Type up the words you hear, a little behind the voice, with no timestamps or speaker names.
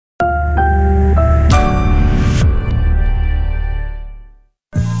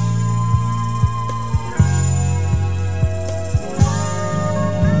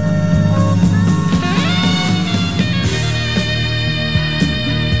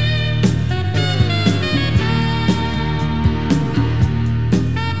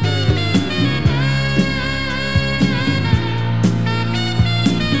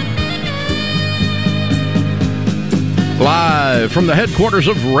Live from the headquarters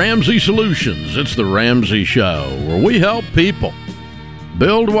of Ramsey Solutions, it's The Ramsey Show, where we help people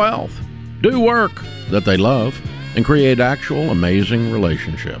build wealth, do work that they love, and create actual amazing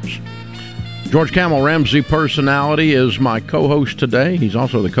relationships. George Camel, Ramsey Personality, is my co-host today. He's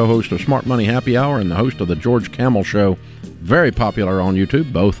also the co-host of Smart Money Happy Hour and the host of the George Camel Show, very popular on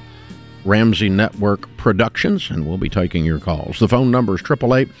YouTube, both Ramsey Network Productions, and we'll be taking your calls. The phone number is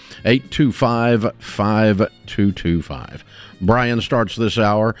 888-825-5225. Brian starts this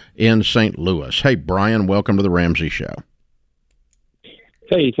hour in St. Louis. Hey, Brian, welcome to the Ramsey Show.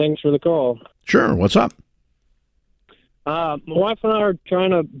 Hey, thanks for the call. Sure, what's up? My wife and I are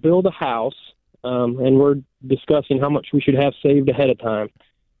trying to build a house, and we're discussing how much we should have saved ahead of time.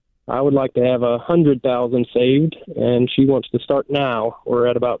 I would like to have $100,000 saved, and she wants to start now. We're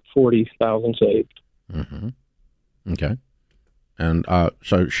at about $40,000 saved. Mm-hmm. Okay. And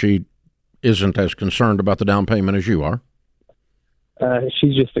so she isn't as concerned about the down payment as you are?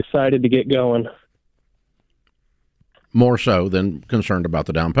 She's just excited to get going. More so than concerned about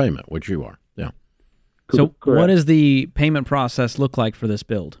the down payment, which you are. Yeah. So Correct. what does the payment process look like for this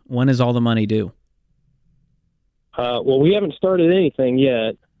build? When is all the money due? Well, we haven't started anything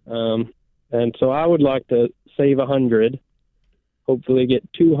yet. And so I would like to save 100, hopefully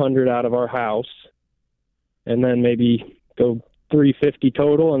get 200 out of our house, and then maybe go 350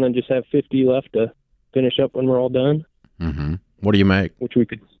 total, and then just have 50 left to finish up when we're all done. Mm-hmm. What do you make? Which we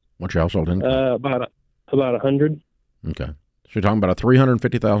could. What's your household income? About 100. Okay. So you're talking about a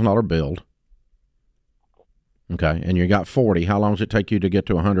 $350,000 build. Okay. And you got 40. How long does it take you to get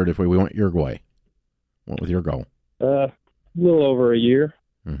to 100 if we went your way? What was your goal? A little over a year.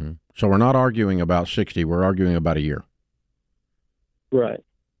 Mm-hmm. So we're not arguing about 60. We're arguing about a year. Right.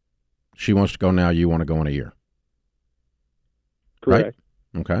 She wants to go now. You want to go in a year. Correct.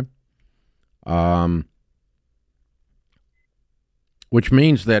 Right? Okay. Which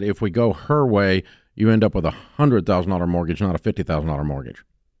means that if we go her way, you end up with a $100,000 mortgage, not a $50,000 mortgage.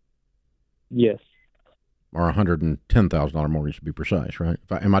 Yes. Or a $110,000 mortgage to be precise, right?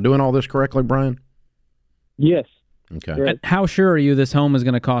 Am I doing all this correctly, Brian? Yes. Okay. Correct. How sure are you this home is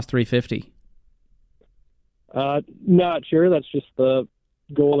going to cost $350,000? Not sure. That's just the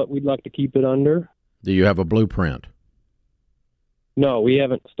goal that we'd like to keep it under. Do you have a blueprint? No, we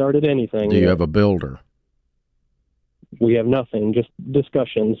haven't started anything. Do you yet. have a builder? We have nothing, just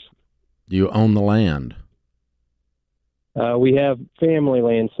discussions. Do you own the land? We have family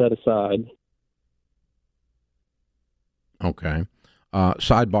land set aside. Okay.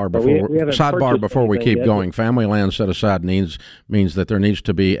 Sidebar But before we haven't sidebar purchased before we anything keep yet. going. Family land set aside means that there needs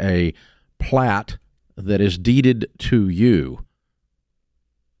to be a plat that is deeded to you,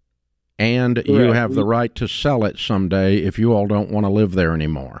 and you Correct. have the right to sell it someday if you all don't want to live there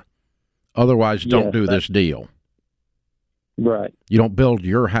anymore. Otherwise, don't Yes, do this deal. Right. You don't build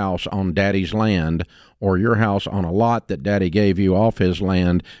your house on Daddy's land or your house on a lot that Daddy gave you off his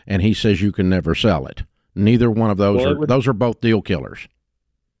land, and he says you can never sell it. Neither one of those those are both deal killers.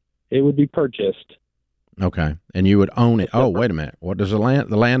 It would be purchased. Okay, and you would own it. Oh, wait a minute. What does the land?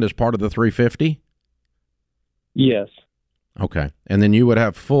 The land is part of the 350. Yes. Okay, and then you would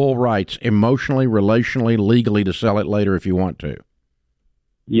have full rights, emotionally, relationally, legally, to sell it later if you want to.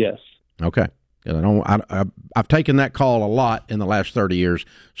 Yes. Okay. 'Cause I've taken that call a lot in the last 30 years.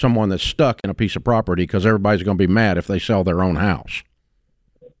 Someone that's stuck in a piece of property because everybody's going to be mad if they sell their own house.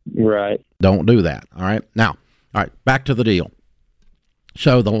 Right. Don't do that. All right. Now, all right, back to the deal.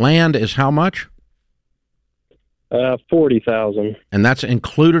 So the land is how much? 40,000 And that's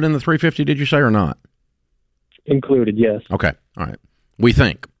included in the 350, did you say, or not? included. Yes. Okay. All right. We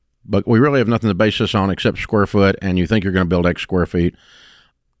think, but we really have nothing to base this on except square foot, and you think you're going to build X square feet.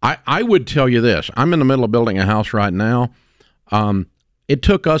 I would tell you this. I'm in the middle of building a house right now. It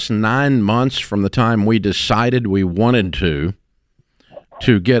took us 9 months from the time we decided we wanted to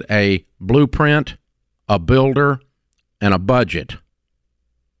get a blueprint, a builder, and a budget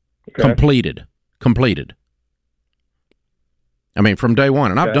completed. I mean, from day one,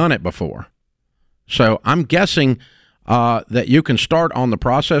 and I've done it before. So I'm guessing that you can start on the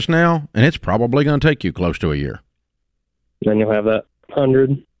process now, and it's probably going to take you close to a year. Then you'll have that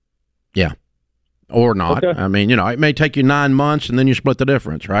 100. Yeah. Or not. Okay. I mean, it may take you 9 months, and then you split the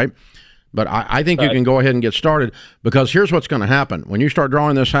difference, right? But I think you can go ahead and get started, because here's what's going to happen. When you start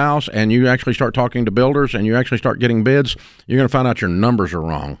drawing this house and you actually start talking to builders and you actually start getting bids, you're going to find out your numbers are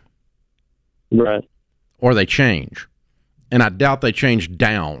wrong. Right. Or they change. And I doubt they change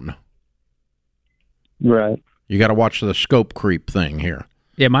down. Right. You got to watch the scope creep thing here.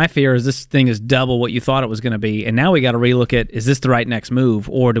 Yeah, my fear is this thing is double what you thought it was going to be, and now we got to relook at, is this the right next move,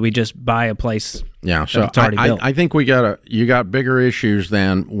 or do we just buy a place? Yeah, so that's already built? I think you got bigger issues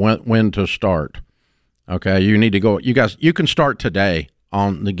than when to start. Okay, you need to go. You can start today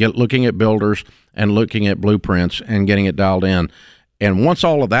on looking at builders and looking at blueprints and getting it dialed in. And once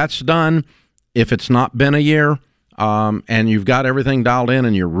all of that's done, if it's not been a year, and you've got everything dialed in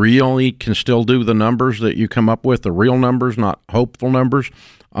and you really can still do the numbers that you come up with, the real numbers, not hopeful numbers,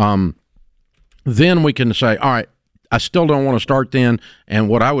 then we can say, all right, I still don't want to start then. And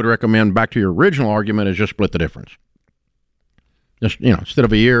what I would recommend, back to your original argument, is just split the difference. Just, instead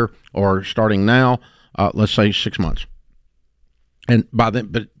of a year or starting now, let's say 6 months. And by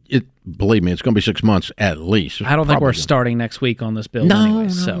then, believe me, it's going to be 6 months at least. I don't think we're starting next week on this build anyway.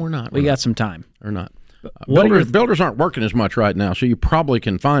 So we're not. We got some time. We're not. Builders aren't working as much right now, so you probably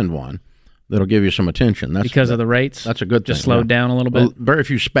can find one that'll give you some attention. Because of the rates? That's a good thing. Just slowed down a little bit? Well, very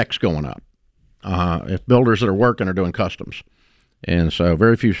few specs going up. If builders that are working are doing customs. And so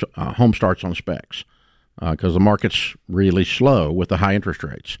very few home starts on specs because the market's really slow with the high interest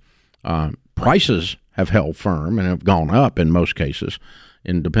rates. Prices have held firm and have gone up in most cases,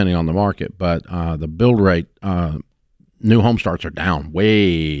 depending on the market. But the build rate, new home starts are down,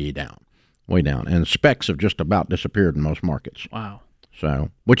 way down. And specs have just about disappeared in most markets. Wow.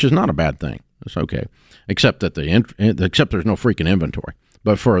 So, which is not a bad thing. It's okay, except that except there's no freaking inventory.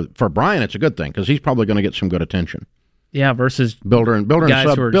 But for Brian, it's a good thing because he's probably going to get some good attention. Yeah, versus builder and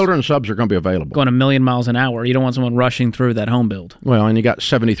subs are going to be available. Going a million miles an hour. You don't want someone rushing through that home build. Well, and you got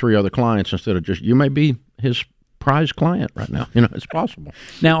 73 other clients instead of just, you may be his prized client right now. It's possible.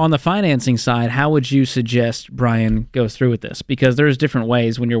 Now, on the financing side, how would you suggest Brian goes through with this? Because there's different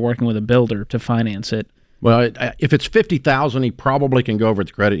ways when you're working with a builder to finance it. Well, if it's $50,000, he probably can go over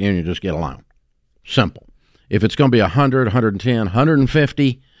to the credit union and just get a loan. Simple. If it's going to be $100,000, $110,000,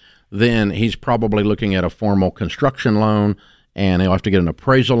 $150,000, then he's probably looking at a formal construction loan, and he'll have to get an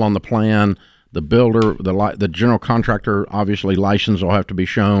appraisal on the plan. The builder, the general contractor, obviously license will have to be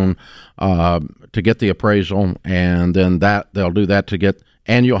shown to get the appraisal, and then they'll do that to get,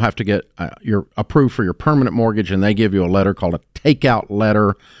 and you'll have to get your approved for your permanent mortgage, and they give you a letter called a takeout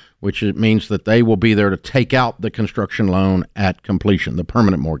letter, which means that they will be there to take out the construction loan at completion. The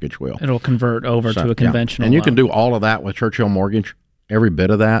permanent mortgage will. It'll convert over to a conventional And you loan. can do all of that with Churchill Mortgage, every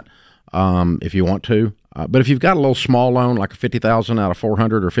bit of that, if you want to. But if you've got a little small loan, like a $50,000 out of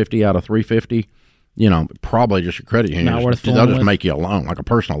 $400 or $50 out of $350, probably just your credit union. They'll just make you a loan, like a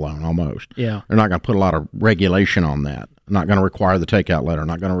personal loan almost. Yeah. They're not going to put a lot of regulation on that. Not going to require the takeout letter.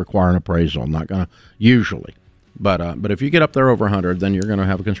 Not going to require an appraisal. Not going to, usually. But if you get up there over 100, then you're going to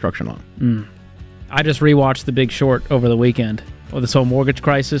have a construction loan. I just rewatched The Big Short over the weekend with this whole mortgage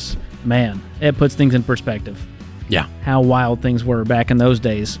crisis. Man, it puts things in perspective. Yeah. How wild things were back in those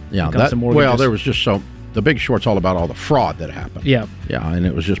days. Yeah. There was just The Big Short's all about all the fraud that happened. Yeah. Yeah, and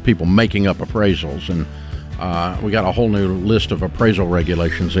it was just people making up appraisals, and we got a whole new list of appraisal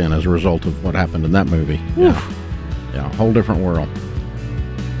regulations in as a result of what happened in that movie. Yeah. Yeah, a whole different world.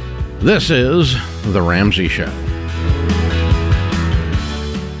 This is The Ramsey Show.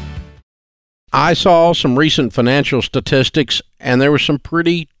 I saw some recent financial statistics, and there was some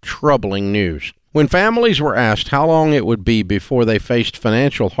pretty troubling news. When families were asked how long it would be before they faced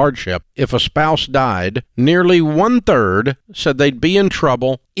financial hardship if a spouse died, nearly 1/3 said they'd be in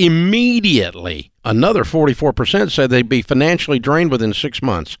trouble immediately. Another 44% said they'd be financially drained within 6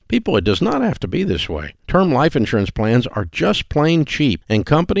 months. People, it does not have to be this way. Term life insurance plans are just plain cheap, and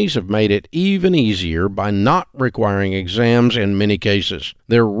companies have made it even easier by not requiring exams in many cases.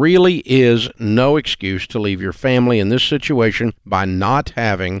 There really is no excuse to leave your family in this situation by not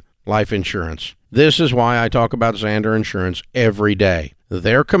having life insurance. This is why I talk about Zander Insurance every day.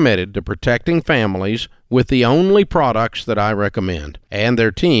 They're committed to protecting families with the only products that I recommend, and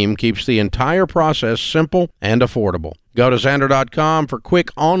their team keeps the entire process simple and affordable. Go to Zander.com for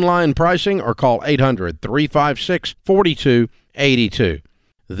quick online pricing or call 800-356-4282.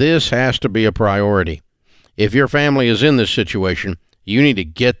 This has to be a priority. If your family is in this situation, you need to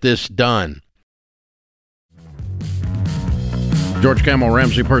get this done. George Camel,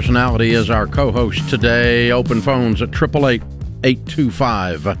 Ramsey Personality, is our co-host today. Open phones at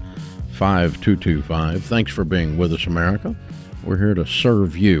 888-825-5225. Thanks for being with us, America. We're here to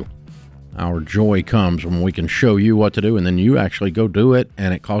serve you. Our joy comes when we can show you what to do, and then you actually go do it,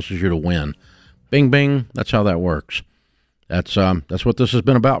 and it causes you to win. Bing, bing. That's how that works. That's what this has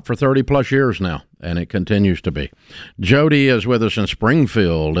been about for 30-plus years now, and it continues to be. Jody is with us in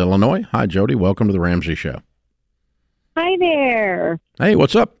Springfield, Illinois. Hi, Jody. Welcome to the Ramsey Show. Hi there. Hey,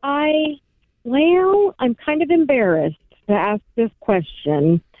 what's up? I'm kind of embarrassed. to ask this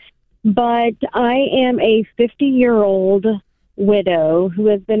question, but I am a 50-year-old widow who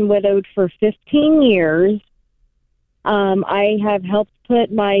has been widowed for 15 years. I have helped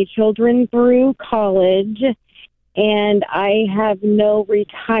put my children through college, and I have no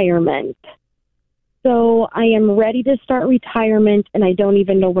retirement. So I am ready to start retirement, and I don't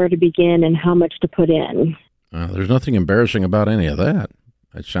even know where to begin and how much to put in. There's nothing embarrassing about any of that.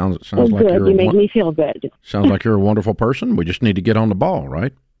 It sounds well, like good. You make me feel good. Sounds like you're a wonderful person. We just need to get on the ball,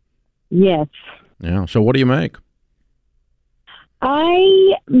 right? Yes. Yeah. So what do you make?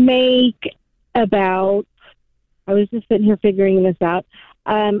 I make about, I was just sitting here figuring this out.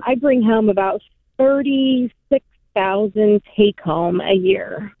 I bring home about $36,000 take home a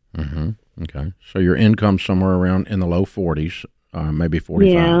year. Mm-hmm. Okay. So your income's somewhere around in the low 40s, maybe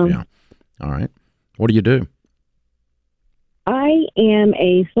 45. Yeah. All right. What do you do? I am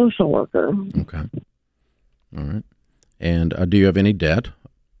a social worker. Okay. All right. And do you have any debt?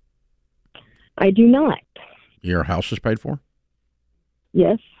 I do not. Your house is paid for?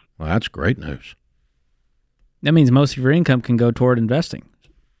 Yes. Well, that's great news. That means most of your income can go toward investing.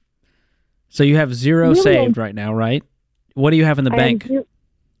 So you have zero saved right now, right? What do you have in the bank?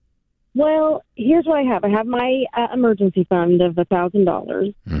 Well, here's what I have. I have my emergency fund of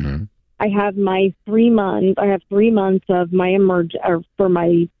 $1,000. Mm-hmm. I have my 3 months. I have 3 months of my for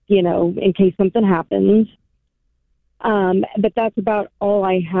my, in case something happens. But that's about all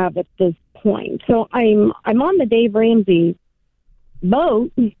I have at this point. So I'm on the Dave Ramsey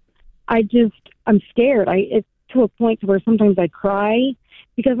boat. I'm scared. It's to a point where sometimes I cry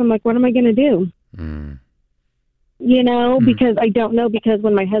because I'm like, what am I going to do? Mm. Because I don't know, because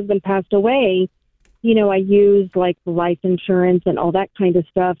when my husband passed away, I used like life insurance and all that kind of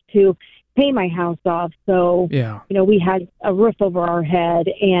stuff to pay my house off. So, we had a roof over our head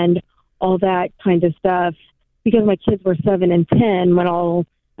and all that kind of stuff because my kids were 7 and 10 when all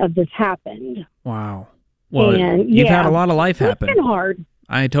of this happened. Wow. Well, you've had a lot of life happen. It's been hard.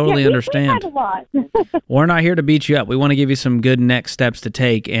 I totally understand. We've had a lot. We're not here to beat you up. We want to give you some good next steps to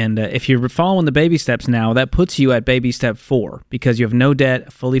take. And if you're following the baby steps now, that puts you at baby step 4 because you have no debt,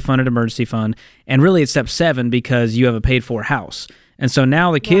 a fully funded emergency fund. And really it's step 7 because you have a paid for house. And so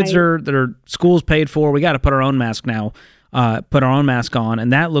now the kids their school's paid for. We got to put our own mask now, put our own mask on.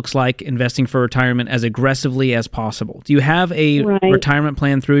 And that looks like investing for retirement as aggressively as possible. Do you have a retirement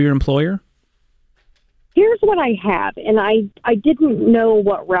plan through your employer? Here's what I have, and I didn't know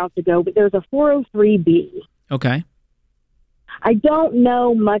what route to go, but there's a 403B. Okay. I don't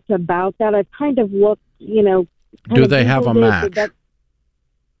know much about that. I've kind of looked, Do they have a match?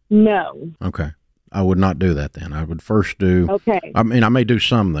 No. Okay. I would not do that then. I would first do... Okay. I mean, I may do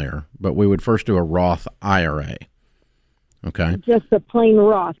some there, but we would first do a Roth IRA. Okay? Just a plain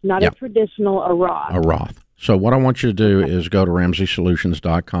Roth, not a traditional Roth. A Roth. So what I want you to do is go to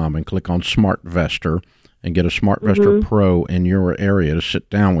RamseySolutions.com and click on SmartVestor and get a SmartVestor Pro in your area to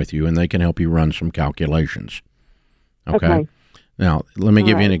sit down with you, and they can help you run some calculations. Okay. Now, let me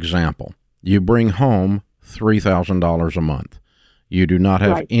give you an example. You bring home $3,000 a month. You do not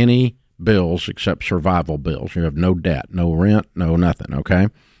have any bills except survival bills. You have no debt, no rent, no nothing, okay?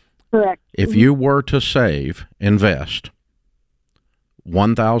 Correct. If you were to invest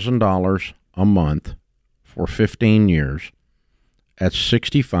 $1,000 a month for 15 years, at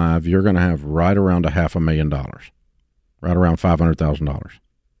 65, you're going to have right around $500,000, right around $500,000.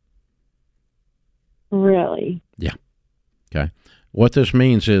 Really? Yeah. Okay. What this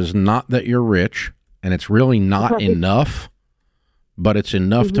means is not that you're rich, and it's really not enough, but it's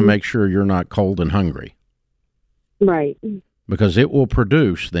enough to make sure you're not cold and hungry. Right. Because it will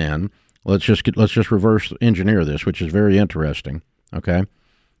produce then, let's just reverse engineer this, which is very interesting, okay?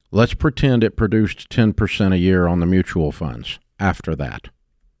 Let's pretend it produced 10% a year on the mutual funds after that,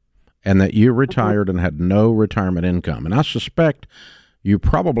 and that you retired and had no retirement income. And I suspect you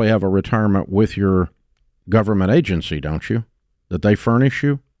probably have a retirement with your government agency, don't you? That they furnish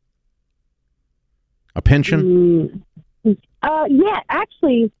you? A pension? Yeah,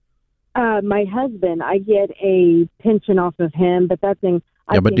 actually, my husband, I get a pension off of him, but that thing...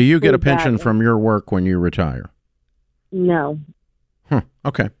 but do you get a pension from your work when you retire? No.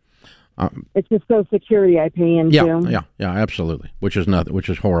 Okay. It's just Social Security I pay into. Yeah, absolutely. Which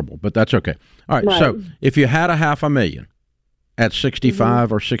is horrible, but that's okay. All right. So if you had $500,000 at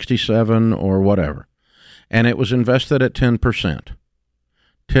 65 or 67 or whatever, and it was invested at 10%,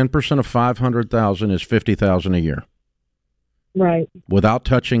 10% of 500,000 is 50,000 a year. Right. Without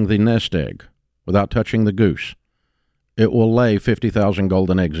touching the nest egg, without touching the goose, it will lay 50,000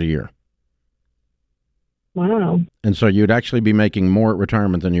 golden eggs a year. Wow. And so you'd actually be making more at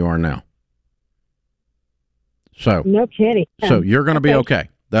retirement than you are now. So no kidding. So you're going to be okay.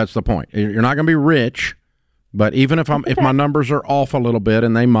 That's the point. You're not going to be rich, but even if my numbers are off a little bit,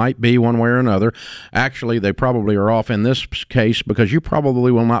 and they might be one way or another, actually they probably are off in this case because you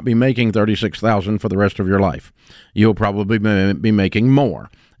probably will not be making $36,000 for the rest of your life. You'll probably be making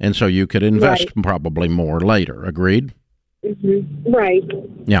more, and so you could invest probably more later. Agreed? Mm-hmm. Right.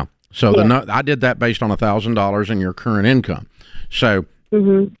 Yeah. So I did that based on $1,000 in your current income. So.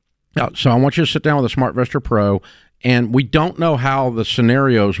 Mm-hmm. So I want you to sit down with a SmartVestor Pro, and we don't know how the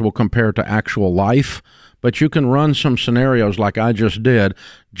scenarios will compare to actual life, but you can run some scenarios like I just did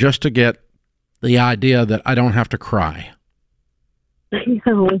just to get the idea that I don't have to cry. I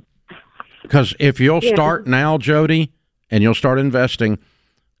know. Because if you'll start now, Jody, and you'll start investing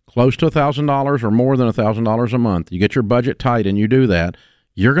close to $1,000 or more than $1,000 a month, you get your budget tight and you do that,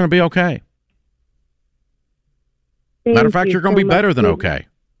 you're going to be okay. Matter of fact, you're going to be better than okay.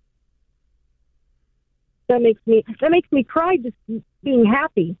 That makes me cry just being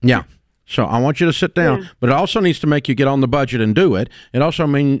happy. Yeah. So I want you to sit down, but it also needs to make you get on the budget and do it. It also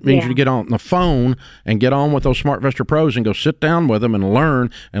means you to get on the phone and get on with those SmartVestor Pros and go sit down with them and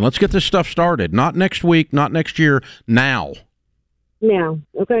learn, and let's get this stuff started. Not next week, not next year, now. Now,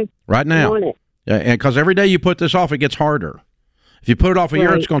 okay. Right now. I'm on it. Yeah, because every day you put this off, it gets harder. If you put it off a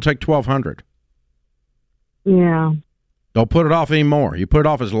year, it's going to take $1,200. Yeah. Don't put it off anymore. You put it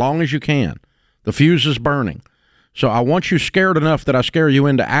off as long as you can. The fuse is burning. So I want you scared enough that I scare you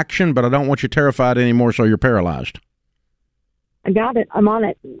into action, but I don't want you terrified anymore so you're paralyzed. I got it. I'm on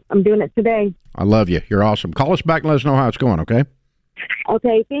it. I'm doing it today. I love you. You're awesome. Call us back and let us know how it's going, okay?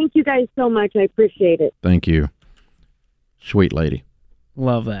 Okay. Thank you guys so much. I appreciate it. Thank you. Sweet lady.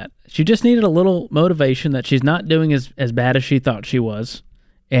 Love that. She just needed a little motivation that she's not doing as bad as she thought she was,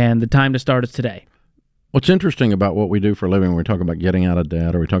 and the time to start is today. What's interesting about what we do for a living when we talk about getting out of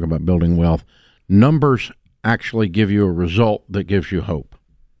debt or we talk about building wealth, numbers actually give you a result that gives you hope.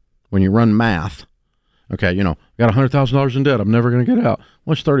 When you run math, okay, got $100,000 in debt, I'm never going to get out.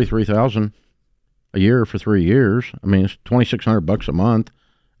 What's $33,000 a year for 3 years? I mean, it's $2,600 a month,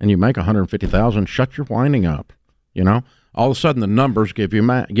 and you make $150,000. Shut your whining up. All of a sudden the numbers give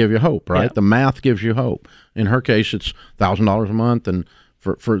you hope, right? Yeah. The math gives you hope. In her case, it's $1,000 a month, and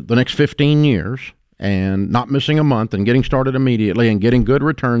for the next 15 years. And not missing a month and getting started immediately and getting good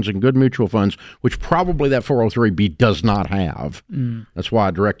returns and good mutual funds, which probably that 403B does not have. That's why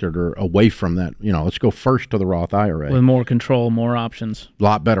I directed her away from that. Let's go first to the Roth IRA. With more control, more options. A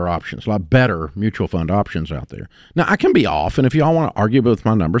lot better options, a lot better mutual fund options out there. Now, I can be off, and if y'all want to argue with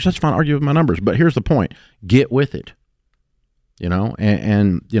my numbers, that's fine, argue with my numbers. But here's the point. Get with it.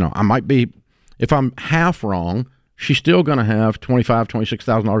 And I might be, if I'm half wrong, she's still going to have $25,000,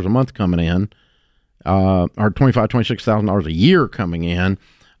 $26,000 a month coming in. Or $25,000, $26,000 a year coming in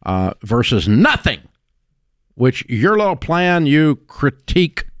versus nothing, which your little plan you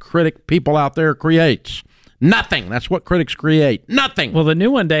critic people out there creates. Nothing. That's what critics create. Nothing. Well, the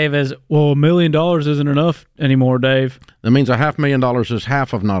new one, Dave, is, $1 million isn't enough anymore, Dave. That means $500,000 is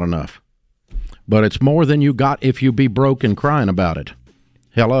half of not enough. But it's more than you got if you be broke and crying about it.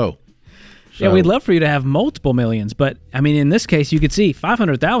 Hello. So, yeah, we'd love for you to have multiple millions, but I mean, in this case, you could see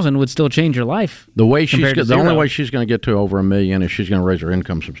 $500,000 would still change your life. The only way she's going to get to over $1 million is she's going to raise her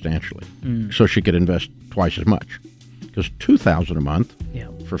income substantially, so she could invest twice as much. Because $2,000 a month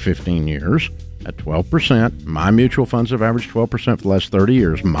for 15 years at 12%. My mutual funds have averaged 12% for the last 30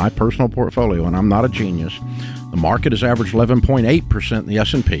 years. My personal portfolio, and I'm not a genius. The market has averaged 11.8% in the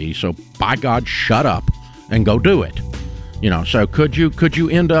S&P. So by God, shut up and go do it. So could you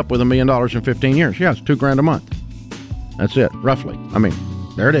end up with $1 million in 15 years? Yeah, it's $2,000 a month. That's it, roughly. I mean,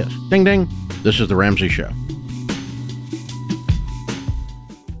 there it is. Ding, ding. This is The Ramsey Show.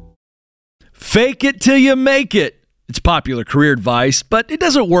 Fake it till you make it. It's popular career advice, but it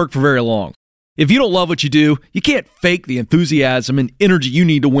doesn't work for very long. If you don't love what you do, you can't fake the enthusiasm and energy you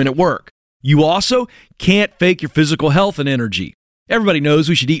need to win at work. You also can't fake your physical health and energy. Everybody knows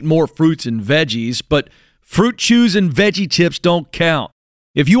we should eat more fruits and veggies, but fruit chews and veggie tips don't count.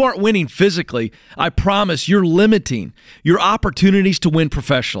 If you aren't winning physically, I promise you're limiting your opportunities to win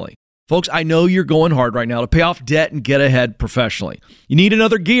professionally. Folks, I know you're going hard right now to pay off debt and get ahead professionally. You need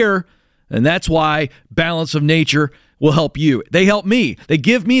another gear, and that's why Balance of Nature will help you. They help me. They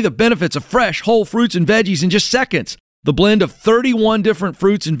give me the benefits of fresh, whole fruits and veggies in just seconds. The blend of 31 different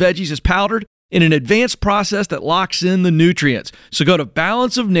fruits and veggies is powdered in an advanced process that locks in the nutrients. So go to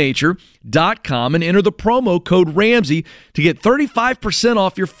balanceofnature.com and enter the promo code Ramsey to get 35%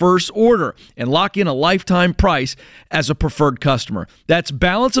 off your first order and lock in a lifetime price as a preferred customer. That's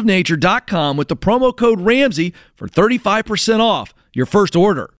balanceofnature.com with the promo code Ramsey for 35% off your first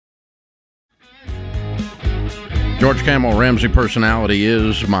order. George Camel, Ramsey Personality,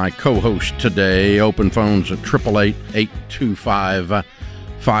 is my co-host today. Open phones at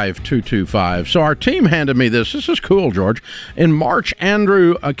 888-825-5225. So our team handed me this. This is cool, George. In March,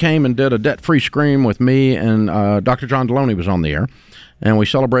 Andrew came and did a debt-free scream with me, and Dr. John Deloney was on the air. And we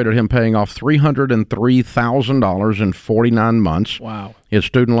celebrated him paying off $303,000 in 49 months. Wow. His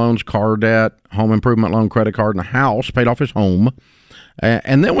student loans, car debt, home improvement loan, credit card, and a house, paid off his home.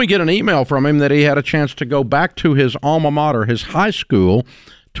 And then we get an email from him that he had a chance to go back to his alma mater, his high school,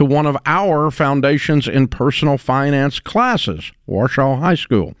 to one of our Foundations in Personal Finance classes, Warsaw High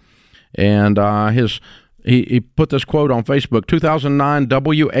School. And he put this quote on Facebook, 2009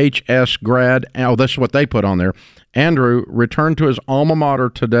 WHS grad. Oh, that's what they put on there. Andrew returned to his alma mater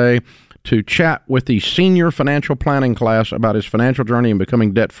today to chat with the senior financial planning class about his financial journey and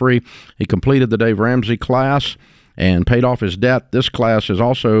becoming debt-free. He completed the Dave Ramsey class and paid off his debt. This class is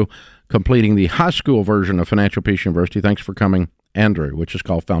also completing the high school version of Financial Peace University. Thanks for coming, Andrew, which is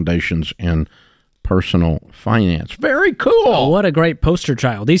called Foundations in Personal Finance. Very cool. Oh, what a great poster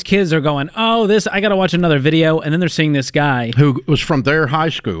child. These kids are going, I got to watch another video, and then they're seeing this guy who was from their high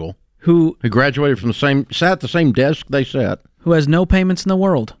school, who graduated from sat at the same desk they sat, who has no payments in the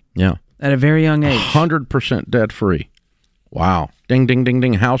world. Yeah. At a very young age. 100% debt-free. Wow. Ding, ding, ding,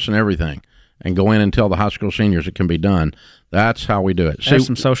 ding, house and everything. And go in and tell the high school seniors it can be done. That's how we do it. There's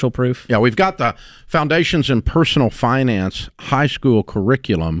some social proof. Yeah, we've got the Foundations in Personal Finance high school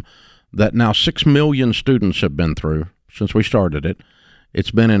curriculum that now 6 million students have been through since we started it. It's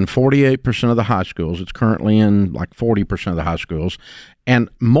been in 48% of the high schools. It's currently in like 40% of the high schools. And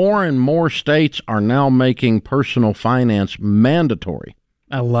more states are now making personal finance mandatory.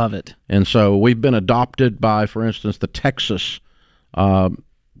 I love it. And so we've been adopted by, for instance, the Texas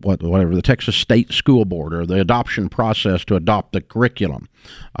the Texas State School Board, or the adoption process to adopt the curriculum.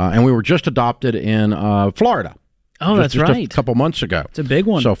 And we were just adopted in Florida. Oh, that's right. A couple months ago. It's a big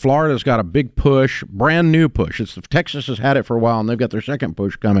one. So Florida's got a big push, brand new push. Texas has had it for a while, and they've got their second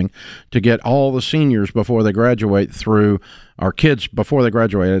push coming to get all the seniors before they graduate through, our kids before they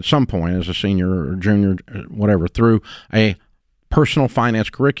graduate at some point as a senior or junior, whatever, through a personal finance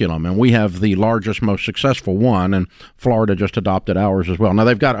curriculum, and we have the largest, most successful one, and Florida just adopted ours as well. Now,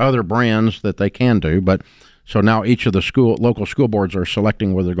 they've got other brands that they can do, but so now each of the local school boards are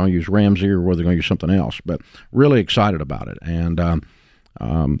selecting whether they're going to use Ramsey or whether they're going to use something else, but really excited about it, and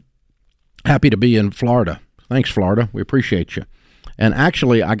happy to be in Florida. Thanks, Florida. We appreciate you. And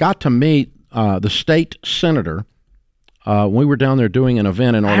actually, I got to meet the state senator we were down there doing an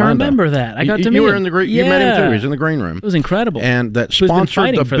event in Orlando. I remember that. I got to meet him. You were in the green. Yeah. You met him too. He was in the green room. It was incredible. And that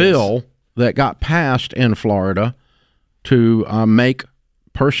sponsored the bill that got passed in Florida to make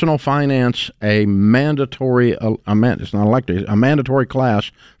personal finance a mandatory. It's not elective. A mandatory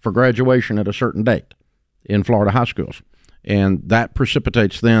class for graduation at a certain date in Florida high schools, and that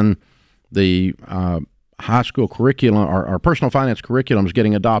precipitates then the high school curriculum. Our personal finance curriculum is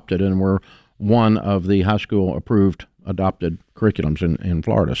getting adopted, and we're one of the high school approved adopted curriculums in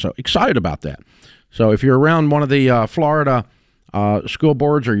Florida. So excited about that. So if you're around one of the Florida school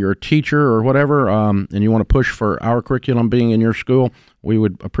boards, or you're a teacher or whatever, and you want to push for our curriculum being in your school, we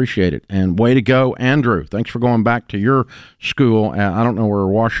would appreciate it. And way to go, Andrew. Thanks for going back to your school. I don't know where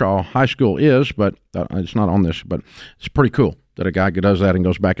Warsaw High School is, but it's not on this, but it's pretty cool that a guy does that and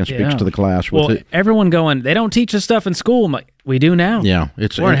goes back and speaks to the class. Well, everyone going, they don't teach us stuff in school. I'm like, we do now. Yeah.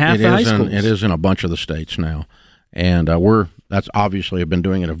 We're in half the high schools. It is in a bunch of the states now. And that's obviously have been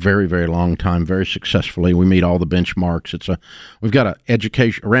doing it a very, very long time, very successfully. We meet all the benchmarks. We've got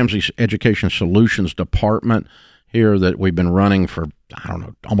Ramsey's Education Solutions Department here that we've been running for, I don't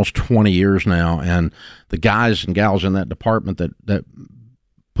know, almost 20 years now. And the guys and gals in that department that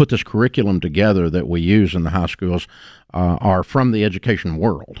put this curriculum together that we use in the high schools are from the education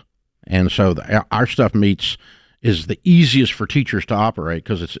world. And so our stuff is the easiest for teachers to operate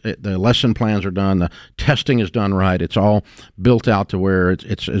because the lesson plans are done, the testing is done right. It's all built out to where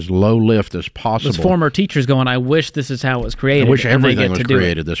it's as low lift as possible. Those former teachers going, I wish this is how it was created. I wish everything was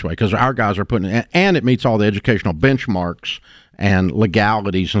created this way, because our guys are putting it, and it meets all the educational benchmarks and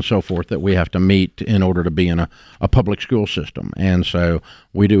legalities and so forth that we have to meet in order to be in a public school system. And so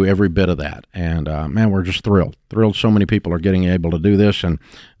we do every bit of that. And, man, we're just thrilled. So many people are getting able to do this, and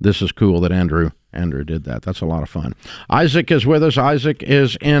this is cool that Andrew did that. That's a lot of fun. Isaac is with us. Isaac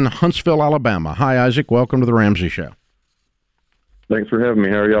is in Huntsville, Alabama. Hi, Isaac. Welcome to the Ramsey Show. Thanks for having me.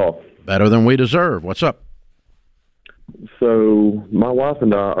 How are y'all? Better than we deserve. What's up? So my wife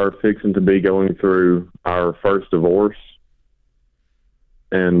and I are fixing to be going through our first divorce,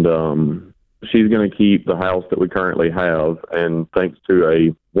 and she's going to keep the house that we currently have, and thanks to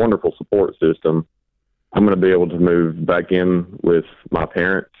a wonderful support system, I'm going to be able to move back in with my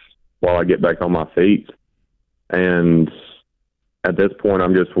parents while I get back on my feet. And at this point,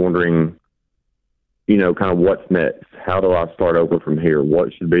 I'm just wondering, kind of what's next. How do I start over from here?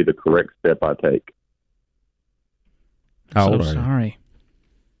 What should be the correct step I take? How old are you? Sorry.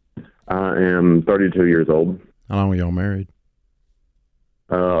 I am 32 years old. How long were y'all married?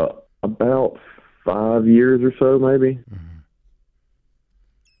 About 5 years or so, maybe. Mm-hmm.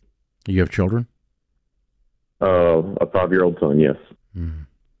 You have children? A 5-year-old son, yes. Mm.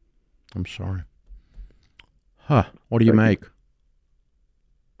 I'm sorry. Huh. What do you make?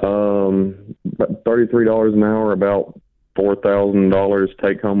 About $33 an hour, about $4,000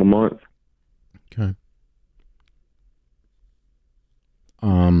 take home a month. Okay.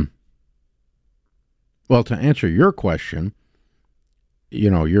 Well, to answer your question,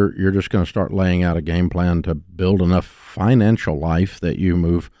 you're just going to start laying out a game plan to build enough financial life that you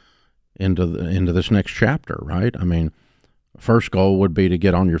move into this next chapter, right? I mean, first goal would be to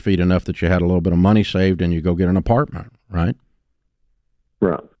get on your feet enough that you had a little bit of money saved and you go get an apartment, right?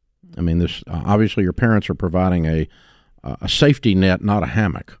 Right. I mean, this obviously your parents are providing a safety net, not a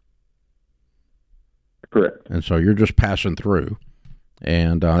hammock. Correct. And so you're just passing through.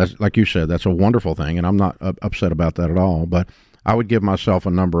 And that's, like you said, that's a wonderful thing, and I'm not upset about that at all. But I would give myself a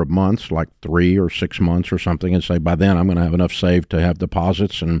number of months, like 3 or 6 months or something, and say by then I'm going to have enough saved to have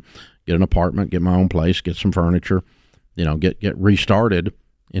deposits and get an apartment, get my own place, get some furniture, get restarted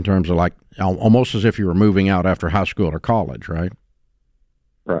in terms of like almost as if you were moving out after high school or college, right?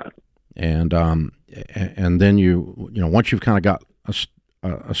 Right. And then once you've kind of got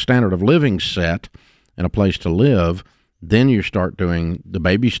a standard of living set and a place to live, then you start doing the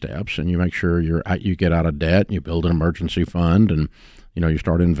baby steps, and you make sure you get out of debt, and you build an emergency fund, and you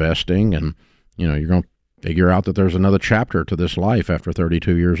start investing, and you're going to figure out that there's another chapter to this life after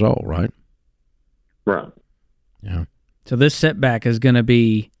 32 years old, right? Right. Yeah. So this setback is going to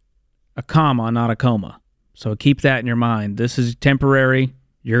be a comma, not a coma. So keep that in your mind. This is temporary.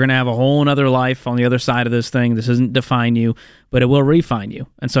 You're going to have a whole other life on the other side of this thing. This doesn't define you, but it will refine you.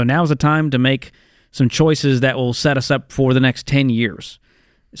 And so now's the time to make some choices that will set us up for the next 10 years.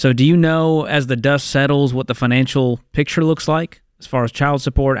 So do you know, as the dust settles, what the financial picture looks like as far as child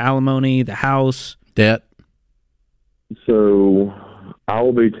support, alimony, the house? Debt? So I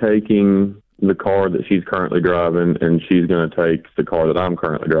will be taking the car that she's currently driving, and she's going to take the car that I'm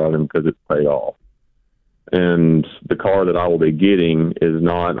currently driving because it's paid off. And the car that I will be getting is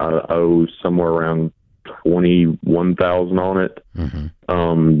not, I owe somewhere around $21,000 on it.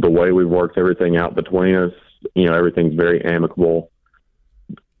 Mm-hmm. The way we've worked everything out between us, everything's very amicable.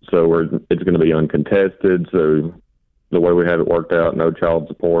 So it's going to be uncontested. So the way we have it worked out, no child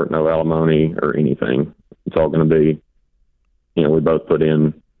support, no alimony or anything. It's all going to be, we both put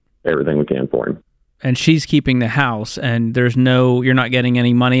in everything we can for him. And she's keeping the house, and you're not getting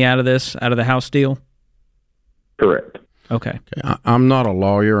any money out of the house deal? Correct. Okay. I'm not a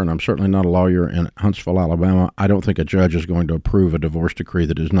lawyer, and I'm certainly not a lawyer in Huntsville, Alabama. I don't think a judge is going to approve a divorce decree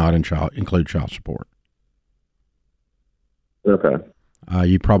that does not include child support. Okay.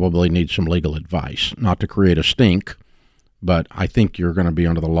 You probably need some legal advice, not to create a stink, but I think you're going to be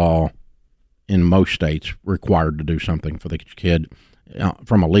under the law in most states required to do something for the kid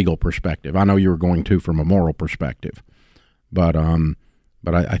from a legal perspective. I know you were going to from a moral perspective, but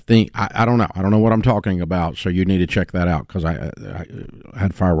I think I don't know. I don't know what I'm talking about, so you need to check that out because I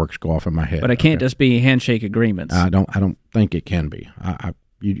had fireworks go off in my head. But it can't just be handshake agreements. I don't think it can be.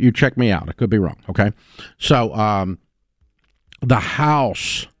 You check me out. I could be wrong. Okay, so the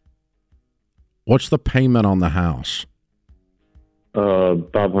house. What's the payment on the house?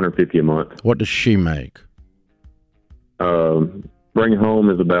 $550 a month. What does she make? Bring home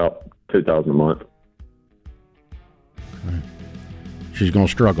is about $2,000 a month. Okay. She's going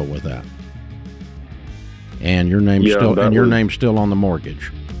to struggle with that. And your name's name's still on the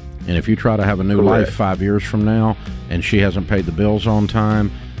mortgage. And if you try to have a new life 5 years from now and she hasn't paid the bills on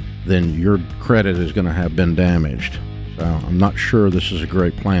time, then your credit is going to have been damaged. So I'm not sure this is a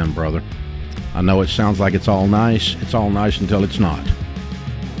great plan, brother. I know it sounds like it's all nice. It's all nice until it's not.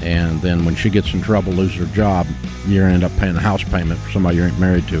 And then when she gets in trouble, loses her job, you're going to end up paying a house payment for somebody you ain't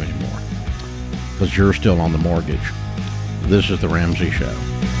married to anymore because you're still on the mortgage. This is The Ramsey Show.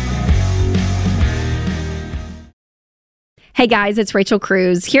 Hey guys, it's Rachel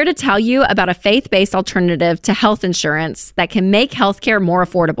Cruz here to tell you about a faith-based alternative to health insurance that can make healthcare more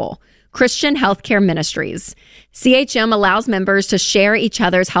affordable. Christian Healthcare Ministries. CHM allows members to share each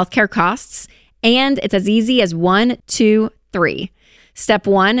other's healthcare costs, and it's as easy as 1, 2, 3. Step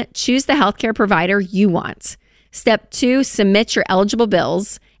 1, choose the healthcare provider you want. Step 2, submit your eligible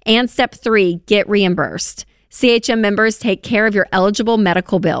bills. And step 3, get reimbursed. CHM members take care of your eligible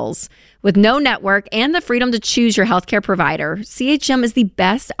medical bills. With no network and the freedom to choose your healthcare provider, CHM is the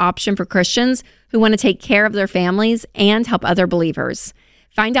best option for Christians who want to take care of their families and help other believers.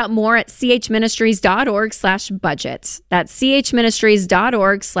 Find out more at chministries.org/budget. That's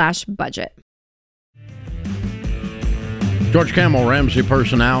chministries.org/budget. George Camel, Ramsey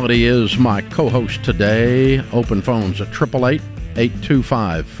Personality, is my co-host today. Open phones at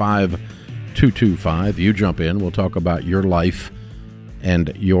 888-825-5225. You jump in. We'll talk about your life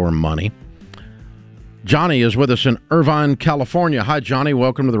and your money. Johnny is with us in Irvine, California. Hi, Johnny.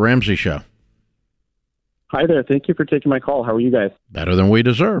 Welcome to the Ramsey Show. Hi there. Thank you for taking my call. How are you guys? Better than we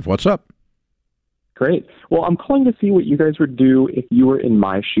deserve. What's up? Great. Well, I'm calling to see what you guys would do if you were in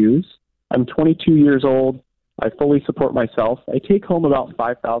my shoes. I'm 22 years old. I fully support myself. I take home about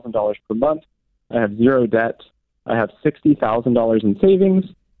 $5,000 per month. I have zero debt. I have $60,000 in savings,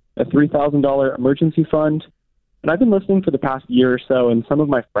 a $3,000 emergency fund. And I've been listening for the past year or so, and some of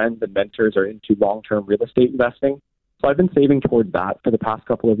my friends and mentors are into long-term real estate investing. So I've been saving toward that for the past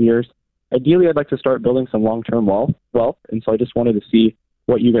couple of years. Ideally, I'd like to start building some long-term wealth, and so I just wanted to see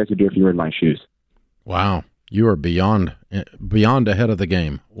what you guys would do if you were in my shoes. Wow. You are beyond ahead of the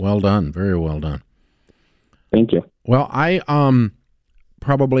game. Well done. Very well done. Thank you. Well, I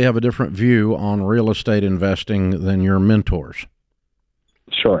probably have a different view on real estate investing than your mentors.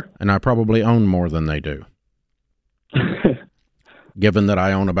 Sure. And I probably own more than they do, given that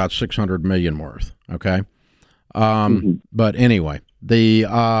I own about $600 million worth. Okay. But anyway,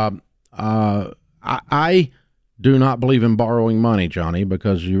 I do not believe in borrowing money, Johnny,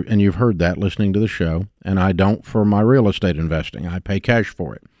 because you've heard that listening to the show, and I don't for my real estate investing. I pay cash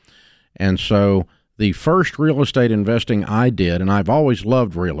for it. And so the first real estate investing I did, and I've always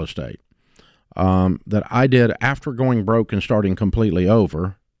loved real estate, that I did after going broke and starting completely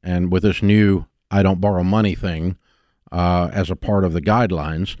over, and with this new I don't borrow money thing as a part of the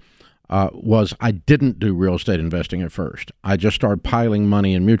guidelines, was I didn't do real estate investing at first. I just started piling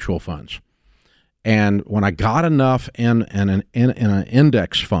money in mutual funds. And when I got enough in an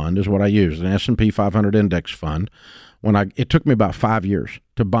index fund, is what I used, an S&P 500 index fund, it took me about 5 years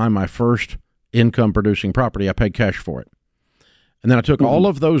to buy my first income-producing property. I paid cash for it. And then I took all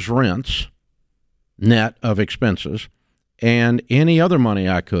of those rents, net of expenses, and any other money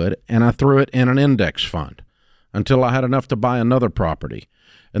I could, and I threw it in an index fund until I had enough to buy another property.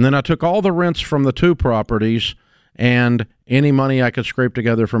 And then I took all the rents from the two properties and any money I could scrape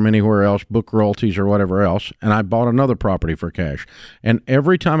together from anywhere else, book royalties or whatever else, and I bought another property for cash. And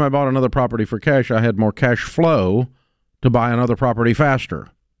every time I bought another property for cash, I had more cash flow to buy another property faster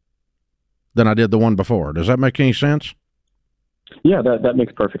than I did the one before. Does that make any sense? Yeah, that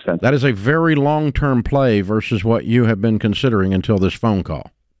makes perfect sense. That is a very long-term play versus what you have been considering until this phone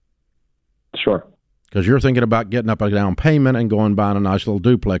call. Sure. Because you're thinking about getting up a down payment and going buying a nice little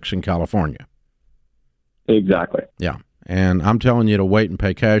duplex in California. Exactly. Yeah. And I'm telling you to wait and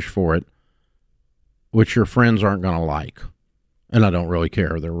pay cash for it, which your friends aren't going to like. And I don't really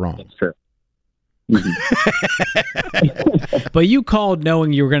care. They're wrong. That's true. But you called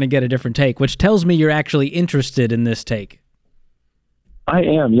knowing you were going to get a different take, which tells me you're actually interested in this take. I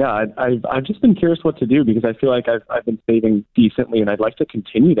am, yeah. I've just been curious what to do because I feel like I've been saving decently, and I'd like to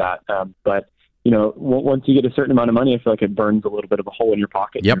continue that. But you know, once you get a certain amount of money, I feel like it burns a little bit of a hole in your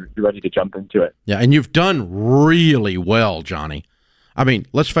pocket. Yep. You're ready to jump into it. Yeah, and you've done really well, Johnny. I mean,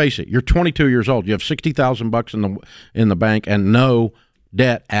 let's face it. You're 22 years old. You have $60,000 in the bank and no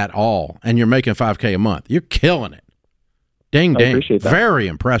debt at all, and you're making $5K a month. You're killing it. Ding, ding. I appreciate that. Very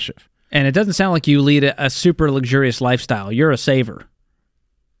impressive. And it doesn't sound like you lead a super luxurious lifestyle. You're a saver.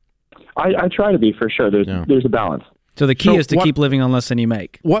 I try to be, for sure. There's a balance. So the key is to keep living on less than you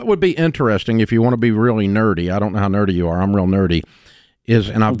make. What would be interesting if you want to be really nerdy, I don't know how nerdy you are, I'm real nerdy, is,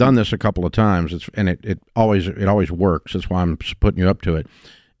 and I've done this a couple of times, it always works, that's why I'm putting you up to it,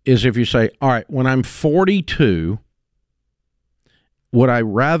 is if you say, all right, when I'm 42, would I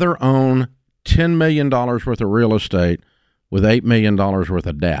rather own $10 million worth of real estate with $8 million worth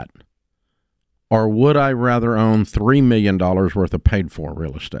of debt? Or would I rather own $3 million worth of paid-for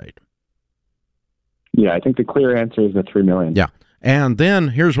real estate? Yeah, I think the clear answer is the $3 million. Yeah, and then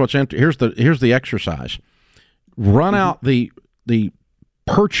here's the exercise. Run out the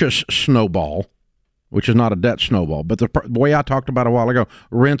purchase snowball, which is not a debt snowball, but the way I talked about a while ago,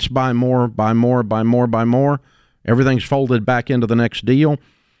 rents, buy more, buy more, buy more, buy more. Everything's folded back into the next deal,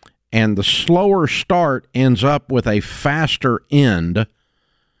 and the slower start ends up with a faster end.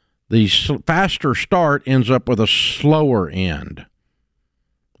 The faster start ends up with a slower end.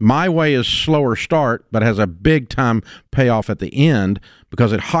 My way is slower start, but has a big time payoff at the end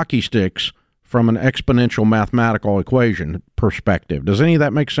because it hockey sticks from an exponential mathematical equation perspective. Does any of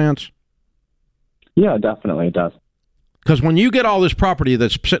that make sense? Yeah, definitely it does. Because when you get all this property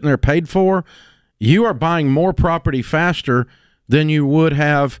that's sitting there paid for, you are buying more property faster than you would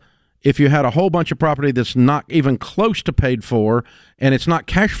have if you had a whole bunch of property that's not even close to paid for, and it's not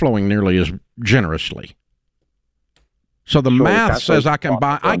cash flowing nearly as generously. So the math says I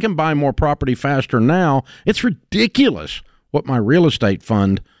can buy more property faster now. It's ridiculous what my real estate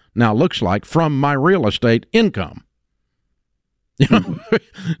fund now looks like from my real estate income. You know,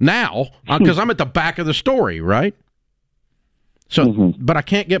 now, because I'm at the back of the story, right? So, but I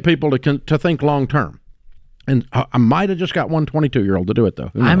can't get people to think long term. And I might have just got one 22-year-old to do it,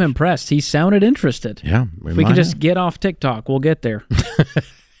 though. I'm impressed. He sounded interested. Yeah. If we can just get off TikTok, we'll get there.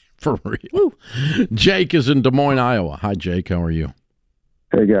 For real. Woo. Jake is in Des Moines, Iowa. Hi, Jake. How are you?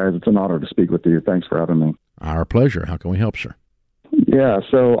 Hey, guys. It's an honor to speak with you. Thanks for having me. Our pleasure. How can we help, sir? Yeah,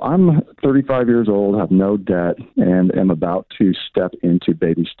 so I'm 35 years old, have no debt, and am about to step into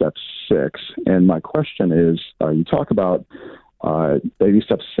baby step 6. And my question is, you talk about baby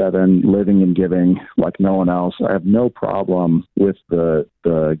step 7, living and giving like no one else. I have no problem with the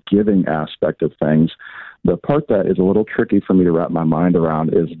giving aspect of things. The part that is a little tricky for me to wrap my mind around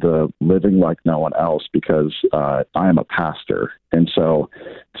is the living like no one else, because I am a pastor. And so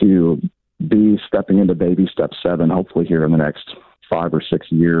to be stepping into baby step 7, hopefully here in the next 5 or 6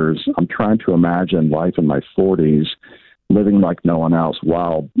 years, I'm trying to imagine life in my 40s, living like no one else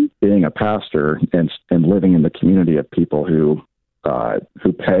while being a pastor and living in the community of people who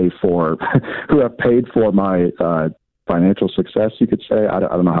pay for, who have paid for my financial success, you could say. I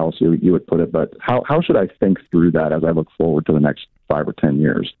don't know how else you would put it, but how should I think through that as I look forward to the next 5 or 10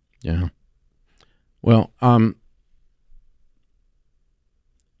 years? Yeah. Well,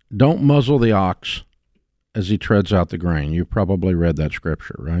 don't muzzle the ox as he treads out the grain. You probably read that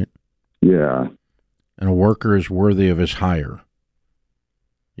scripture, right? Yeah. And a worker is worthy of his hire.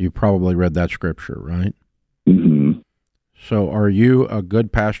 You probably read that scripture, right? Mm-hmm. So are you a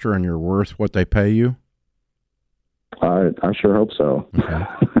good pastor and you're worth what they pay you? I sure hope so. Okay.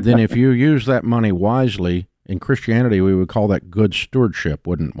 Then if you use that money wisely, in Christianity we would call that good stewardship,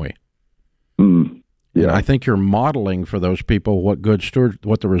 wouldn't we? Yeah. And I think you're modeling for those people what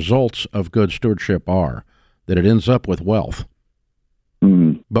the results of good stewardship are, that it ends up with wealth.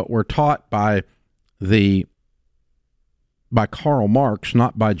 But we're taught by Karl Marx,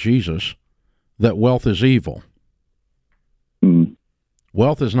 not by Jesus, that wealth is evil.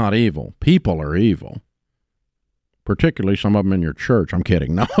 Wealth is not evil. People are evil. Particularly some of them in your church. I'm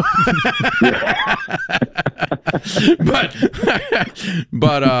kidding. No.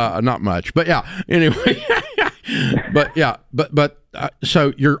 but not much. But yeah, anyway.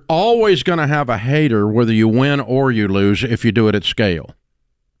 So you're always going to have a hater whether you win or you lose if you do it at scale.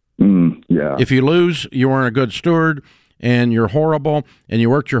 Yeah. If you lose, you weren't a good steward and you're horrible and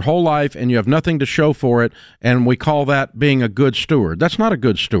you worked your whole life and you have nothing to show for it, and we call that being a good steward. That's not a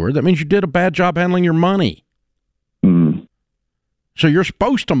good steward. That means you did a bad job handling your money. So you're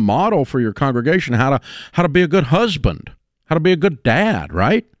supposed to model for your congregation how to be a good husband, how to be a good dad,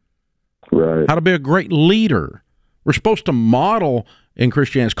 right? Right. How to be a great leader. We're supposed to model in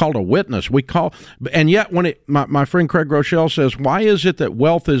Christianity. It's called a witness. And yet when my friend Craig Rochelle says, why is it that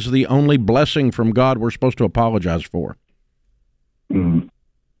wealth is the only blessing from God we're supposed to apologize for?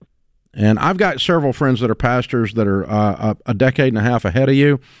 And I've got several friends that are pastors that are a decade and a half ahead of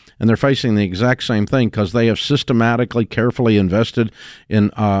you, and they're facing the exact same thing because they have systematically, carefully invested in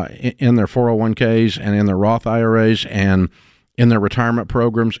their 401ks and in their Roth IRAs and in their retirement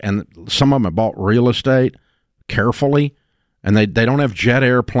programs, and some of them have bought real estate carefully, and they don't have jet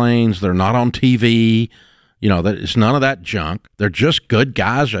airplanes. They're not on TV. You know, it's none of that junk. They're just good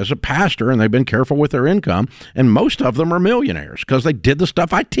guys as a pastor, and they've been careful with their income, and most of them are millionaires because they did the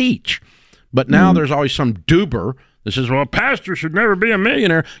stuff I teach. But now there's always some doober that says, well, a pastor should never be a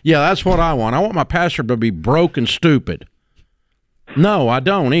millionaire. Yeah, that's what I want. I want my pastor to be broke and stupid. No, I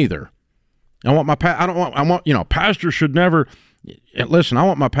don't either. I want pastor should never... Listen, I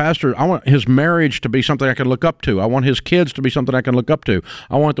want his marriage to be something I can look up to. I want his kids to be something I can look up to.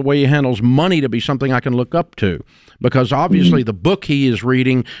 I want the way he handles money to be something I can look up to, because obviously the book he is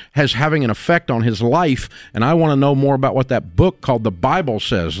reading has having an effect on his life, and I want to know more about what that book called the Bible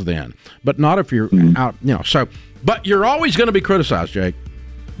says then, but not if you're out, so, but you're always going to be criticized, Jake.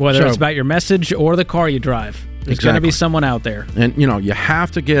 Whether it's about your message or the car you drive. There's going to be someone out there. And, you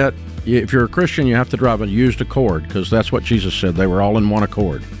have to get, if you're a Christian, you have to drive a used Accord, because that's what Jesus said. They were all in one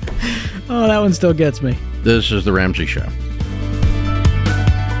accord. Oh, that one still gets me. This is The Ramsey Show.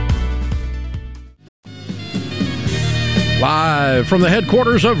 Live from the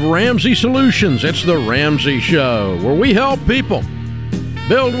headquarters of Ramsey Solutions, it's The Ramsey Show, where we help people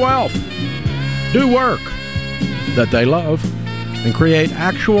build wealth, do work that they love, and create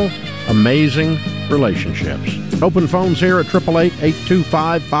actual amazing relationships. Open phones here at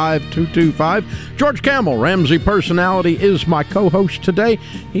 888-825-5225. George Camel, Ramsey Personality, is my co-host today.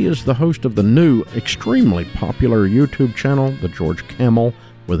 He is the host of the new, extremely popular YouTube channel, the George Camel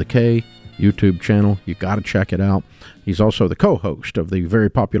with a K YouTube channel. You got to check it out. He's also the co-host of the very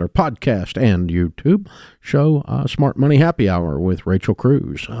popular podcast and YouTube show, Smart Money Happy Hour with Rachel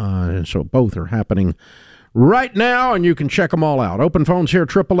Cruz. And so both are happening right now, and you can check them all out. Open phones here,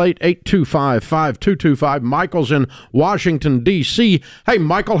 888-825-5225. Michael's in Washington, D.C. Hey,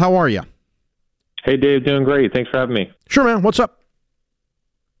 Michael, how are you? Hey, Dave, doing great. Thanks for having me. Sure, man. What's up?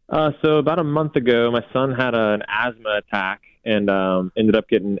 So about a month ago, my son had an asthma attack and ended up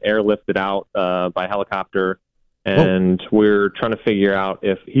getting airlifted out by helicopter. And we're trying to figure out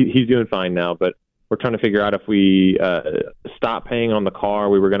if he's doing fine now, but we're trying to figure out if we stop paying on the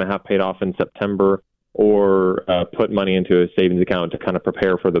car we were going to have paid off in September, or put money into a savings account to kind of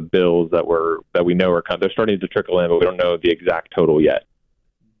prepare for the bills that we know are they're starting to trickle in, but we don't know the exact total yet.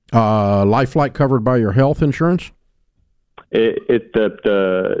 Life flight covered by your health insurance? It's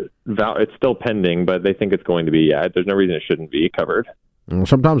still pending, but they think it's going to be. Yeah, there's no reason it shouldn't be covered. Well,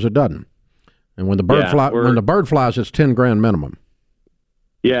 sometimes it doesn't. And when the bird flies, it's $10,000 minimum.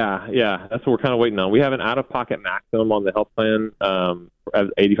 Yeah, that's what we're kind of waiting on. We have an out-of-pocket maximum on the health plan as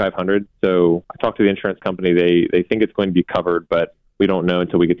 $8,500. So I talked to the insurance company. They think it's going to be covered, but we don't know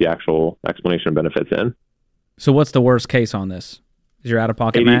until we get the actual explanation of benefits in. So what's the worst case on this? Is your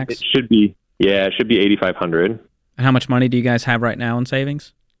out-of-pocket max? It should be $8,500. And how much money do you guys have right now in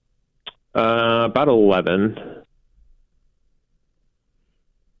savings? About 11.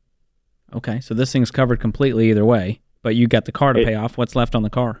 Okay, so this thing's covered completely either way, but you got the car to pay off. What's left on the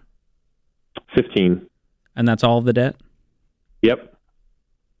car? 15. And that's all of the debt? Yep.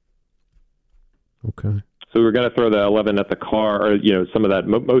 Okay. So we're going to throw the 11 at the car, or some of that,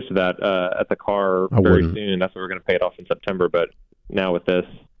 most of that at the car very soon. That's what we're going to pay it off in September. But now with this,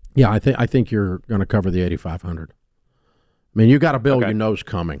 yeah, I think you're going to cover the $8,500. I mean, you got a bill you know's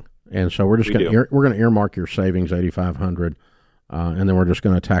coming, and so we're just going to earmark your savings $8,500. And then we're just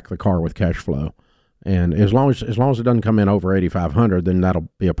going to attack the car with cash flow, and as long as it doesn't come in over $8,500, then that'll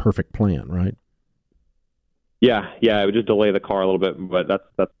be a perfect plan, right? Yeah, it would just delay the car a little bit, but that's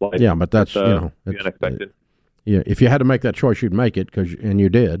life. Yeah, but that's it's unexpected. Yeah, if you had to make that choice, you'd make it and you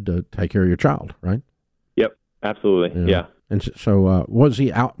did to take care of your child, right? Yep, absolutely. Yeah. And so, was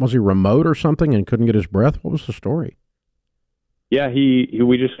he out? Was he remote or something and couldn't get his breath? What was the story? Yeah,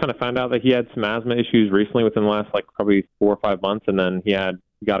 we just kind of found out that he had some asthma issues recently within the last probably 4 or 5 months, and then he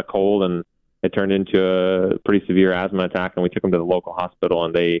got a cold, and it turned into a pretty severe asthma attack, and we took him to the local hospital,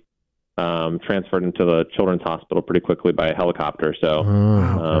 and they transferred him to the children's hospital pretty quickly by helicopter.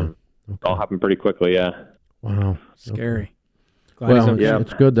 So it all happened pretty quickly. Yeah. Wow. Scary. Okay. Well,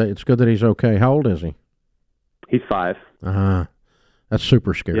 it's good that he's okay. How old is he? He's 5. That's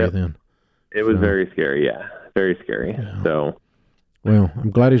super scary then. It was very scary. Yeah, very scary. Yeah. So. Well, I'm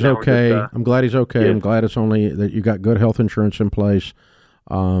glad he's okay. Yeah. I'm glad it's only that you got good health insurance in place.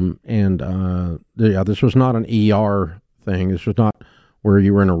 This was not an ER thing. This was not where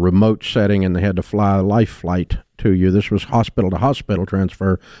you were in a remote setting and they had to fly a life flight to you. This was hospital to hospital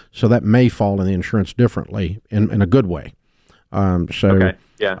transfer. So that may fall in the insurance differently in a good way.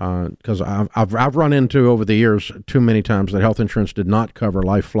 Because I've run into over the years too many times that health insurance did not cover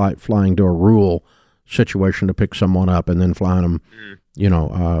life flight flying to a rural situation to pick someone up and then flying them,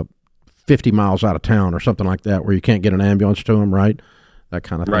 50 miles out of town or something like that, where you can't get an ambulance to them, right? That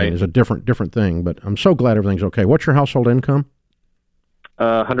kind of thing is a different thing. But I'm so glad everything's okay. What's your household income?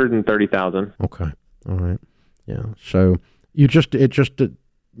 $130,000. Okay, all right, yeah. So it was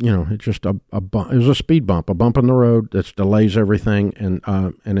a speed bump, a bump in the road that delays everything, and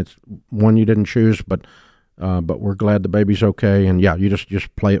it's one you didn't choose, but we're glad the baby's okay, and yeah, you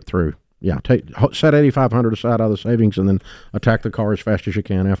just play it through. Yeah, set $8,500 aside out of the savings, and then attack the car as fast as you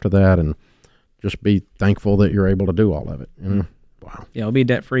can after that, and just be thankful that you're able to do all of it. Wow. Yeah, it'll be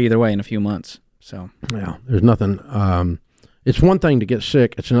debt free either way in a few months. So yeah, there's nothing. It's one thing to get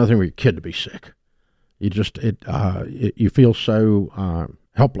sick; it's another thing for your kid to be sick. You feel so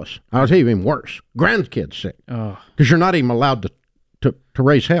helpless. I'll tell you even worse: grandkids sick because you're not even allowed to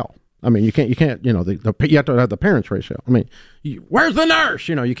raise hell. I mean, you can't. You have to have the parents raise hell. I mean, where's the nurse?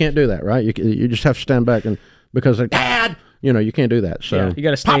 You can't do that, right? You just have to stand back and because Dad, you can't do that. So yeah, you got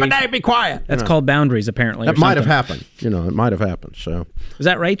to stay. Papa Dave, be quiet. That's called boundaries, apparently. That might have happened. It might have happened. So was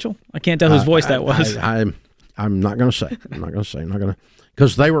that Rachel? I can't tell whose voice that was. I'm not going to say.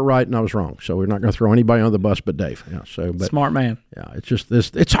 Because they were right and I was wrong. So we're not going to throw anybody on the bus but Dave. Yeah. So, but smart man. Yeah. It's just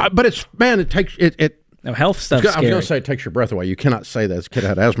this. It's but it's man. It takes it. No, health stuff's I was scary. going to say it takes your breath away. You cannot say that. This kid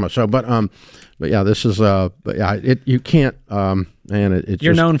had asthma. So, but yeah, this is but yeah, you can't. And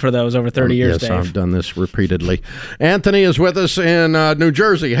you're known for those over 30 years, yes, Dave. I've done this repeatedly. Anthony is with us in New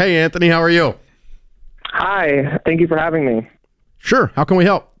Jersey. Hey, Anthony, how are you? Hi, thank you for having me. Sure. How can we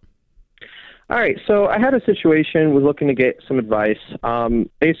help? All right, so I had a situation, was looking to get some advice.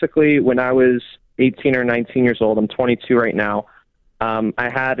 Basically, when I was 18 or 19 years old, I'm 22 right now, I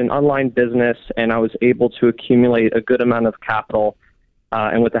had an online business, and I was able to accumulate a good amount of capital.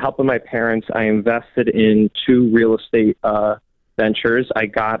 And with the help of my parents, I invested in 2 real estate ventures. I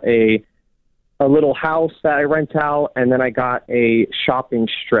got a little house that I rent out, and then I got a shopping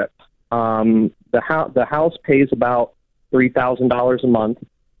strip. The house pays about $3,000 a month,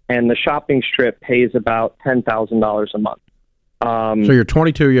 and the shopping strip pays about $10,000 a month. So you're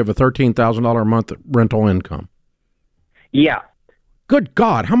 22. You have a $13,000 a month rental income. Yeah. Good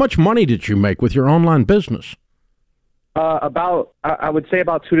God! How much money did you make with your online business? I would say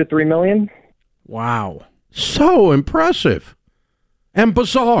about $2 to $3 million. Wow! So impressive and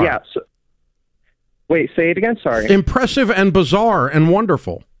bizarre. Yeah. So, wait, say it again. Sorry. Impressive and bizarre and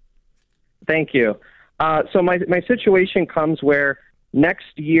wonderful. Thank you. So my situation comes where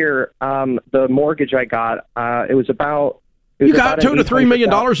next year, the mortgage I got, it was about. You got $2 to $3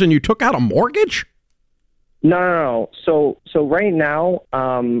 million and you took out a mortgage? No. So right now,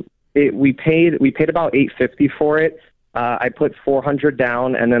 we paid about $850 for it. I put $400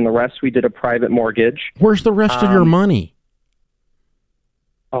 down, and then the rest we did a private mortgage. Where's the rest of your money?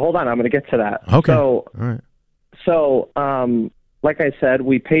 Hold on, I'm going to get to that. Okay. So, all right. So, like I said,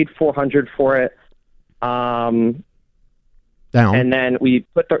 we paid $400 for it. Down. And then we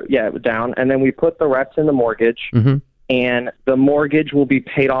put down, and then we put the rest in the mortgage. Mm-hmm. And the mortgage will be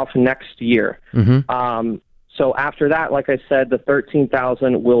paid off next year. Mm-hmm. So after that, like I said, the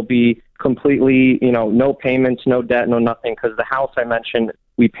 $13,000 will be completely, no payments, no debt, no nothing, because the house I mentioned,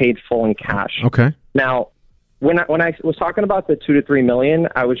 we paid full in cash. Okay. Now, when I was talking about the $2 to $3 million,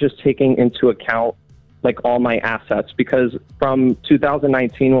 I was just taking into account like all my assets, because from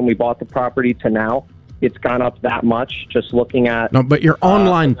 2019 when we bought the property to now, it's gone up that much. Just looking at but your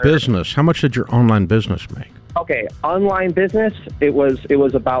online business, how much did your online business make? Okay, online business, it was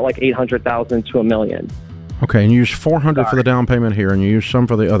about like $800,000 to $1 million. Okay, and you used $400 for the down payment here, and you used some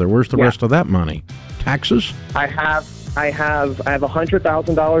for the other. Where's the rest of that money? Taxes? I have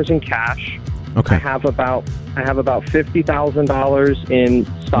 $100,000 in cash. Okay. I have about $50,000 in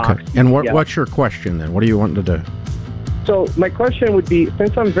stocks. Okay. And what's your question then? What do you want to do? So my question would be,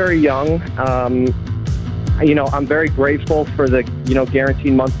 since I'm very young, I'm very grateful for the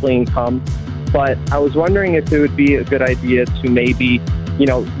guaranteed monthly income, but I was wondering if it would be a good idea to maybe,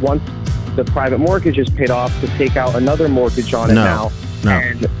 once the private mortgage is paid off, to take out another mortgage on it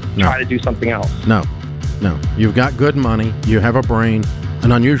and try to do something else. No. You've got good money. You have a brain,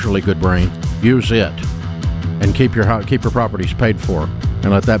 an unusually good brain. Use it, and keep your properties paid for, and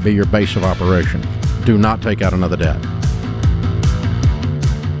let that be your base of operation. Do not take out another debt.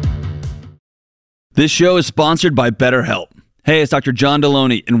 This show is sponsored by BetterHelp. Hey, it's Dr. John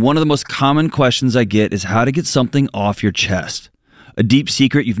Deloney, and one of the most common questions I get is how to get something off your chest. A deep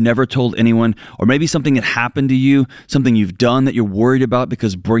secret you've never told anyone, or maybe something that happened to you, something you've done that you're worried about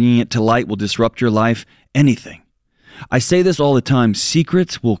because bringing it to light will disrupt your life, anything. I say this all the time,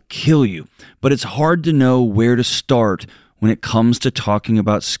 secrets will kill you, but it's hard to know where to start when it comes to talking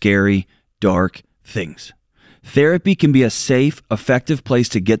about scary, dark things. Therapy can be a safe, effective place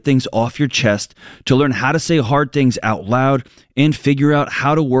to get things off your chest, to learn how to say hard things out loud, and figure out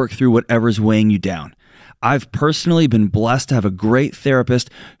how to work through whatever's weighing you down. I've personally been blessed to have a great therapist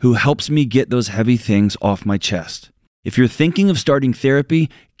who helps me get those heavy things off my chest. If you're thinking of starting therapy,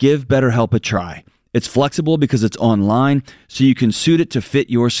 give BetterHelp a try. It's flexible because it's online, so you can suit it to fit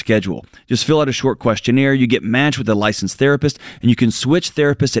your schedule. Just fill out a short questionnaire, you get matched with a licensed therapist, and you can switch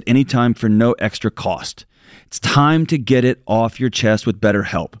therapists at any time for no extra cost. It's time to get it off your chest with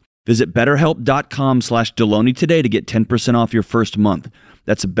BetterHelp. Visit BetterHelp.com/Deloney today to get 10% off your first month.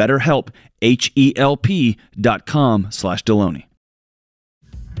 That's BetterHelp, HELP.com/Deloney.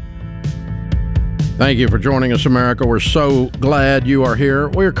 Thank you for joining us, America. We're so glad you are here.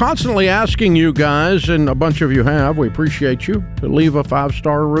 We're constantly asking you guys, and a bunch of you have, we appreciate you, to leave a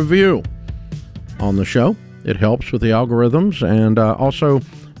 5-star review on the show. It helps with the algorithms. And also,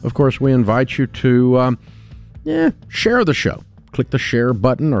 of course, we invite you to share the show. Click the share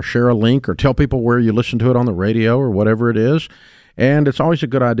button or share a link or tell people where you listen to it on the radio or whatever it is. And it's always a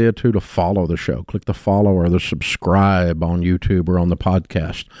good idea, too, to follow the show. Click the follow or the subscribe on YouTube or on the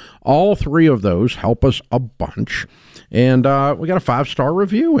podcast. All three of those help us a bunch. And we got a 5-star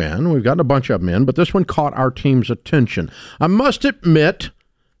review in. We've gotten a bunch of them in, but this one caught our team's attention. I must admit,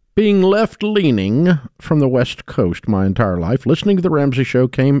 being left-leaning from the West Coast my entire life, listening to The Ramsey Show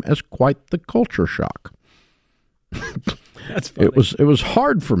came as quite the culture shock. That's funny. It was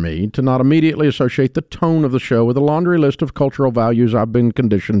hard for me to not immediately associate the tone of the show with a laundry list of cultural values I've been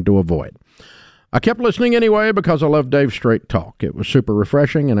conditioned to avoid. I kept listening anyway because I love Dave's straight talk. It was super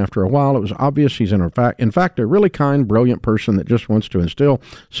refreshing, and after a while, it was obvious he's in fact a really kind, brilliant person that just wants to instill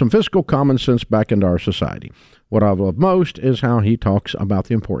some fiscal common sense back into our society. What I love most is how he talks about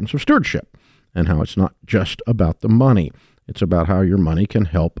the importance of stewardship and how it's not just about the money. It's about how your money can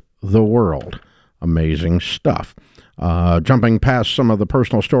help the world. Amazing stuff. Jumping past some of the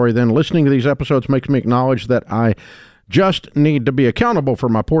personal story, then listening to these episodes makes me acknowledge that I just need to be accountable for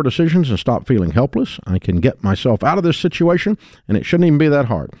my poor decisions and stop feeling helpless. I can get myself out of this situation, and it shouldn't even be that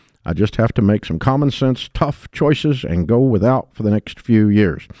hard. I just have to make some common sense, tough choices and go without for the next few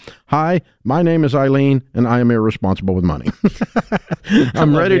years. Hi, my name is Eileen, and I am irresponsible with money.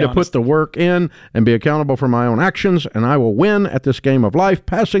 I'm ready to put the work in and be accountable for my own actions, and I will win at this game of life,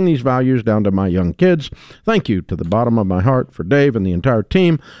 passing these values down to my young kids. Thank you to the bottom of my heart for Dave and the entire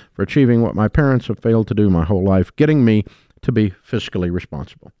team for achieving what my parents have failed to do my whole life, getting me to be fiscally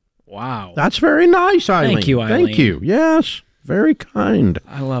responsible. Wow. That's very nice, Eileen. Thank you, Eileen. Thank you. Yes. Very kind.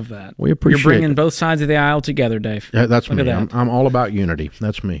 I love that. We appreciate You're bringing it. both sides of the aisle together, Dave. Yeah, that's Look me. at that. I'm all about unity.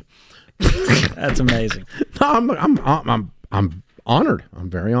 That's me. That's amazing. No, I'm honored. I'm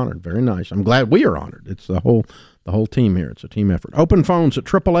very honored. Very nice. I'm glad we are honored. It's the whole team here. It's a team effort. Open phones at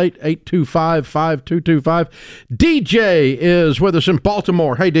 888-825-5225. DJ is with us in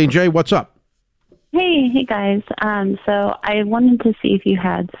Baltimore. Hey, DJ, what's up? Hey guys. So I wanted to see if you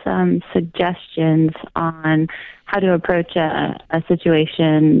had some suggestions on how to approach a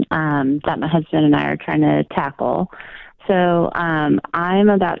situation that my husband and I are trying to tackle. So I'm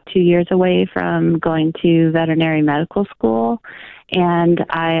about 2 years away from going to veterinary medical school, and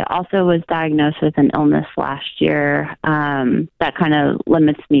I also was diagnosed with an illness last year that kind of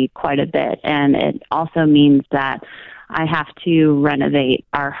limits me quite a bit, and it also means that I have to renovate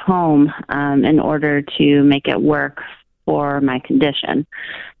our home in order to make it work for my condition.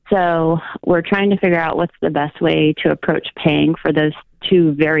 So we're trying to figure out what's the best way to approach paying for those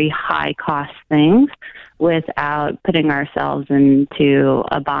two very high cost things without putting ourselves into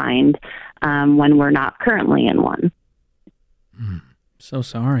a bind when we're not currently in one. So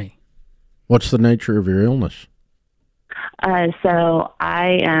sorry. What's the nature of your illness? So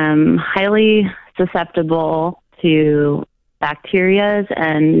I am highly susceptible to bacteria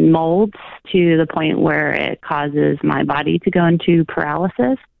and molds to the point where it causes my body to go into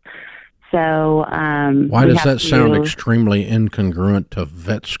paralysis. So why does that sound extremely incongruent to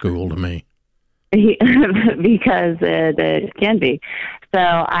vet school to me? Because it can be.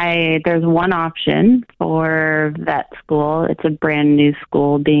 So there's one option for vet school. It's a brand new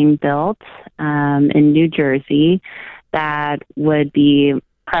school being built in New Jersey that would be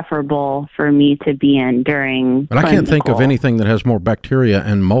preferable for me to be in during But I can't think of anything that has more bacteria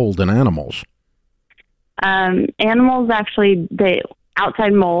and mold than animals. Animals actually,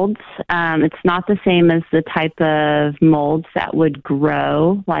 outside molds, it's not the same as the type of molds that would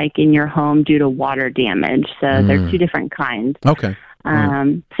grow like in your home due to water damage. So they're two different kinds. Okay.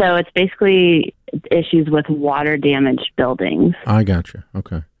 So it's basically issues with water damaged buildings. I got you.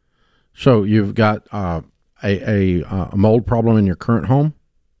 Okay. So you've got a mold problem in your current home?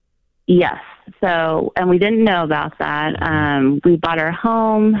 Yes. So, and we didn't know about that. We bought our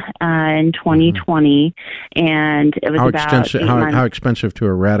home in 2020, and it was how expensive to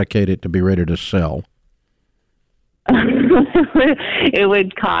eradicate it to be ready to sell? It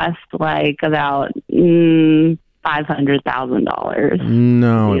would cost like about $500,000.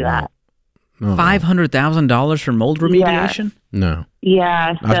 No, that. No. $500,000 for mold remediation? No.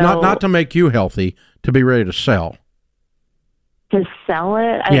 Yeah. So not to make you healthy, to be ready to sell. To sell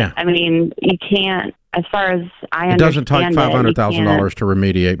it? I mean, you can't, as far as I understand it doesn't take $500,000 to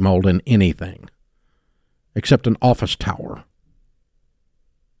remediate mold in anything, except an office tower.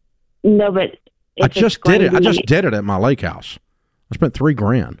 No, but I just did it. I just did it at my lake house. I spent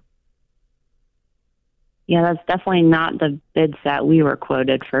 $3,000. Yeah, that's definitely not the bids that we were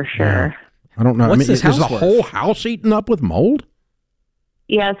quoted for sure. Yeah. I don't know. What's this house is the worth? whole house eaten up with mold?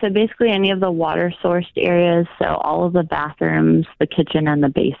 Yeah, so basically any of the water sourced areas, so all of the bathrooms, the kitchen, and the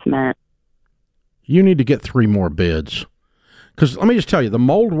basement. You need to get 3 more bids. Because let me just tell you, the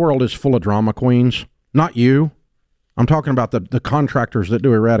mold world is full of drama queens. Not you. I'm talking about the contractors that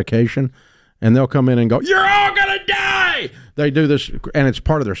do eradication, and they'll come in and go, "You're all gonna die." They do this, and it's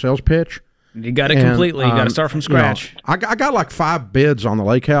part of their sales pitch. You got it completely. You got to start from scratch. I got like 5 bids on the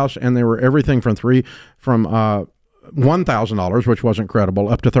lake house, and they were everything from $1,000, which wasn't credible,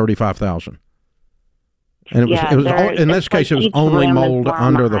 up to $35,000. And it was all, in this case, it was only mold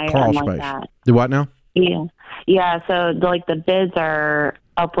under the crawl space. Do what now? Yeah. So the bids are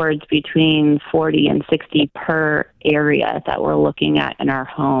upwards between 40 and 60 per area that we're looking at in our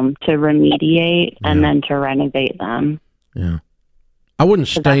home to remediate and then to renovate them. Yeah. I wouldn't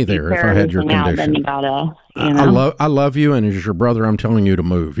stay there if I had your condition. Then you gotta, I love you, and as your brother, I'm telling you to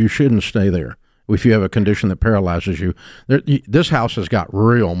move. You shouldn't stay there if you have a condition that paralyzes you. This house has got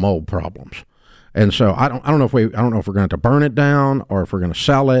real mold problems. And so I don't know if we're going to have to burn it down or if we're going to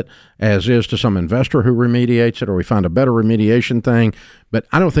sell it as is to some investor who remediates it, or we find a better remediation thing. But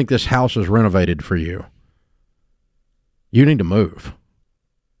I don't think this house is renovated for you. You need to move.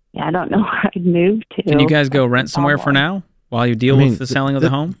 Yeah, I don't know where I'd move to. Can you guys go rent somewhere for now while you deal with the selling of the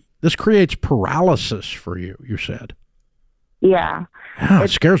home? This creates paralysis for you, you said. Yeah. It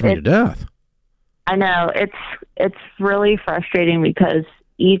scares me to death. I know. It's really frustrating because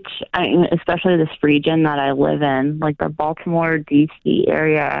especially this region that I live in, like the Baltimore, D.C.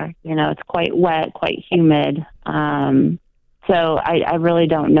 area, it's quite wet, quite humid. So I really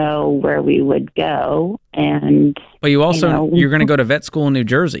don't know where we would go. But you also, you're going to go to vet school in New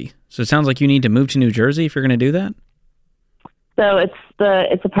Jersey. So it sounds like you need to move to New Jersey if you're going to do that? So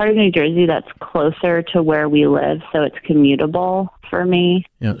it's a part of New Jersey that's closer to where we live, so it's commutable for me.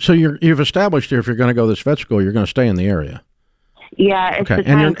 Yeah. So you've established here, if you're going to go to this vet school, you're going to stay in the area. Yeah. It's okay.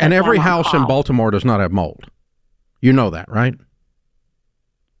 And every house in Baltimore does not have mold. You know that, right?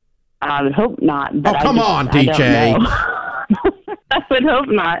 I would hope not. But come on, DJ. I would hope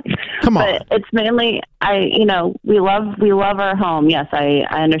not. Come on. But it's mainly, we love our home. Yes, I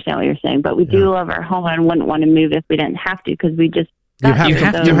understand what you're saying, but we do love our home and wouldn't want to move if we didn't have to, because we just you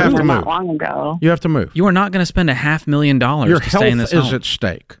have to move. Long ago. You have to move. You are not going to spend $500,000 to stay in this home. Your health is at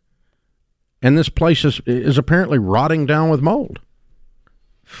stake. And this place is apparently rotting down with mold.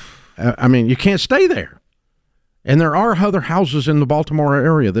 I mean, you can't stay there. And there are other houses in the Baltimore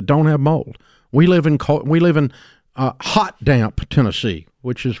area that don't have mold. We live in hot, damp Tennessee,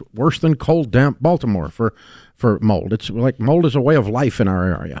 which is worse than cold, damp Baltimore for mold. It's like mold is a way of life in our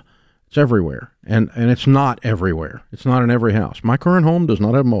area. It's everywhere, and it's not everywhere. It's not in every house. My current home does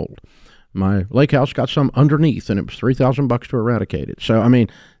not have mold. My lake house got some underneath, and it was $3,000 to eradicate it. So I mean,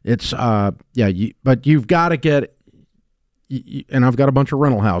 it's but you've got to get. And I've got a bunch of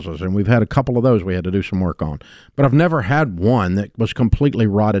rental houses, and we've had a couple of those we had to do some work on. But I've never had one that was completely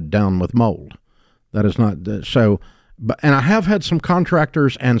rotted down with mold. That is not so. And I have had some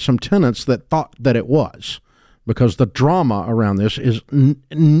contractors and some tenants that thought that it was, because the drama around this is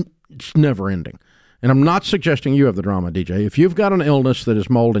it's never ending. And I'm not suggesting you have the drama, DJ. If you've got an illness that is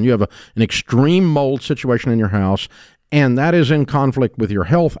mold and you have an extreme mold situation in your house, and that is in conflict with your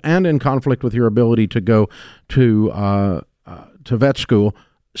health and in conflict with your ability to go to vet school,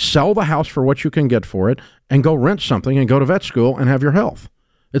 sell the house for what you can get for it and go rent something and go to vet school and have your health.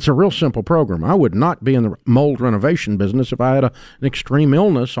 It's a real simple program. I would not be in the mold renovation business if I had an extreme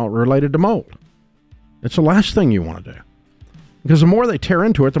illness related to mold. It's the last thing you want to do, because the more they tear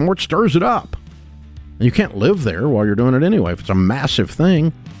into it, the more it stirs it up. And you can't live there while you're doing it anyway. If it's a massive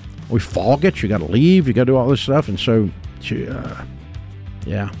thing, we fog it, you got to leave, you got to do all this stuff. And so,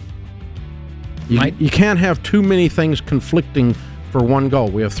 yeah. You can't have too many things conflicting for one goal.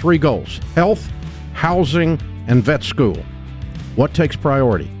 We have 3 goals: health, housing, and vet school. What takes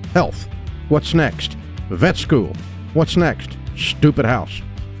priority? Health. What's next? Vet school. What's next? Stupid house.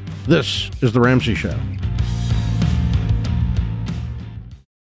 This is The Ramsey Show.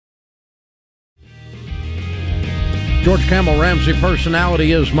 George Campbell, Ramsey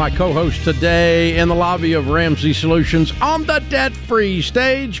Personality, is my co-host today in the lobby of Ramsey Solutions on the debt-free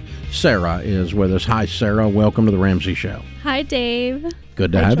stage. Sarah is with us. Hi, Sarah. Welcome to The Ramsey Show. Hi, Dave.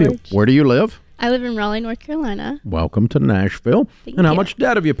 Good to have you. Where do you live? I live in Raleigh, North Carolina. Welcome to Nashville. Thank and how you. much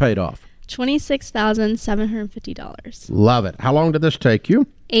debt have you paid off? $26,750. Love it. How long did this take you?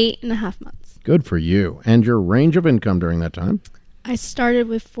 8.5 months. Good for you. And your range of income during that time? I started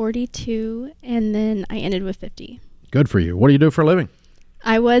with 42, and then I ended with 50. Good for you. What do you do for a living?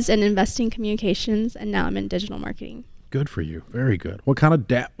 I was in investing communications, and now I'm in digital marketing. Good for you. Very good. What kind of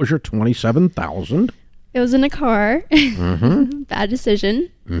debt was your $27,000? It was in a car. Mm-hmm. Bad decision.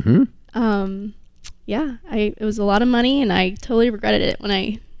 Mm-hmm. It was a lot of money, and I totally regretted it when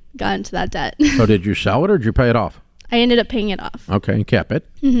I got into that debt. So did you sell it, or did you pay it off? I ended up paying it off. Okay, and kept it.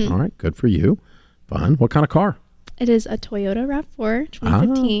 Mm-hmm. All right, good for you. Fine. What kind of car? It is a Toyota RAV4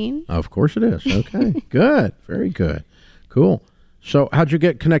 2015. Of course it is. Okay, good. Very good. Cool. So how'd you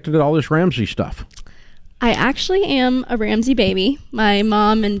get connected to all this Ramsey stuff? I actually am a Ramsey baby. My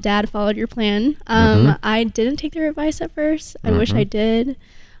mom and dad followed your plan. I didn't take their advice at first. I wish I did.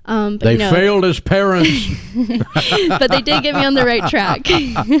 But they failed as parents. But they did get me on the right track.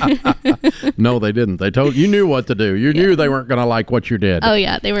 No, they didn't. They told you knew what to do. You knew they weren't going to like what you did. Oh,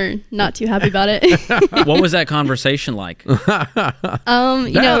 yeah. They were not too happy about it. What was that conversation like? Dad,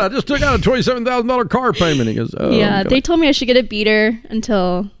 I just took out a $27,000 car payment. He goes, oh. Yeah, they told me I should get a beater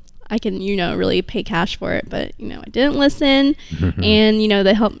until I can, really pay cash for it. But, I didn't listen. And,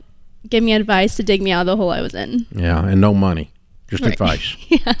 they helped give me advice to dig me out of the hole I was in. Yeah, and no money. Just advice.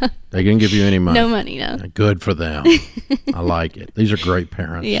 Yeah. They didn't give you any money. No money, no. Good for them. I like it. These are great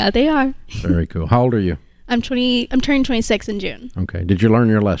parents. Yeah, they are. Very cool. How old are you? I'm turning 26 in June. Okay. Did you learn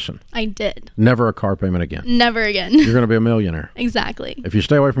your lesson? I did. Never a car payment again. Never again. You're going to be a millionaire. Exactly. If you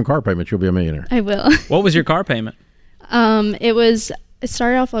stay away from car payments, you'll be a millionaire. I will. What was your car payment? It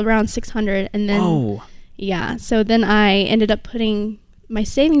started off around $600, and then yeah. So then I ended up putting my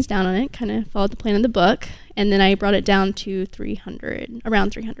savings down on it, kind of followed the plan in the book, and then I brought it down to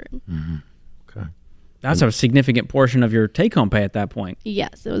around 300. Mm-hmm. Okay. That's a significant portion of your take-home pay at that point.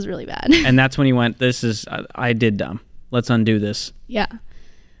 Yes, it was really bad. And that's when you went, I did dumb. Let's undo this. Yeah.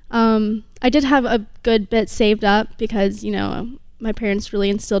 I did have a good bit saved up because, my parents really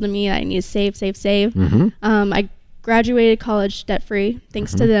instilled in me that I need to save. Mm-hmm. I graduated college debt-free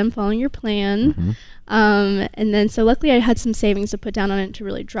thanks to them following your plan. Mm-hmm. And then, so luckily I had some savings to put down on it to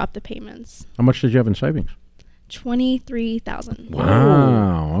really drop the payments. How much did you have in savings? $23,000.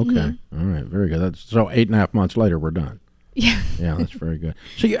 Wow. Okay. All right. Very good. So 8.5 months later, we're done. Yeah. Yeah, that's very good.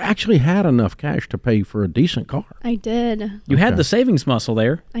 So you actually had enough cash to pay for a decent car. I did. You had the savings muscle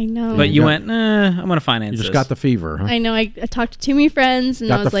there. I know. But you went, I'm going to finance this. You just this. got the fever, huh? I know. I talked to too many friends,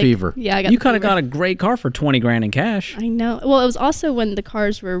 and I was like, fever. Yeah, I got You the could have fever. got a great car for $20,000 in cash. I know. Well, it was also when the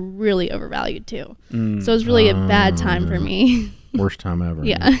cars were really overvalued too. So it was really a bad time for me. Worst time ever.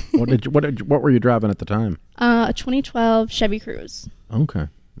 Yeah. What were you driving at the time? A 2012 Chevy Cruze. Okay.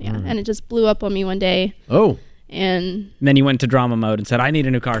 Yeah, and it just blew up on me one day. Oh. And then you went to drama mode and said, I need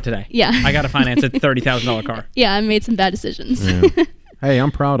a new car today. Yeah. I got to finance a $30,000 car. Yeah, I made some bad decisions. Yeah. Hey,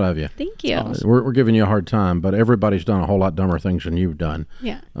 I'm proud of you. Thank you. We're giving you a hard time, but everybody's done a whole lot dumber things than you've done.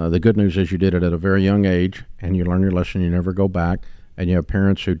 Yeah. The good news is you did it at a very young age, and you learn your lesson. You never go back, and you have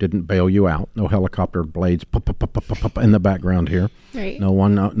parents who didn't bail you out. No helicopter blades in the background here. Right. No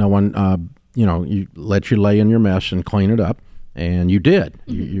one, you let you lay in your mess and clean it up, and you did.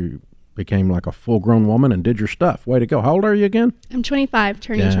 You became like a full-grown woman and did your stuff. Way to go. How old are you again? I'm 25,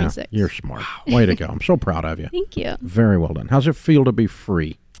 turning 26. You're smart. Way to go. I'm so proud of you. Thank you. Very well done. How's it feel to be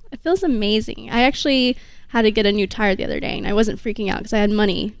free? It feels amazing. I actually had to get a new tire the other day, and I wasn't freaking out because I had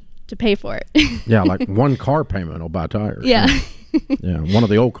money to pay for it. Yeah, like one car payment will buy tires. Yeah. Yeah, one of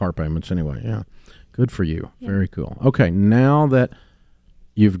the old car payments anyway. Yeah. Good for you. Yeah. Very cool. Okay, now that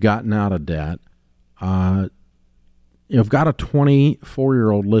you've gotten out of debt, you've got a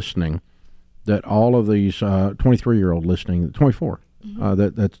 24-year-old listening that all of these 23-year-old listening, 24,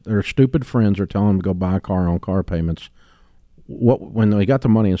 that their stupid friends are telling them to go buy a car on car payments. When they got the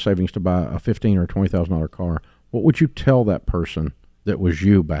money in savings to buy a $15,000 or $20,000 car, what would you tell that person that was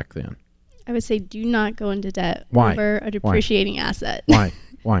you back then? I would say do not go into debt Why? over a depreciating asset. Why?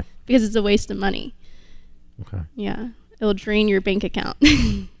 Why? Because it's a waste of money. Okay. Yeah. It'll drain your bank account.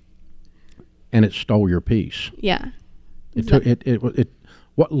 And it stole your peace. Yeah. It took it.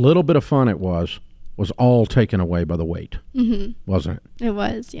 What little bit of fun it was all taken away by the weight, wasn't it? It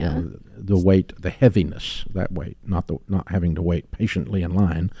was, yeah. The weight, the heaviness, that weight, not having to wait patiently in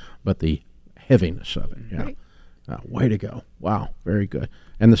line, but the heaviness of it. Yeah. Right. Way to go. Wow. Very good.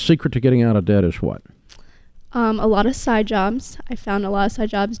 And the secret to getting out of debt is what? A lot of side jobs. I found a lot of side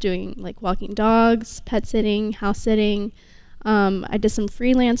jobs doing like walking dogs, pet sitting, house sitting. I did some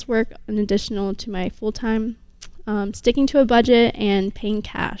freelance work in addition to my full-time, sticking to a budget and paying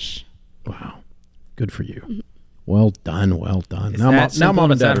cash. Wow. Good for you. Mm-hmm. Well done. Well done. Now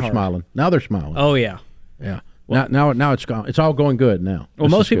mom and dad are smiling. Now they're smiling. Oh, yeah. Yeah. Well, now it's gone. It's all going good now. Well,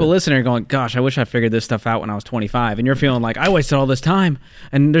 most people listening are going, gosh, I wish I figured this stuff out when I was 25. And you're feeling like, I wasted all this time.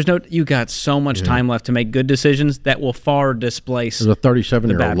 And you got so much time left to make good decisions that will far displace. There's a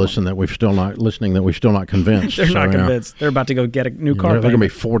 37-year-old listening that we've still not convinced. They're not convinced. They're about to go get a new car. They're going to be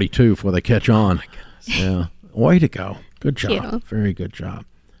 42 before they catch on. Oh, my goodness. Yeah. Way to go. Good job. Thank you. Very good job.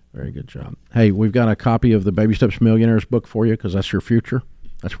 Very good job. Hey, we've got a copy of the Baby Steps Millionaires book for you because that's your future.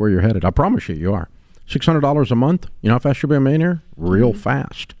 That's where you're headed. I promise you are. $600 a month. You know how fast you'll be a millionaire? Real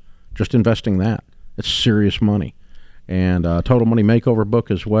fast. Just investing that. It's serious money. and Total Money Makeover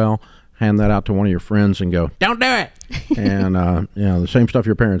book as well. Hand that out to one of your friends and go, don't do it. And, the same stuff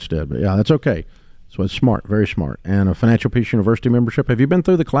your parents did. But, yeah, that's okay. So it's smart, very smart. And a Financial Peace University membership. Have you been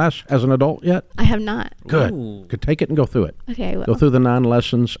through the class as an adult yet? I have not. Good. Ooh. Could take it and go through it. Okay, I will. Go through the 9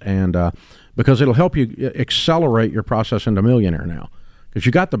 lessons, and because it'll help you accelerate your process into Millionaire now. Because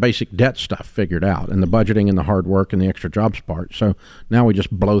you got the basic debt stuff figured out, and the budgeting and the hard work and the extra jobs part. So now we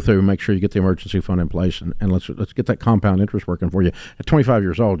just blow through, make sure you get the emergency fund in place, and let's get that compound interest working for you. At 25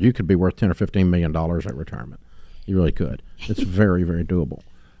 years old, you could be worth $10 or $15 million at retirement. You really could. It's very, very doable.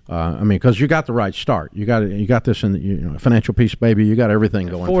 Because you got the right start. You got this in financial peace, baby. You got everything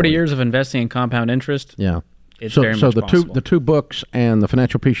going. 40 years of investing in compound interest. Yeah. It's very much possible. the two books and the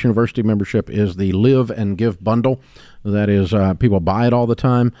Financial Peace University membership is the Live and Give bundle. That is, people buy it all the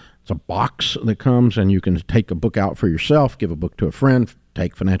time. It's a box that comes, and you can take a book out for yourself, give a book to a friend,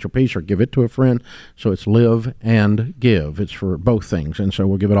 take Financial Peace, or give it to a friend. So it's Live and Give. It's for both things, and so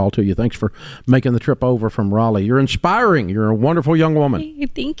we'll give it all to you. Thanks for making the trip over from Raleigh. You're inspiring. You're a wonderful young woman. Hey,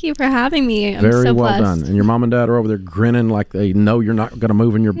 thank you for having me. I'm Very so well blessed. done. And your mom and dad are over there grinning like they know you're not going to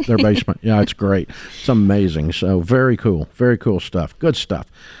move in their basement. Yeah, it's great. It's amazing. So very cool. Very cool stuff. Good stuff.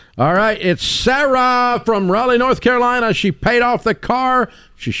 All right, it's Sarah from Raleigh, North Carolina. She paid off the car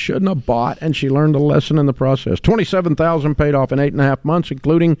she shouldn't have bought, and she learned a lesson in the process. $27,000 paid off in 8.5 months,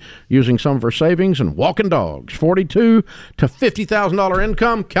 including using some of her savings and walking dogs. $42,000 to $50,000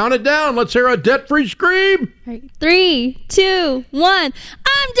 income. Count it down. Let's hear a debt-free scream. All right, 3, 2, 1. I'm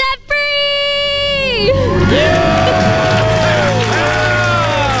debt free.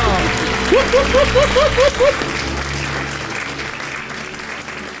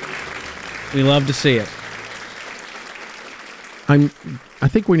 We love to see it. I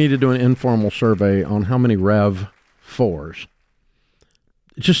think we need to do an informal survey on how many RAV4s.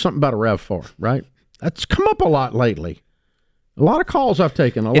 It's just something about a RAV4, right? That's come up a lot lately. A lot of calls I've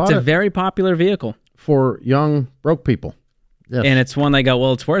taken. It's a very popular vehicle. For young, broke people. Yes. And it's one they go,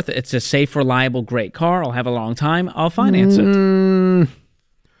 well, it's worth it. It's a safe, reliable, great car. I'll have a long time. I'll finance it.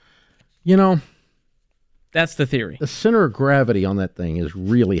 That's the theory. The center of gravity on that thing is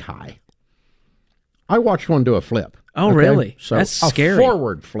really high. I watched one do a flip. Oh, okay? Really? So that's scary. A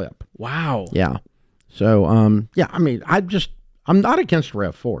forward flip. Wow. Yeah. So, I'm not against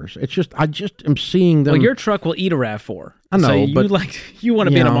RAV4s. It's just, I just am seeing them. Well, your truck will eat a RAV4. I know, so you want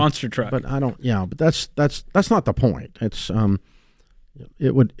to be in a monster truck. But I don't, but that's not the point. It's,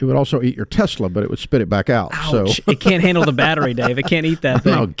 it would also eat your Tesla, but it would spit it back out. Ouch. So it can't handle the battery, Dave. It can't eat that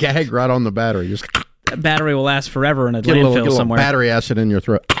thing. No, gag right on the battery. Just that battery will last forever in a get landfill a little somewhere. Battery acid in your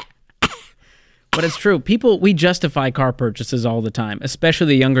throat. But it's true. We justify car purchases all the time, especially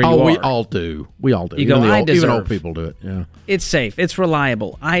the younger you are. Oh, we all do. We all do. You go, even old people do it. Yeah. It's safe. It's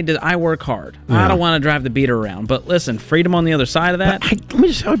reliable. I work hard. Yeah. I don't want to drive the beater around. But listen, freedom on the other side of that. Let me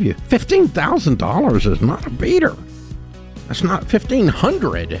just tell you, $15,000 is not a beater. That's not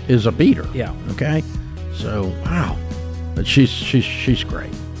 $1,500 is a beater. Yeah. Okay. So wow, but she's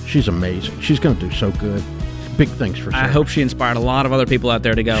great. She's amazing. She's going to do so good. Big things for Sarah. I hope she inspired a lot of other people out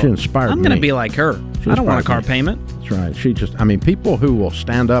there to go, She inspired I'm going to be like her. I don't want a car payment. That's right. People who will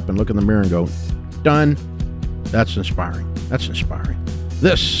stand up and look in the mirror and go, done, that's inspiring. That's inspiring.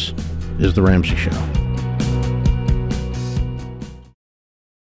 This is The Ramsey Show.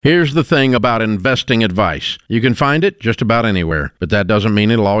 Here's the thing about investing advice. You can find it just about anywhere, but that doesn't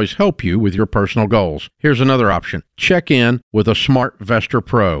mean it'll always help you with your personal goals. Here's another option. Check in with a SmartVestor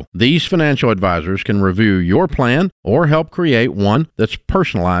Pro. These financial advisors can review your plan or help create one that's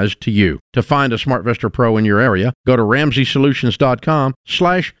personalized to you. To find a SmartVestor Pro in your area, go to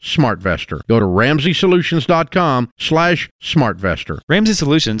RamseySolutions.com/SmartVestor. Go to RamseySolutions.com/SmartVestor. Ramsey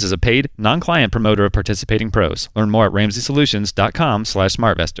Solutions is a paid, non-client promoter of participating pros. Learn more at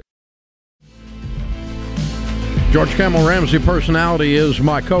RamseySolutions.com/SmartVestor. George Camel Ramsey Personality is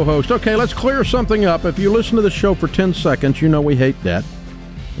my co-host. Okay, let's clear something up. If you listen to the show for 10 seconds, you know we hate debt.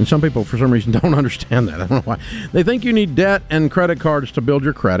 And some people, for some reason, don't understand that. I don't know why. They think you need debt and credit cards to build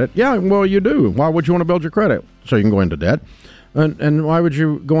your credit. Yeah, well, you do. Why would you want to build your credit? So you can go into debt. And why would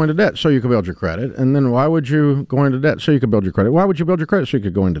you go into debt? So you could build your credit. And then why would you go into debt? So you could build your credit. Why would you build your credit? So you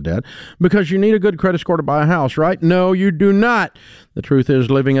could go into debt. Because you need a good credit score to buy a house, right? No, you do not. The truth is,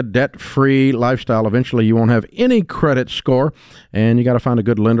 living a debt-free lifestyle, eventually you won't have any credit score. And you got to find a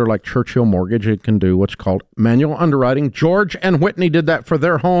good lender like Churchill Mortgage. It can do what's called manual underwriting. George and Whitney did that for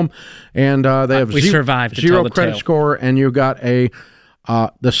their home. And they have zero credit score. And you got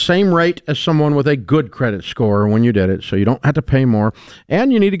the same rate as someone with a good credit score when you did it, so you don't have to pay more.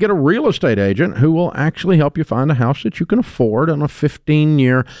 And you need to get a real estate agent who will actually help you find a house that you can afford on a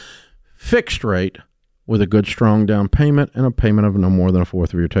 15-year fixed rate with a good, strong down payment and a payment of no more than a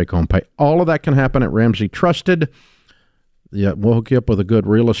fourth of your take-home pay. All of that can happen at Ramsey Trusted. Yeah, we'll hook you up with a good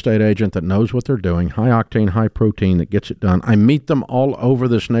real estate agent that knows what they're doing, high-octane, high-protein, that gets it done. I meet them all over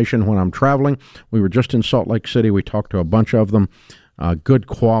this nation when I'm traveling. We were just in Salt Lake City. We talked to a bunch of them, good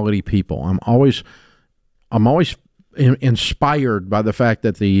quality people. I'm always inspired by the fact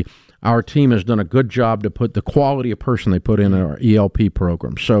that our team has done a good job to put the quality of person they put in our ELP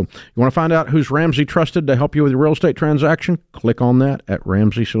program. So you want to find out who's Ramsey Trusted to help you with your real estate transaction? Click on that at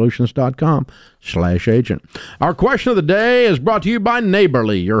RamseySolutions.com/agent. Our question of the day is brought to you by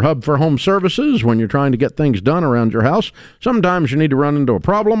Neighborly, your hub for home services. When you're trying to get things done around your house, sometimes you need to run into a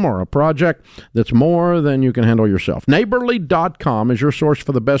problem or a project that's more than you can handle yourself. Neighborly.com is your source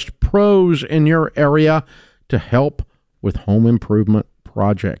for the best pros in your area to help with home improvement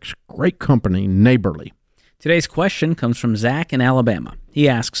projects. Great company, Neighborly. Today's question comes from Zach in Alabama. He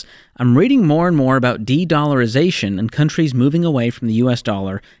asks, I'm reading more and more about de-dollarization and countries moving away from the U.S.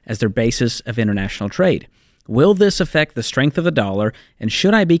 dollar as their basis of international trade. Will this affect the strength of the dollar, and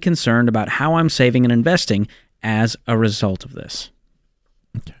should I be concerned about how I'm saving and investing as a result of this?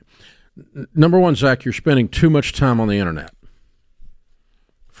 Okay. Number one, Zach, you're spending too much time on the internet,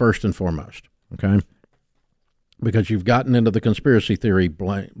 first and foremost, okay? Because you've gotten into the conspiracy theory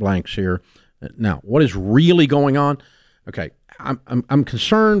blanks here. Now, what is really going on? Okay, I'm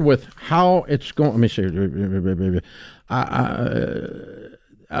concerned with how it's going. Let me see.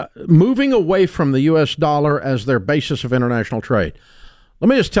 Moving away from the U.S. dollar as their basis of international trade. Let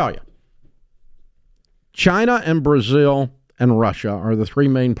me just tell you, China and Brazil and Russia are the three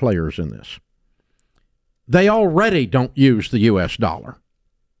main players in this. They already don't use the U.S. dollar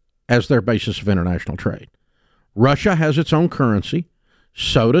as their basis of international trade. Russia has its own currency,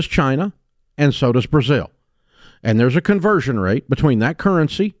 so does China, and so does Brazil. And there's a conversion rate between that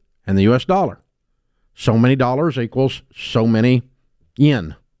currency and the U.S. dollar. So many dollars equals so many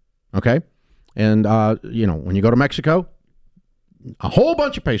yen, okay? And, when you go to Mexico, a whole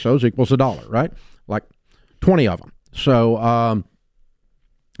bunch of pesos equals $1, right? Like 20 of them. So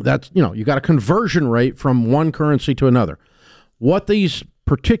that's, you got a conversion rate from one currency to another. What these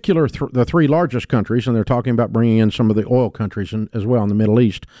particular the three largest countries, and they're talking about bringing in some of the oil countries as well in the Middle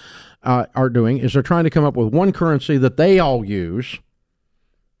East, are doing is they're trying to come up with one currency that they all use,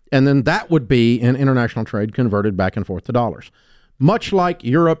 and then that would be in international trade converted back and forth to dollars, much like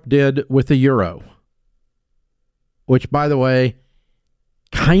Europe did with the euro, which, by the way,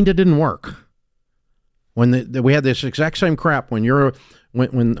 kind of didn't work. When we had this exact same crap when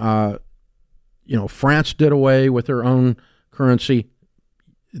France did away with their own currency.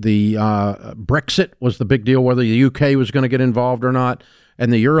 The Brexit was the big deal, whether the UK was going to get involved or not,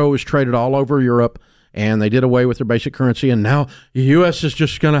 and the euro was traded all over Europe, and they did away with their basic currency, and now the U.S. is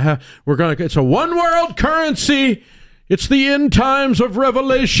just going to it's a one-world currency. It's the end times of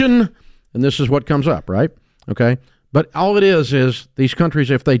revelation, and this is what comes up, right? Okay? But all it is these countries,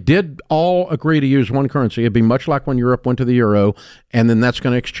 if they did all agree to use one currency, it'd be much like when Europe went to the euro, and then that's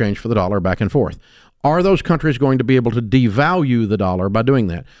going to exchange for the dollar back and forth. Are those countries going to be able to devalue the dollar by doing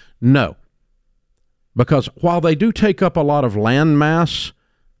that? No. Because while they do take up a lot of land mass,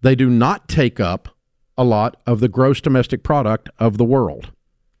 they do not take up a lot of the gross domestic product of the world.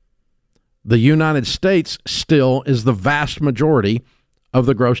 The United States still is the vast majority of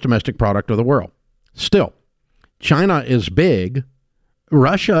the gross domestic product of the world. Still. China is big.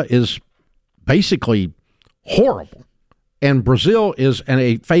 Russia is basically horrible. And Brazil is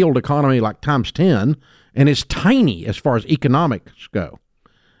a failed economy like times 10 and is tiny as far as economics go.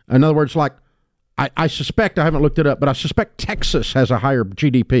 In other words, like I suspect, I haven't looked it up, but I suspect Texas has a higher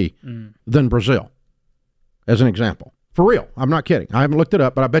GDP than Brazil, as an example. For real. I'm not kidding. I haven't looked it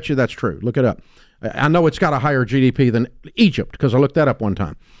up, but I bet you that's true. Look it up. I know it's got a higher GDP than Egypt because I looked that up one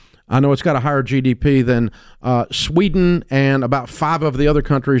time. I know it's got a higher GDP than Sweden and about 5 of the other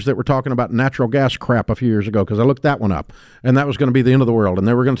countries that were talking about natural gas crap a few years ago, because I looked that one up, and that was going to be the end of the world, and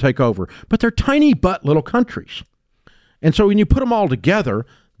they were going to take over. But they're tiny but little countries. And so when you put them all together,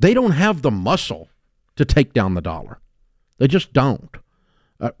 they don't have the muscle to take down the dollar. They just don't.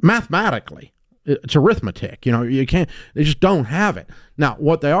 Mathematically, it's arithmetic. You can't, they just don't have it. Now,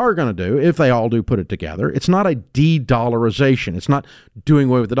 what they are going to do, if they all do put it together, it's not a de-dollarization. It's not doing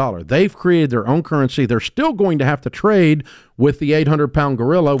away with the dollar. They've created their own currency. They're still going to have to trade with the 800-pound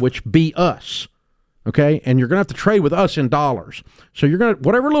gorilla, which be us. Okay? And you're going to have to trade with us in dollars. So you're going to,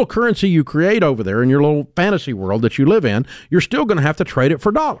 whatever little currency you create over there in your little fantasy world that you live in, you're still going to have to trade it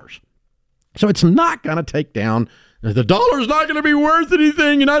for dollars. So it's not going to take down. The dollar's not going to be worth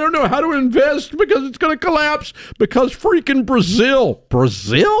anything, and I don't know how to invest because it's going to collapse because freaking Brazil.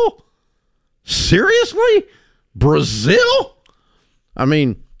 Brazil? Seriously? Brazil? I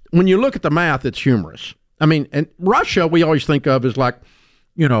mean, when you look at the math, it's humorous. I mean, and Russia, we always think of as like,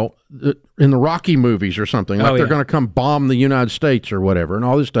 you know, in the Rocky movies or something, like they're going to come bomb the United States or whatever and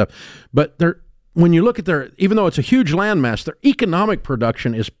all this stuff. But when you look at even though it's a huge landmass, their economic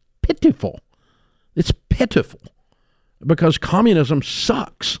production is pitiful. It's pitiful because communism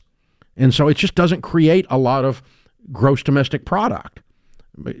sucks. And so it just doesn't create a lot of gross domestic product.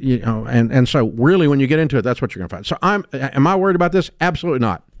 You know, and so really when you get into it, that's what you're going to find. So am I worried about this? Absolutely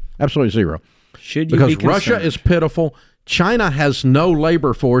not. Absolutely zero. Should you because be Russia is pitiful. China has no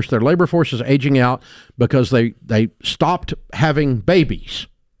labor force. Their labor force is aging out because they stopped having babies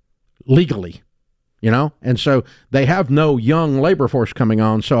legally, you know, and so they have no young labor force coming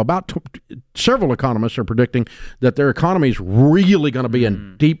on. So several economists are predicting that their economy is really going to be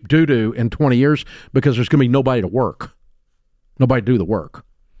in deep doo-doo in 20 years because there's going to be nobody to work, nobody to do the work.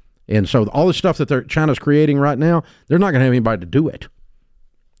 And so all the stuff that China's creating right now, they're not going to have anybody to do it.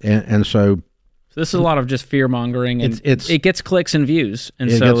 And so this is a lot of just fear mongering, and it gets clicks and views, and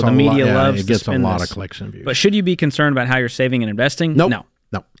so the media loves to spin this. It gets a lot of clicks and views. But should you be concerned about how you're saving and investing? Nope.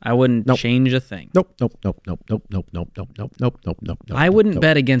 No, I wouldn't change a thing. Nope. I wouldn't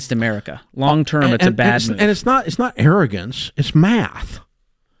bet against America. Long term, it's a bad move. And it's not arrogance. It's math.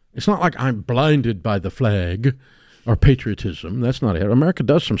 It's not like I'm blinded by the flag or patriotism. That's not it. America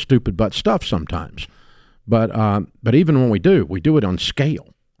does some stupid butt stuff sometimes, but even when we do it on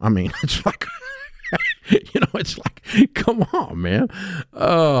scale. I mean, it's like. You know, it's like, come on, man.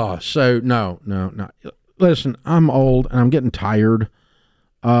 So no. Listen, I'm old and I'm getting tired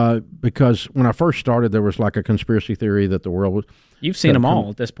because when I first started, there was like a conspiracy theory that the world was. You've seen them all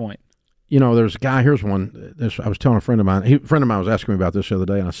at this point. You know, there's a guy. Here's one. I was telling a friend of mine. A friend of mine was asking me about this the other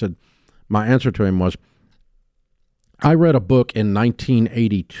day, and I said my answer to him was, I read a book in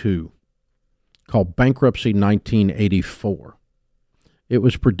 1982 called Bankruptcy 1984. It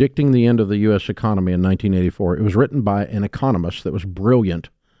was predicting the end of the U.S. economy in 1984. It was written by an economist that was brilliant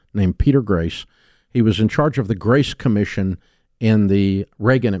named Peter Grace. He was in charge of the Grace Commission in the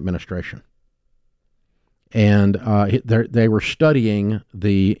Reagan administration. And they were studying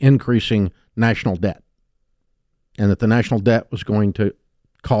the increasing national debt and that the national debt was going to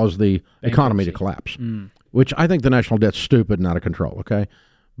cause the economy to collapse, which I think the national debt's stupid and out of control, okay?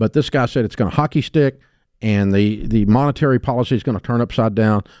 But this guy said it's going to hockey stick. And the monetary policy is going to turn upside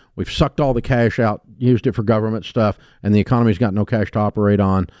down. We've sucked all the cash out, used it for government stuff, and the economy's got no cash to operate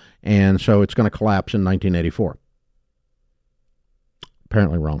on, and so it's going to collapse in 1984.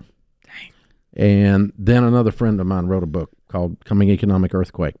 Apparently wrong. Dang. And then another friend of mine wrote a book called Coming Economic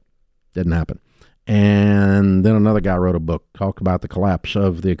Earthquake. Didn't happen. And then another guy wrote a book, talked about the collapse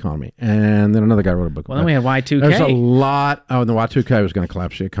of the economy. And then another guy wrote a book. Well, then we had Y2K. There's a lot. Oh, and the Y2K was going to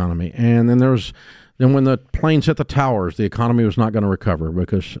collapse the economy. And then Then when the planes hit the towers, the economy was not going to recover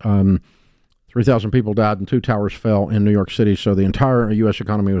because 3,000 people died and 2 towers fell in New York City. So the entire U.S.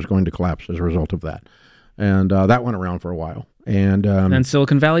 economy was going to collapse as a result of that. And that went around for a while. And then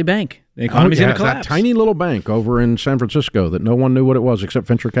Silicon Valley Bank. The economy's going to collapse. That tiny little bank over in San Francisco that no one knew what it was except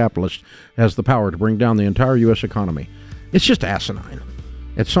venture capitalists has the power to bring down the entire U.S. economy. It's just asinine.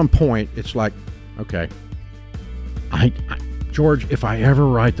 At some point, it's like, okay, George, if I ever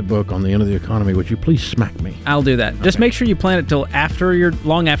write the book on the end of the economy, would you please smack me? I'll do that. Okay. Just make sure you plan it till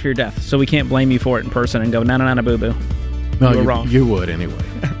long after your death, so we can't blame you for it in person and go, no, boo-boo. No, you were wrong. You would anyway.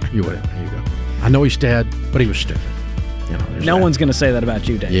 You would. There you go. I know he's dead, but he was stupid. You know, no one's going to say that about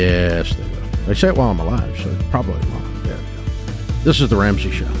you, Dave. Yes, they will. They say it while I'm alive, so it's probably wrong. Yeah. This is The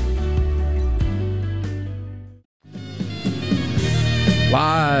Ramsey Show.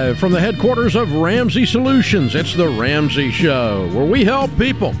 Live from the headquarters of Ramsey Solutions, it's The Ramsey Show, where we help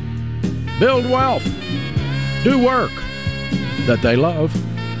people build wealth, do work that they love,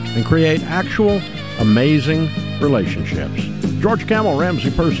 and create actual amazing relationships. George Camel,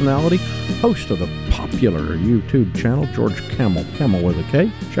 Ramsey personality, host of the popular YouTube channel, George Camel, Camel with a K.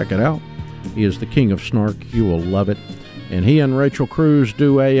 Check it out. He is the king of snark. You will love it. And he and Rachel Cruz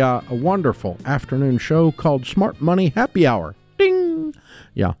do a wonderful afternoon show called Smart Money Happy Hour. Ding!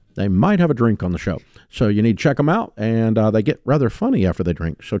 Yeah, they might have a drink on the show. So you need to check them out. And they get rather funny after they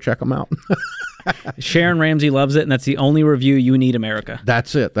drink. So check them out. Sharon Ramsey loves it, and that's the only review you need, America.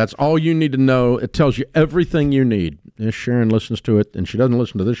 That's it. That's all you need to know. It tells you everything you need. And Sharon listens to it, and she doesn't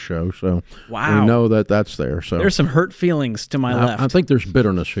listen to this show, so wow. We know that that's there. So there's some hurt feelings to my left. I think there's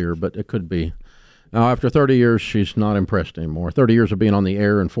bitterness here, but it could be Now, after 30 years, she's not impressed anymore. 30 years of being on the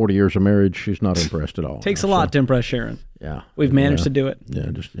air and 40 years of marriage, she's not impressed at all. Takes a lot to impress Sharon. Yeah. We've managed to do it.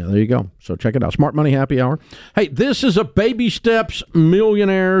 Yeah, there you go. So check it out. Smart Money Happy Hour. Hey, this is a Baby Steps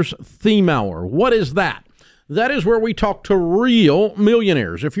Millionaires theme hour. What is that? That is where we talk to real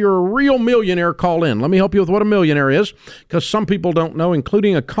millionaires. If you're a real millionaire, call in. Let me help you with what a millionaire is, because some people don't know,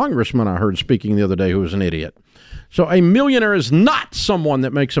 including a congressman I heard speaking the other day who was an idiot. So a millionaire is not someone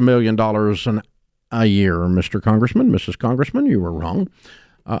that makes $1 million a year, Mr. Congressman, Mrs. Congressman, you were wrong.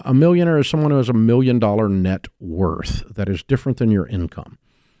 A millionaire is someone who has $1 million net worth. That is different than your income.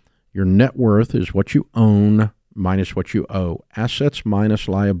 Your net worth is what you own minus what you owe. Assets minus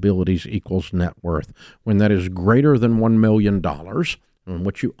liabilities equals net worth. When that is greater than $1 million, and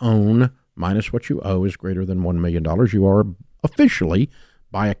what you own minus what you owe is greater than $1 million, you are officially,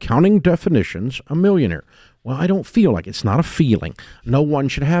 by accounting definitions, a millionaire. Well, I don't feel like it's not a feeling. No one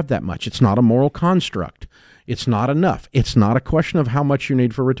should have that much. It's not a moral construct. It's not enough. It's not a question of how much you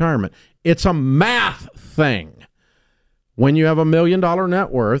need for retirement. It's a math thing. When you have $1 million net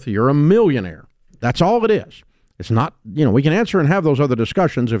worth, you're a millionaire. That's all it is. It's not, we can answer and have those other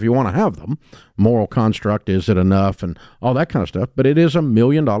discussions if you want to have them. Moral construct, is it enough, and all that kind of stuff. But it is $1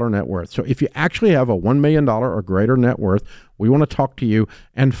 million net worth. So if you actually have a $1 million or greater net worth, we want to talk to you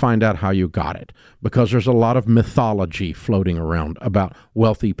and find out how you got it. Because there's a lot of mythology floating around about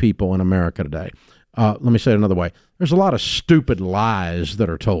wealthy people in America today. Let me say it another way. There's a lot of stupid lies that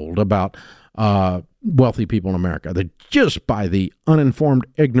are told about wealthy people in America. They're just by the uninformed,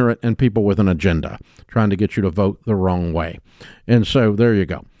 ignorant, and people with an agenda trying to get you to vote the wrong way. And so there you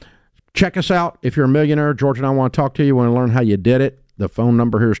go. Check us out. If you're a millionaire, George and I want to talk to you. Want to learn how you did it. The phone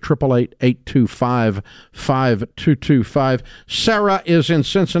number here is 888-825-5225. Sarah is in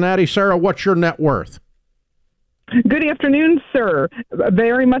Cincinnati. Sarah, what's your net worth? Good afternoon, sir.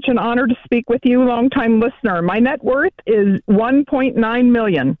 Very much an honor to speak with you, longtime listener. My net worth is $1.9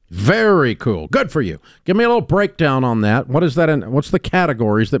 million. Very cool. Good for you. Give me a little breakdown on that. What is that? What's the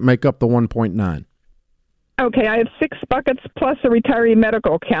categories that make up the 1.9? Okay, I have 6 buckets plus a retiree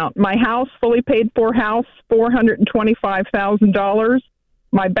medical account. My house, fully paid for house, $425,000.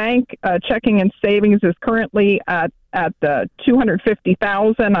 My bank checking and savings is currently at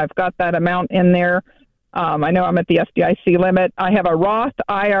 $250,000. I've got that amount in there. I know I'm at the FDIC limit. I have a Roth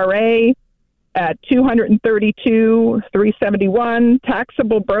IRA at $232,371,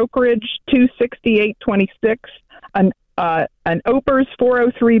 taxable brokerage $268.26, an OPERS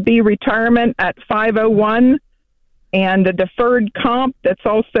 403B retirement at $501, and a deferred comp that's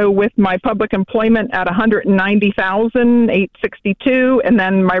also with my public employment at $190,862, and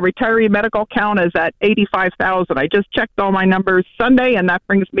then my retiree medical account is at $85,000. I just checked all my numbers Sunday, and that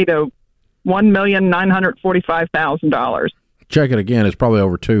brings me to $1,945,000. Check it again. It's probably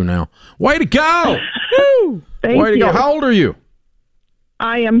over 2 now. Way to go! Woo! Way to go. How old are you?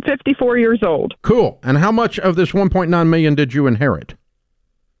 I am 54 years old. Cool. And how much of this $1.9 million did you inherit?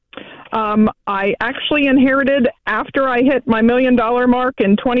 I actually inherited after I hit my $1 million mark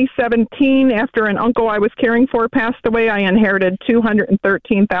in 2017. After an uncle I was caring for passed away, I inherited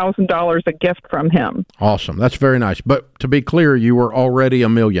 $213,000 a gift from him. Awesome. That's very nice. But to be clear, you were already a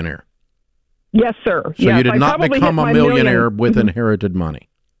millionaire. Yes, sir. So you did not become a millionaire with inherited money.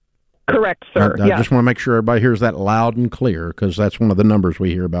 Correct, sir. I just want to make sure everybody hears that loud and clear, because that's one of the numbers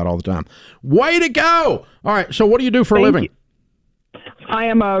we hear about all the time. Way to go! All right, so what do you do for a living? I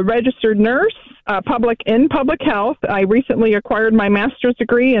am a registered nurse, public health. I recently acquired my master's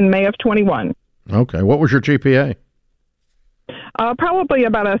degree in May of 21. Okay. What was your GPA? Probably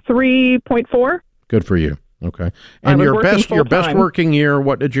about a 3.4. Good for you. Okay. And your best working year,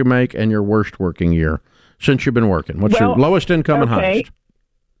 what did you make, and your worst working year since you've been working? What's your lowest income and highest?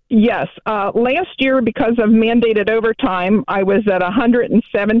 Yes. Last year, because of mandated overtime, I was at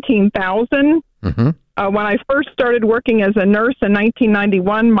 $117,000. Mm-hmm. When I first started working as a nurse in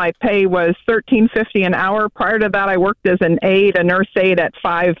 1991, my pay was $13.50 an hour. Prior to that, I worked as a nurse aide at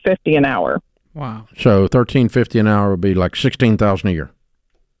 $5.50 an hour. Wow. So $13.50 an hour would be like $16,000 a year.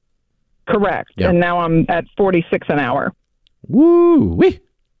 Correct. Yep. And now I'm at $46 an hour. Woo-wee.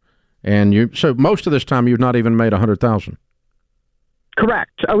 And so most of this time you've not even made $100,000.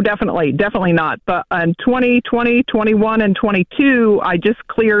 Correct. Oh, definitely not. But in 2020, 21, and 22, I just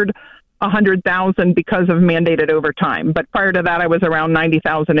cleared $100,000 because of mandated overtime. But prior to that, I was around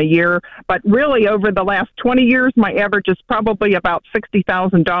 $90,000 a year. But really, over the last 20 years, my average is probably about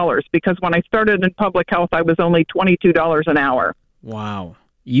 $60,000, because when I started in public health, I was only $22 an hour. Wow.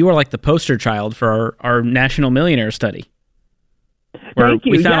 You are like the poster child for our National Millionaire Study. Where Thank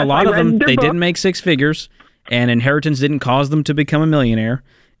you. We found a lot of them, they book. didn't make 6 figures, and inheritance didn't cause them to become a millionaire.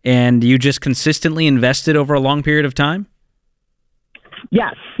 and you just consistently invested over a long period of time?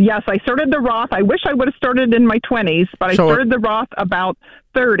 Yes. I started the Roth. I wish I would have started in my 20s, but I started the Roth about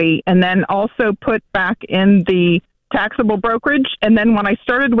 30 and then also put back in the taxable brokerage. And then when I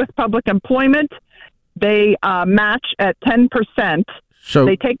started with public employment, they match at 10%. So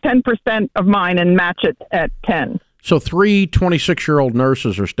they take 10% of mine and match it at 10. So 3 26-year-old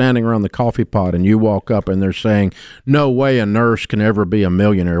nurses are standing around the coffee pot and you walk up and they're saying, no way a nurse can ever be a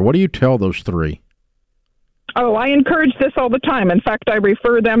millionaire. What do you tell those 3? Oh, I encourage this all the time. In fact, I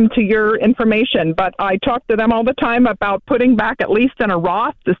refer them to your information, but I talk to them all the time about putting back at least in a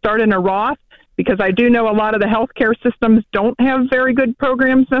Roth, to start in a Roth, because I do know a lot of the healthcare systems don't have very good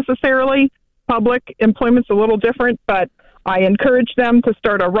programs necessarily. Public employment's a little different, but I encourage them to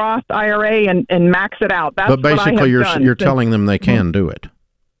start a Roth IRA and max it out. That's but basically what I have done. You're telling them they can do it.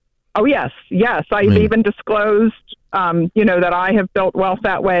 Oh, yes. I've even disclosed, that I have built wealth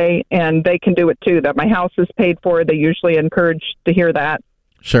that way, and they can do it too, that my house is paid for. They usually encourage to hear that.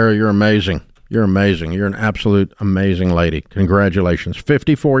 Sarah, you're amazing. You're amazing. You're an absolute amazing lady. Congratulations.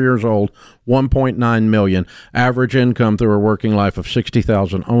 54 years old, $1.9 million, average income through her working life of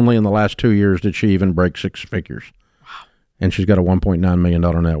 $60,000. Only in the last 2 years did she even break 6 figures. Wow. And she's got a $1.9 million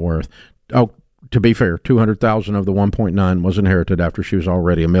net worth. Oh, to be fair, $200,000 of the 1.9 was inherited after she was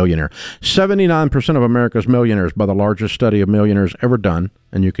already a millionaire. 79% of America's millionaires, by the largest study of millionaires ever done,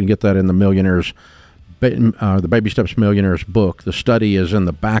 and you can get that in the Millionaires, the Baby Steps Millionaires book. The study is in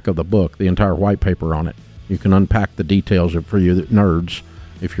the back of the book, the entire white paper on it. You can unpack the details for you nerds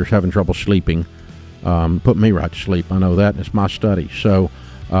if you're having trouble sleeping. Put me right to sleep. I know that. It's my study. So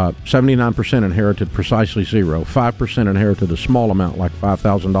 79% inherited precisely zero. 5% inherited a small amount, like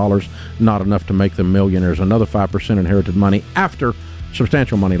 $5,000, not enough to make them millionaires. Another 5% inherited money after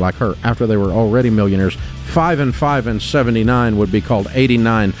substantial money, like her, after they were already millionaires. 5 and 5 and 79 would be called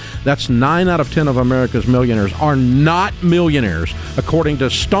 89. That's 9 out of 10 of America's millionaires are not millionaires, according to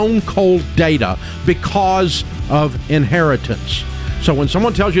stone cold data, because of inheritance. So when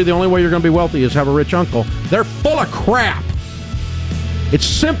someone tells you the only way you're going to be wealthy is have a rich uncle, they're full of crap. It's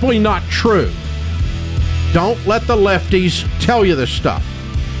simply not true. Don't let the lefties tell you this stuff.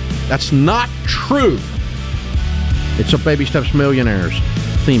 That's not true. It's a Baby Steps Millionaires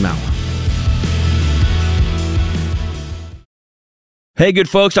theme hour. Hey, good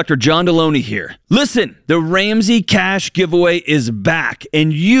folks, Dr. John Deloney here. Listen, the Ramsey Cash Giveaway is back,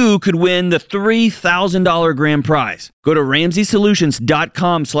 and you could win the $3,000 grand prize. Go to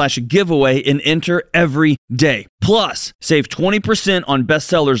RamseySolutions.com/giveaway and enter every day. Plus, save 20% on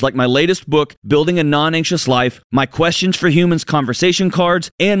bestsellers like my latest book, Building a Non-Anxious Life, My Questions for Humans conversation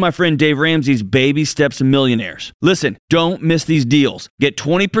cards, and my friend Dave Ramsey's Baby Steps Millionaires. Listen, don't miss these deals. Get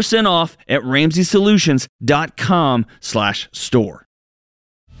 20% off at RamseySolutions.com/store.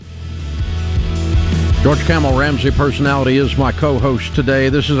 George Camel Ramsey Personality is my co-host today.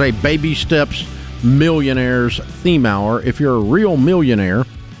 This is a Baby Steps Millionaires theme hour. If you're a real millionaire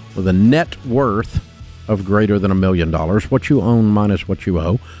with a net worth of greater than $1 million, what you own minus what you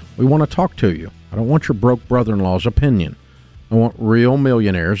owe, we want to talk to you. I don't want your broke brother-in-law's opinion. I want real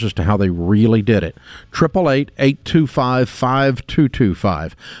millionaires as to how they really did it.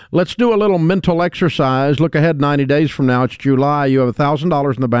 888-825-5225. Let's do a little mental exercise. Look ahead 90 days from now. It's July. You have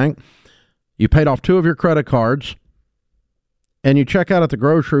 $1,000 in the bank. You paid off 2 of your credit cards, and you check out at the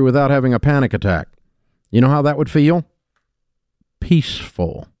grocery without having a panic attack. You know how that would feel?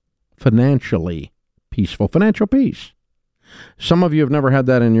 Peaceful. Financially peaceful. Financial peace. Some of you have never had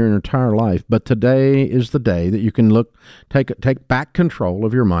that in your entire life, but today is the day that you can take back control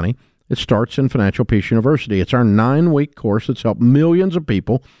of your money. It starts in Financial Peace University. It's our 9-week course that's helped millions of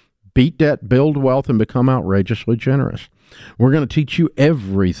people beat debt, build wealth, and become outrageously generous. We're going to teach you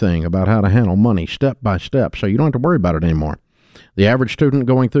everything about how to handle money step by step, so you don't have to worry about it anymore. The average student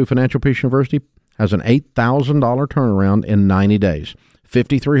going through Financial Peace University has an $8,000 turnaround in 90 days.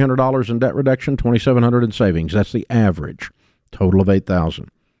 $5,300 in debt reduction, $2,700 in savings. That's the average. Total of $8,000.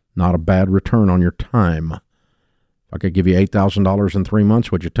 Not a bad return on your time. If I could give you $8,000 in 3 months,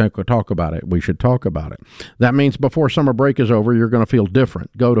 would you talk about it? We should talk about it. That means before summer break is over, you're going to feel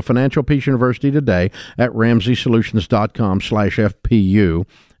different. Go to Financial Peace University today at RamseySolutions.com/FPU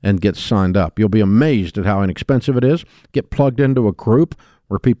and get signed up. You'll be amazed at how inexpensive it is. Get plugged into a group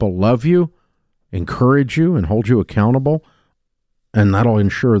where people love you, encourage you, and hold you accountable, and that'll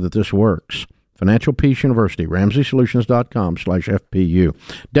ensure that this works. Financial Peace University, RamseySolutions.com/FPU.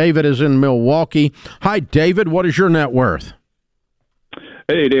 David is in Milwaukee. Hi, David. What is your net worth?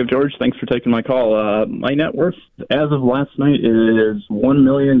 Hey, Dave George. Thanks for taking my call. My net worth as of last night is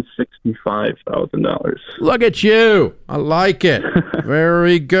 $1,065,000. Look at you. I like it.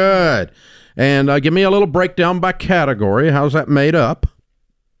 Very good. And give me a little breakdown by category. How's that made up?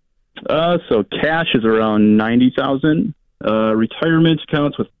 So cash is around $90,000. Retirement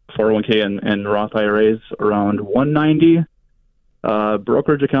accounts with 401k and Roth IRAs around $190,000.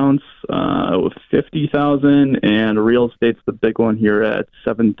 Brokerage accounts with $50,000, and real estate's the big one here at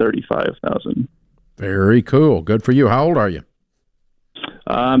 $735,000. Very cool. Good for you. How old are you?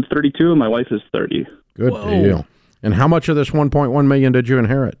 I'm 32. And my wife is 30. Good deal. And how much of this $1.1 million did you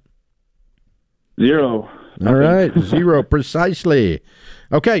inherit? Zero. All right, zero precisely.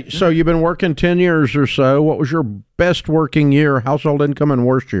 Okay, so you've been working 10 years or so. What was your best working year, household income, and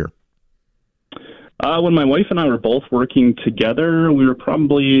worst year? When my wife and I were both working together, we were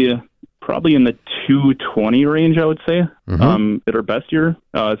probably in the 220 range, I would say, at her best year.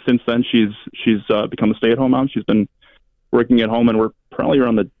 Since then, she's become a stay-at-home mom. She's been working at home, and we're probably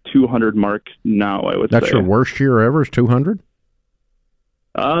around the 200 mark now, I would say. That's your worst year ever is 200?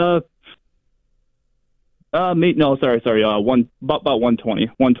 No, sorry. About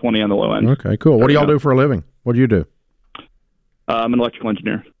 120 on the low end. Okay, cool. What do y'all do for a living? What do you do? I'm an electrical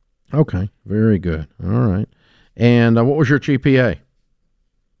engineer. Okay, very good. All right. And what was your GPA?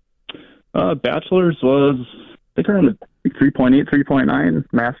 Bachelor's was, I think, around 3.8, 3.9.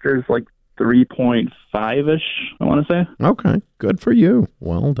 Master's, like 3.5-ish, I want to say. Okay, good for you.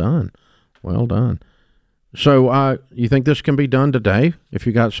 Well done. Well done. So you think this can be done today? If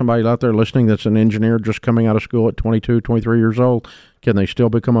you got somebody out there listening that's an engineer just coming out of school at 22, 23 years old, can they still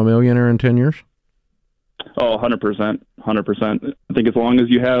become a millionaire in 10 years? Oh, 100%. 100%. I think as long as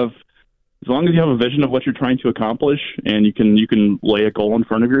you have a vision of what you're trying to accomplish, and you can lay a goal in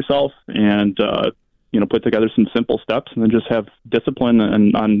front of yourself and put together some simple steps, and then just have discipline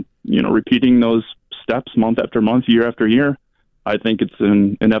and on repeating those steps month after month, year after year, I think it's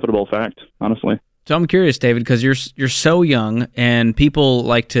an inevitable fact, honestly. So I'm curious, David, because you're so young, and people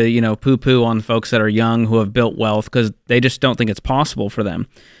like to poo-poo on folks that are young who have built wealth because they just don't think it's possible for them.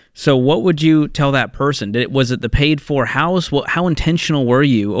 So what would you tell that person? Was it the paid-for house? How intentional were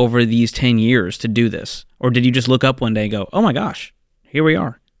you over these 10 years to do this? Or did you just look up one day and go, oh my gosh, here we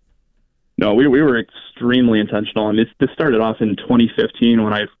are? No, we were extremely intentional. And this started off in 2015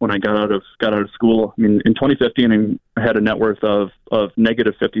 when I got out of school. I mean, in 2015, I had a net worth of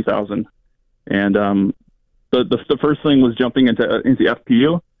negative $50,000. And the first thing was jumping into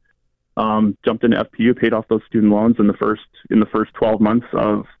FPU. Jumped into FPU, paid off those student loans in the first 12 months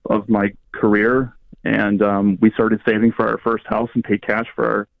of my career, and we started saving for our first house and paid cash for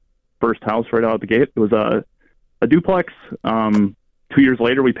our first house right out of the gate. It was a duplex. 2 years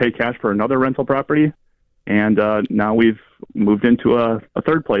later, we paid cash for another rental property, and now we've moved into a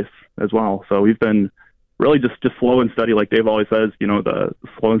third place as well. So we've been really just slow and steady, like Dave always says. The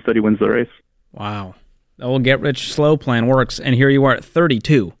slow and steady wins the race. Wow, the old get rich slow plan works, and here you are at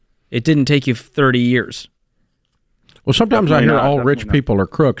 32. It didn't take you 30 years. Well, sometimes I hear all rich people are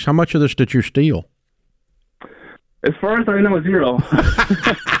crooks. How much of this did you steal? As far as I know, zero.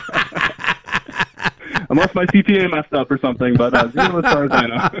 Unless my CPA messed up or something, but zero as far as I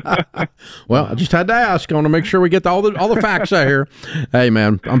know. Well, I just had to ask. I want to make sure we get all the facts out here. Hey,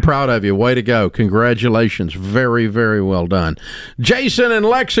 man, I'm proud of you. Way to go. Congratulations. Very, very well done. Jason in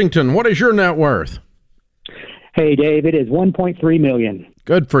Lexington, what is your net worth? Hey, Dave, it is $1.3 million.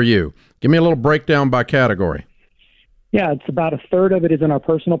 Good for you. Give me a little breakdown by category. Yeah, it's about a third of it is in our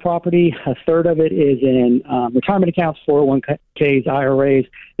personal property, a third of it is in retirement accounts, 401ks, IRAs,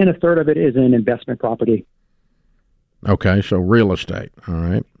 and a third of it is in investment property. Okay, so real estate. All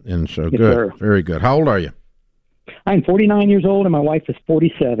right. And so Yes, good. sir. Very good. How old are you? I'm 49 years old, and my wife is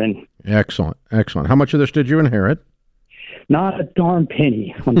 47. Excellent. Excellent. How much of this did you inherit? Not a darn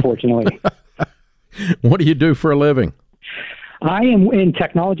penny, unfortunately. What do you do for a living? I am in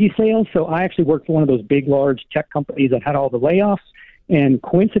technology sales, so I actually work for one of those big, large tech companies that had all the layoffs. And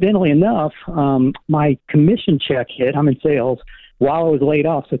coincidentally enough, my commission check hit. I'm in sales while I was laid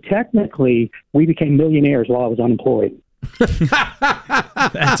off. So technically, we became millionaires while I was unemployed.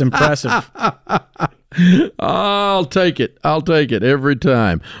 That's impressive. I'll take it. I'll take it every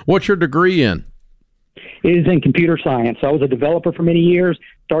time. What's your degree in? It is in computer science. I was a developer for many years,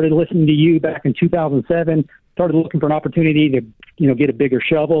 started listening to you back in 2007, started looking for an opportunity to, get a bigger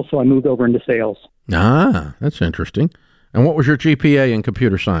shovel, so I moved over into sales. Ah, that's interesting. And what was your GPA in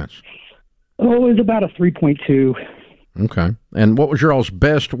computer science? Oh, it was about a 3.2. Okay. And what was your all's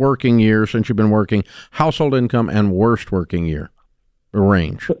best working year since you've been working, household income, and worst working year? The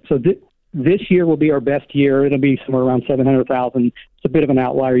range. So this year will be our best year. It'll be somewhere around 700,000. It's a bit of an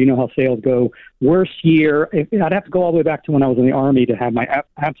outlier. You know how sales go. Worst year, I'd have to go all the way back to when I was in the Army to have my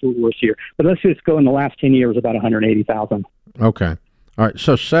absolute worst year. But let's just go in the last 10 years, about 180,000. Okay. All right.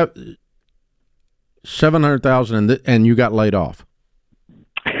 So 700,000, and you got laid off.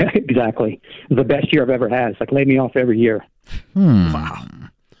 Exactly. The best year I've ever had. It's like lay me off every year. Wow.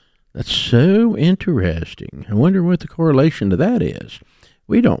 That's so interesting. I wonder what the correlation to that is.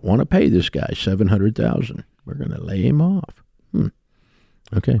 We don't want to pay this guy $700,000. We're going to lay him off.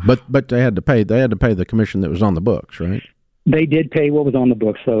 Okay. But they had to pay the commission that was on the books, right? They did pay what was on the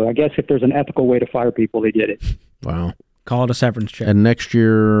books. So I guess if there's an ethical way to fire people, they did it. Wow. Call it a severance check. And next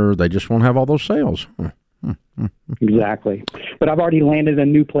year they just won't have all those sales. Exactly. But I've already landed a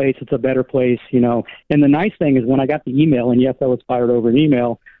new place. It's a better place, you know. And the nice thing is when I got the email, and yes, I was fired over an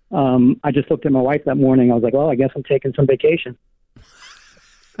email, I just looked at my wife that morning. I was like, well, I guess I'm taking some vacation.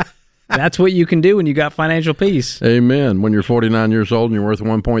 That's what you can do when you got financial peace. Amen. When you're 49 years old and you're worth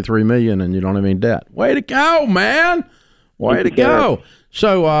 $1.3 million and you don't have any debt. Way to go, man. Way to go.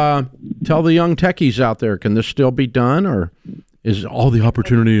 So tell the young techies out there, can this still be done, or is all the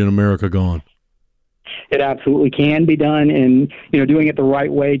opportunity in America gone? It absolutely can be done, and you know, doing it the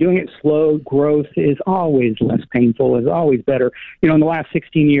right way, doing it slow. Growth is always less painful, is always better. You know, in the last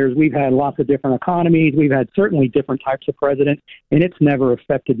 16 years, we've had lots of different economies. We've had certainly different types of presidents, and it's never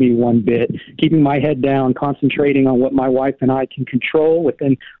affected me one bit. Keeping my head down, concentrating on what my wife and I can control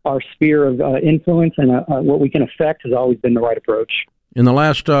within our sphere of influence and what we can affect has always been the right approach. In the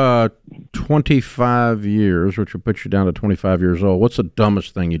last 25 years, which would put you down to 25 years old, what's the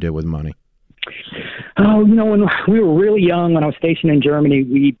dumbest thing you did with money? Oh, you know, when we were really young, when I was stationed in Germany,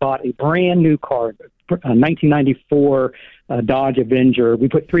 we bought a brand new car, a 1994 Dodge Avenger. We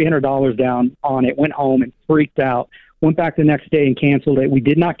put $300 down on it, went home and freaked out, went back the next day and canceled it. We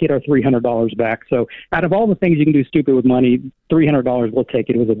did not get our $300 back. So out of all the things you can do stupid with money, $300, we'll take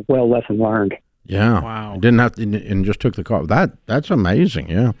it. It was a well lesson learned. Yeah. Wow. Didn't have to, and just took the car. That's amazing.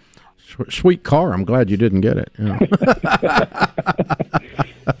 Yeah. Sweet car. I'm glad you didn't get it. Yeah.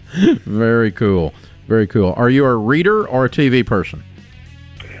 Very cool. Very cool. Are you a reader or a TV person?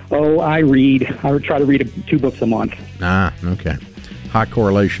 Oh, I read. I try to read 2 books a month. Ah, okay. High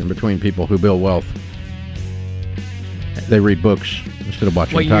correlation between people who build wealth. They read books instead of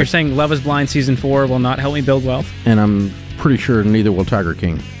watching. Wait, you're saying Love is Blind Season 4 will not help me build wealth? And I'm pretty sure neither will Tiger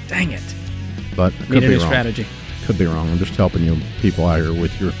King. Dang it. But could Need a be new wrong. strategy. Could be wrong. I'm just helping you people out here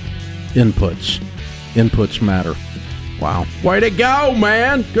with your inputs. Inputs matter. Wow. Way to go,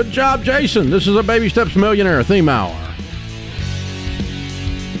 man. Good job, Jason. This is a Baby Steps Millionaire Theme Hour.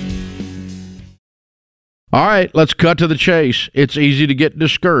 All right, let's cut to the chase. It's easy to get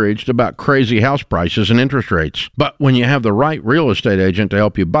discouraged about crazy house prices and interest rates. But when you have the right real estate agent to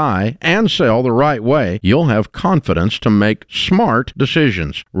help you buy and sell the right way, you'll have confidence to make smart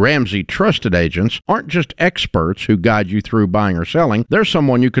decisions. Ramsey Trusted Agents aren't just experts who guide you through buying or selling. They're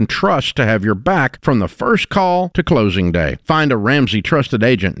someone you can trust to have your back from the first call to closing day. Find a Ramsey Trusted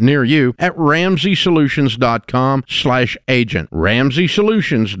Agent near you at RamseySolutions.com/agent.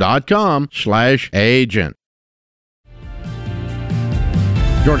 RamseySolutions.com/agent.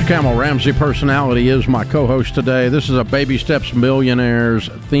 George Camel, Ramsey Personality, is my co-host today. This is a Baby Steps Millionaires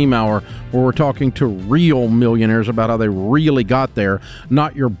Theme Hour where we're talking to real millionaires about how they really got there,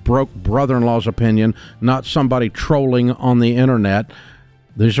 not your broke brother-in-law's opinion, not somebody trolling on the internet.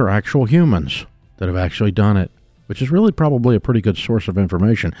 These are actual humans that have actually done it, which is really probably a pretty good source of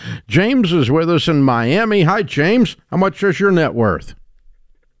information. James is with us in Miami. Hi, James. How much is your net worth?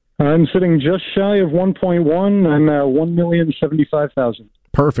 I'm sitting just shy of 1.1. I'm at 1,075,000.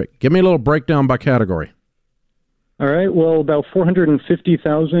 Perfect. Give me a little breakdown by category. All right. Well, about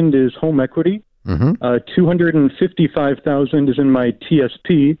 450,000 is home equity. 255,000 is in my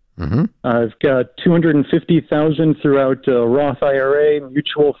TSP. I've got 250,000 throughout Roth IRA,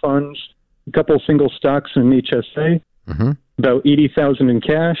 mutual funds, a couple single stocks in HSA, about 80,000 in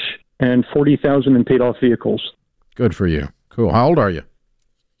cash, and 40,000 in paid off vehicles. Good for you. Cool. How old are you?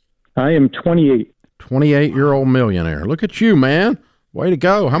 I am 28. 28-year-old millionaire. Look at you, man. Way to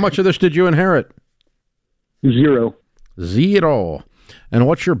go. How much of this did you inherit? Zero. And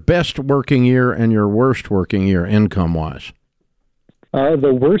what's your best working year and your worst working year income-wise?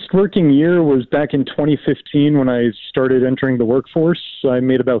 The worst working year was back in 2015 when I started entering the workforce. I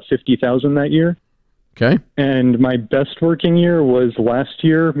made about 50,000 that year. Okay. And my best working year was last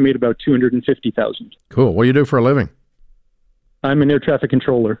year, made about 250,000. Cool. What do you do for a living? I'm an air traffic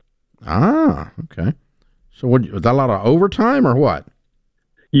controller. Ah, okay. So was that a lot of overtime or what?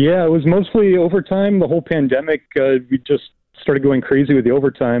 Yeah, it was mostly overtime. The whole pandemic, we just started going crazy with the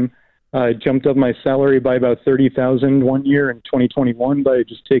overtime. I jumped up my salary by about $30,000 one year in 2021 by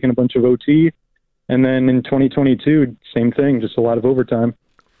just taking a bunch of OT. And then in 2022, same thing, just a lot of overtime.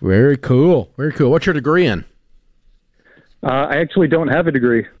 Very cool. Very cool. What's your degree in? I actually don't have a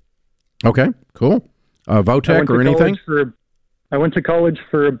degree. Okay, cool. Votech or anything? I went to college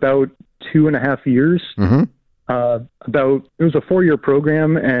for about 2.5 years. Mm-hmm. It was a 4-year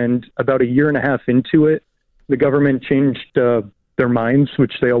program, and about a year and a half into it, the government changed their minds,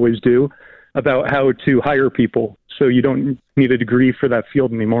 which they always do, about how to hire people. So you don't need a degree for that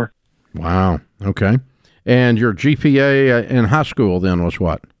field anymore. Wow. Okay. And your GPA in high school then was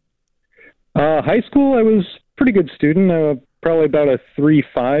what? High school, I was a pretty good student, probably about a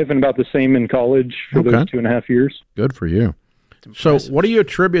 3.5, and about the same in college for those 2.5 years. Good for you. So what do you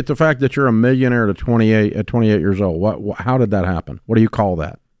attribute the fact that you're a millionaire at 28 years old? How did that happen? What do you call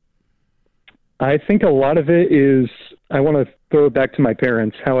that? I think a lot of it is, I want to throw it back to my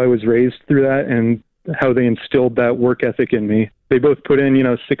parents, how I was raised through that and how they instilled that work ethic in me. They both put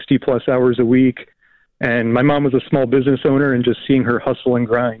in, 60 plus hours a week. And my mom was a small business owner, and just seeing her hustle and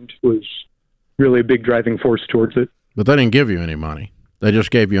grind was really a big driving force towards it. But they didn't give you any money. They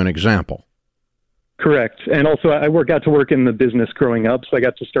just gave you an example. Correct. And also I got to work in the business growing up, so I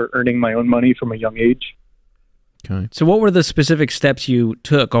got to start earning my own money from a young age. Okay. So what were the specific steps you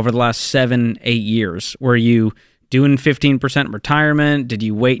took over the last 7-8 years? Were you doing 15% retirement? Did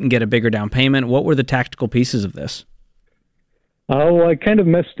you wait and get a bigger down payment? What were the tactical pieces of this? Oh, I kind of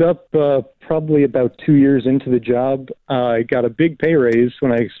messed up probably about 2 years into the job. I got a big pay raise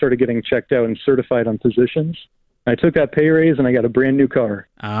when I started getting checked out and certified on positions. I took that pay raise and I got a brand new car.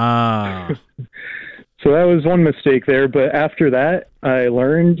 Ah. So that was one mistake there. But after that, I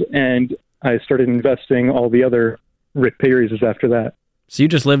learned and I started investing all the other pay raises after that. So you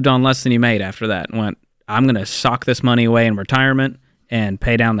just lived on less than you made after that and went, I'm going to sock this money away in retirement and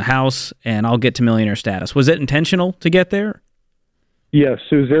pay down the house and I'll get to millionaire status. Was it intentional to get there? Yes,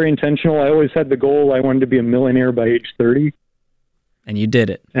 it was very intentional. I always had the goal. I wanted to be a millionaire by age 30. And you did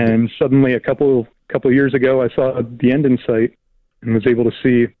it. And suddenly a couple of years ago, I saw the end in sight and was able to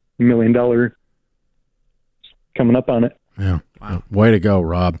see $1 million coming up on it. Yeah. Wow. Way to go,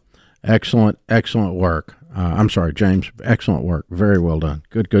 Rob. Excellent work. I'm sorry, James. Excellent work. Very well done.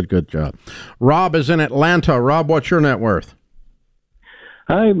 Good job. Rob is in Atlanta. Rob, what's your net worth?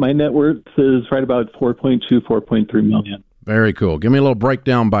 Hi, my net worth is right about 4.3 million. Very cool. Give me a little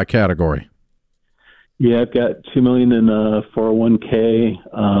breakdown by category. Yeah, I've got $2 million in 401k,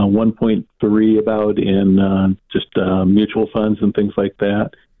 1.3 about in just mutual funds and things like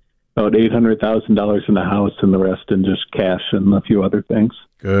that. About $800,000 in the house, and the rest in just cash and a few other things.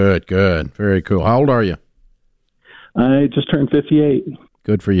 Good. Very cool. How old are you? I just turned 58.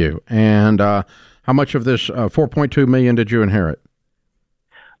 Good for you. And how much of this $4.2 million did you inherit?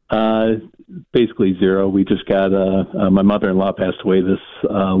 Basically zero. We just got my mother-in-law passed away this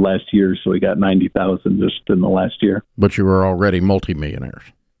last year, so we got $90,000 just in the last year. But you were already multimillionaires.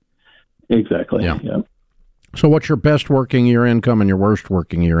 Exactly. Yeah. Yeah. So what's your best working year income and your worst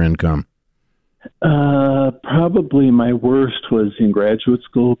working year income? Probably my worst was in graduate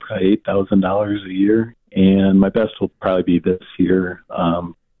school, probably $8,000 a year, and my best will probably be this year.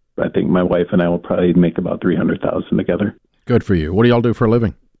 I think my wife and I will probably make about $300,000 together. Good for you. What do y'all do for a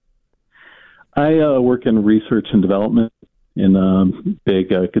living? I work in research and development in a big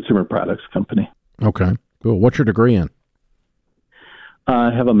consumer products company. Okay, cool. What's your degree in?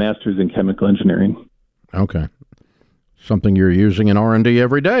 I have a master's in chemical engineering. Okay. Something you're using in R&D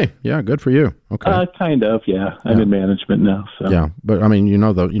every day. Yeah, good for you. Okay. Kind of, yeah. I'm in management now. So. Yeah, but I mean, you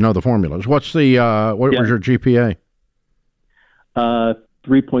know the formulas. What's the what was your GPA?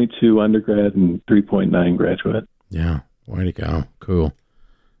 3.2 undergrad and 3.9 graduate. Yeah, way to go. Cool.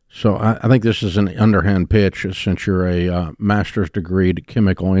 So I think this is an underhand pitch since you're a master's degree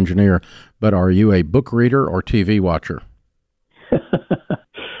chemical engineer, but are you a book reader or TV watcher?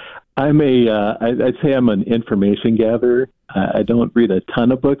 I'd say I'm an information gatherer. I don't read a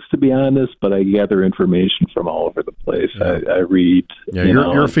ton of books, to be honest, but I gather information from all over the place. Yeah. I read. Yeah,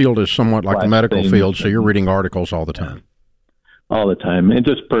 your field is somewhat like the medical field, so you're reading articles all the time. All the time. And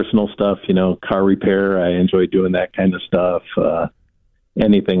just personal stuff, car repair. I enjoy doing that kind of stuff.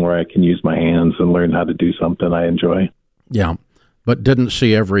 Anything where I can use my hands and learn how to do something I enjoy. Yeah, but didn't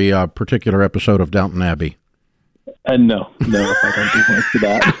see every particular episode of Downton Abbey. No, I don't do much of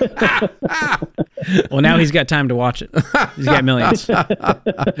that. Well, now he's got time to watch it. He's got millions.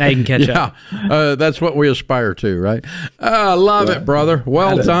 Now you can catch up. That's what we aspire to, right? Love it, brother.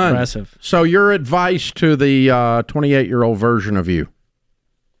 Well done. Impressive. So your advice to the 28-year-old version of you?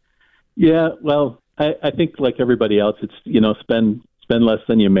 Yeah, well, I think like everybody else, it's, spend spend less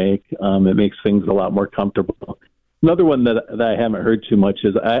than you make. It makes things a lot more comfortable. Another one that I haven't heard too much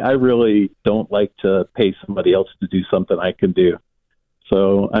is I really don't like to pay somebody else to do something I can do.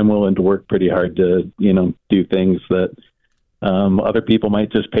 So I'm willing to work pretty hard to, do things that other people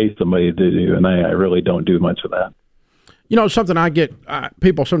might just pay somebody to do, and I really don't do much of that. Something I get,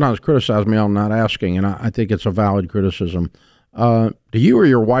 people sometimes criticize me on not asking, and I think it's a valid criticism. Do you or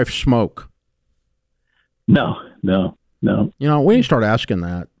your wife smoke? No. We need to start asking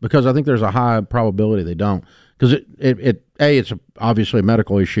that, because I think there's a high probability they don't. Because it's obviously a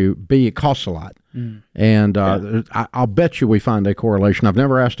medical issue. B, it costs a lot. And I'll bet you we find a correlation. I've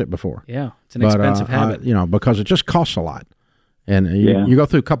never asked it before. Yeah, it's an expensive habit. Because it just costs a lot. And you go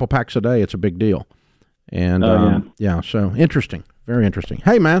through a couple packs a day, it's a big deal. And so interesting. Very interesting.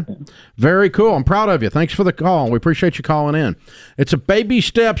 Hey, man, very cool. I'm proud of you. Thanks for the call. We appreciate you calling in. It's a Baby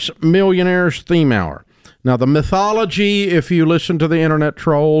Steps Millionaires theme hour. Now, the mythology, if you listen to the internet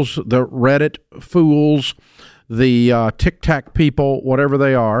trolls, the Reddit fools, the Tic-Tac people, whatever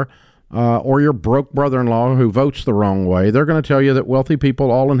they are, or your broke brother-in-law who votes the wrong way, they're going to tell you that wealthy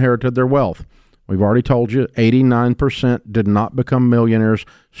people all inherited their wealth. We've already told you 89% did not become millionaires.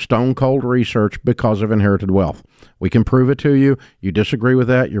 Stone cold research because of inherited wealth. We can prove it to you. You disagree with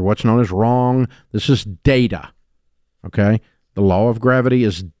that, you're what's known as wrong. This is data, okay? The law of gravity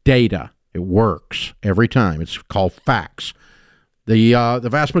is data. It works every time. It's called facts. The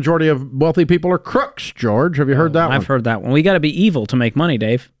vast majority of wealthy people are crooks, George. Have you heard that one? I've heard that one. We got to be evil to make money,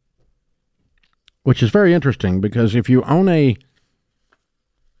 Dave. Which is very interesting, because if you own a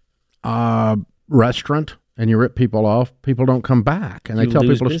restaurant and you rip people off, people don't come back, and they tell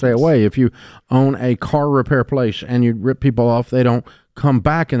people to stay away. If you own a car repair place and you rip people off, they don't come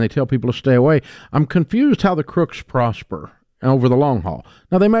back, and they tell people to stay away. I'm confused how the crooks prosper over the long haul.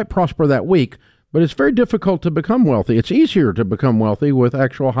 Now, they might prosper that week, but it's very difficult to become wealthy. It's easier to become wealthy with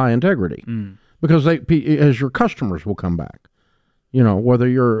actual high integrity, because as your customers will come back. Whether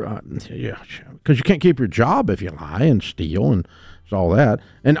you're, because you can't keep your job if you lie and steal and all that.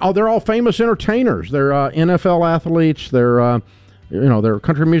 And they're all famous entertainers. They're NFL athletes. They're they're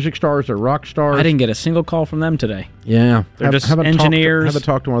country music stars. They're rock stars. I didn't get a single call from them today. Yeah, they're just engineers. Haven't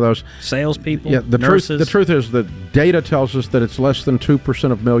talked to one of those salespeople. Yeah, the nurses. truth is that data tells us that it's less than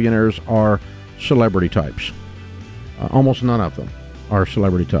 2% of millionaires are celebrity types. Almost none of them are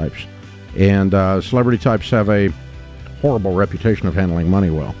celebrity types, and celebrity types have a horrible reputation of handling money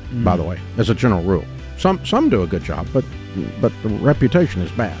well. By the way, as a general rule, some do a good job, but the reputation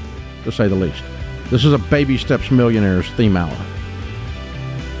is bad, to say the least. This is a Baby Steps Millionaires theme hour.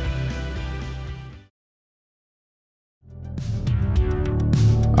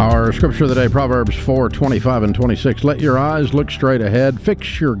 Our scripture of the day, Proverbs 4:25 and 26. Let your eyes look straight ahead.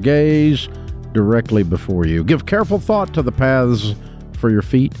 Fix your gaze directly before you. Give careful thought to the paths for your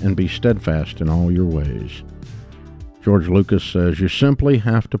feet, and be steadfast in all your ways. George Lucas says you simply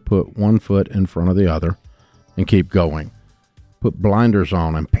have to put one foot in front of the other and keep going. Put blinders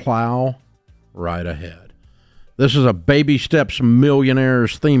on and plow right ahead. This is a Baby Steps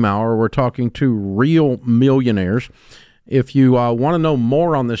Millionaires theme hour. We're talking to real millionaires. If you want to know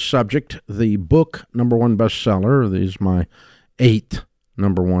more on this subject, the book, #1 bestseller, this is my 8th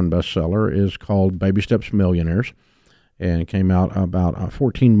 #1 bestseller, is called Baby Steps Millionaires, and it came out about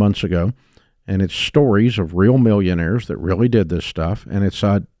 14 months ago. And it's stories of real millionaires that really did this stuff, and it's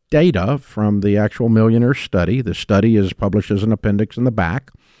data from the actual millionaire study. The study is published as an appendix in the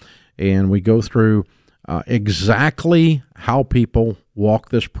back, and we go through exactly how people walk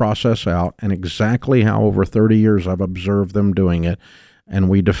this process out, and exactly how over 30 years I've observed them doing it, and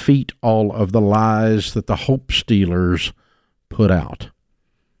we defeat all of the lies that the hope stealers put out.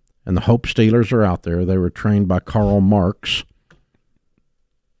 And the hope stealers are out there. They were trained by Karl Marx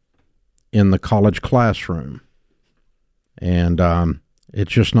in the college classroom. And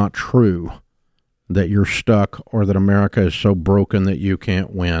it's just not true that you're stuck, or that America is so broken that you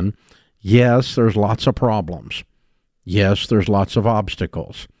can't win. Yes, there's lots of problems. Yes, there's lots of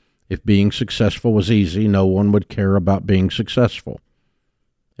obstacles. If being successful was easy, no one would care about being successful.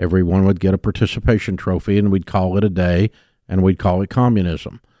 Everyone would get a participation trophy, and we'd call it a day, and we'd call it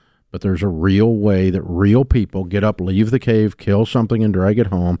communism. But there's a real way that real people get up, leave the cave, kill something, and drag it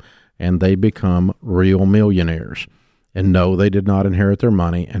home, and they become real millionaires. And no, they did not inherit their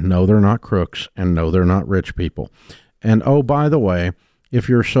money, and no, they're not crooks, and no, they're not rich people. And oh, by the way, if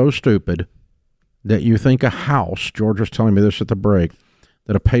you're so stupid that you think a house, George was telling me this at the break,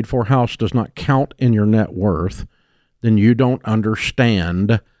 that a paid-for house does not count in your net worth, then you don't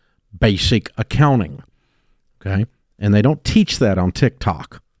understand basic accounting, okay? And they don't teach that on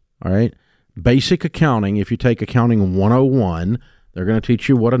TikTok, all right? Basic accounting, if you take Accounting 101, They're going to teach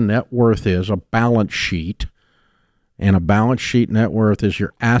you what a net worth is, a balance sheet. And a balance sheet net worth is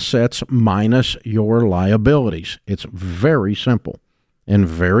your assets minus your liabilities. It's very simple and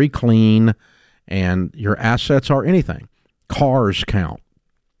very clean, and your assets are anything. Cars count.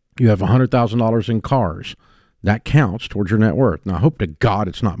 You have $100,000 in cars. That counts towards your net worth. Now, I hope to God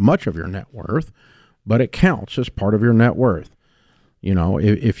it's not much of your net worth, but it counts as part of your net worth. You know,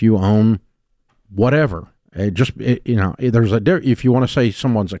 if you own whatever, there's if you want to say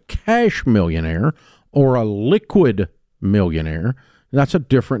someone's a cash millionaire or a liquid millionaire, that's a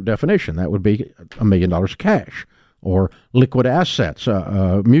different definition. That would be $1 million cash or liquid assets,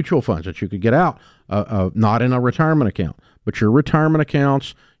 mutual funds that you could get out, not in a retirement account, but your retirement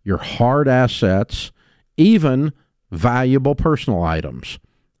accounts, your hard assets, even valuable personal items.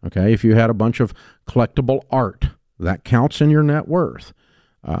 Okay, if you had a bunch of collectible art, that counts in your net worth.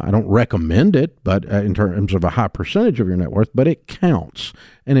 I don't recommend it, but in terms of a high percentage of your net worth, but it counts.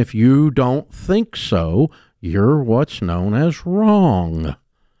 And if you don't think so, you're what's known as wrong.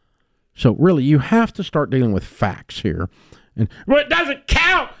 So really, you have to start dealing with facts here. And well, it doesn't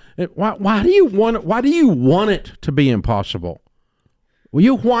count. Why do you want it? Why do you want it to be impossible? Well,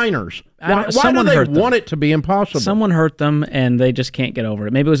 you whiners. Why do they want it to be impossible? Someone hurt them, and they just can't get over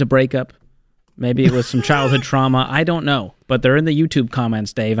it. Maybe it was a breakup. Maybe it was some childhood trauma. I don't know. But they're in the YouTube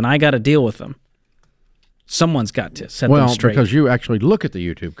comments, Dave, and I got to deal with them. Someone's got to set them straight. Well, because you actually look at the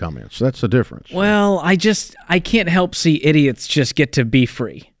YouTube comments. That's the difference. Well, I can't help see idiots just get to be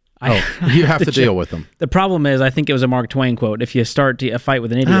free. You have to deal with them. The problem is, I think it was a Mark Twain quote. If you start a fight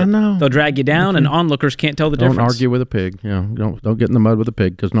with an idiot, they'll drag you down, and onlookers can't tell the difference. Don't argue with a pig. Don't get in the mud with a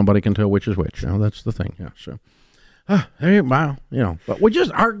pig because nobody can tell which is which. That's the thing. Yeah. So, but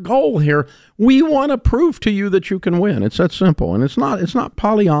our goal here, we want to prove to you that you can win. It's that simple, and it's not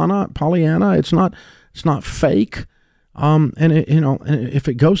Pollyanna. It's not fake. And if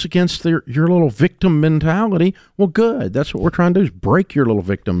it goes against your little victim mentality, well, good. That's what we're trying to do, is break your little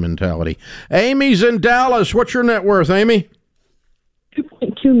victim mentality. Amy's in Dallas. What's your net worth, Amy?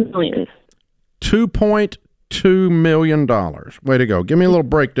 $2.2 million. $2.2 million. Way to go. Give me a little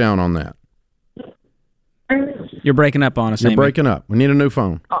breakdown on that. You're breaking up on us, You're Amy. breaking up. We need a new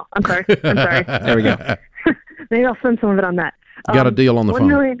phone. Oh, I'm sorry. There we go. Maybe I'll spend some of it on that. Got a deal on the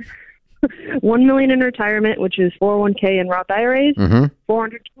phone. $1 million in retirement, which is 401k and Roth IRAs. Mm-hmm.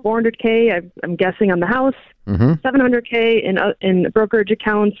 400k, I'm guessing, on the house. Mm-hmm. 700k in brokerage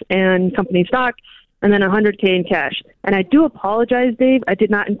accounts and company stock, and then 100k in cash. And I do apologize, Dave. I did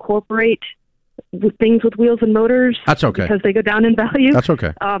not incorporate things with wheels and motors. That's okay, because they go down in value. That's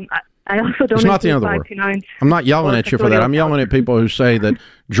okay. I also don't. It's not the end of the world. I'm not yelling at you for that. I'm yelling at people who say that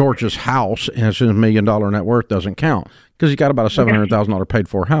George's house and his $1 million net worth doesn't count because he's got about a $700,000 paid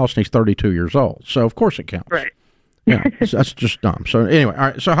for house and he's 32 years old. So of course it counts. Right. Yeah, that's just dumb. So anyway, all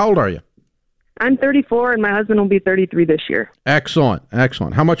right. So how old are you? I'm 34 and my husband will be 33 this year. Excellent.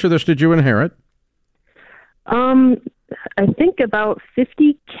 How much of this did you inherit? I think about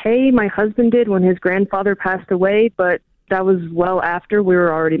 50k my husband did when his grandfather passed away, but that was well after we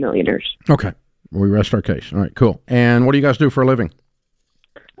were already millionaires. Okay. We rest our case. All right, cool. And what do you guys do for a living?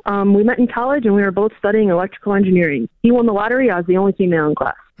 We met in college, and we were both studying electrical engineering. He won the lottery. I was the only female in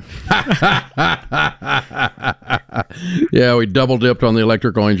class. Yeah, we double dipped on the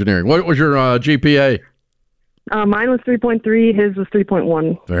electrical engineering. What was your GPA? Mine was 3.3. His was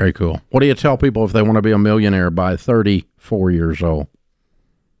 3.1. Very cool. What do you tell people if they want to be a millionaire by 34 years old?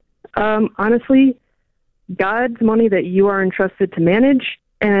 Honestly, God's money that you are entrusted to manage.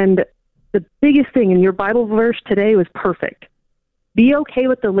 And the biggest thing in your Bible verse today was perfect. Be okay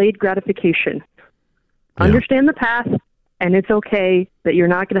with delayed gratification. Yeah. Understand the path, and it's okay that you're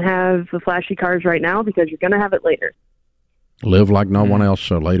not going to have the flashy cars right now because you're going to have it later. Live like no one else,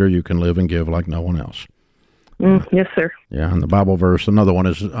 so later you can live and give like no one else. Yes, sir. Yeah, and the Bible verse, another one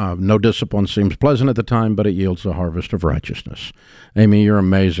is, no discipline seems pleasant at the time, but it yields the harvest of righteousness. Amy, you're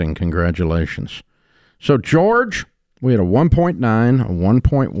amazing. Congratulations. So, George, we had a 1.9, a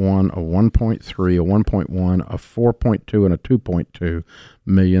 1.1, a 1.3, a 1.1, a 4.2, and a 2.2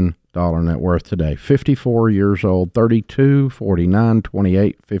 million dollar net worth today. 54 years old, 32, 49,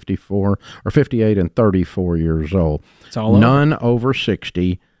 28, 54, or 58 and 34 years old. It's all None over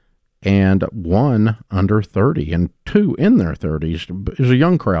 60, and one under 30, and two in their 30s. Is a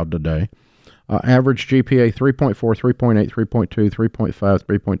young crowd today. Average GPA 3.4, 3.8, 3.2, 3.5,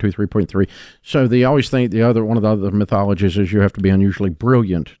 3.2, 3.3. So they always think one of the other mythologies is you have to be unusually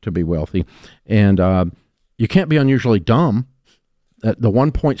brilliant to be wealthy. And you can't be unusually dumb. The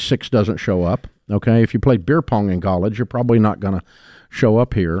 1.6 doesn't show up. Okay, if you played beer pong in college, you're probably not going to show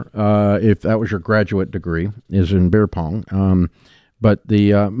up here if that was your graduate degree, is in beer pong. But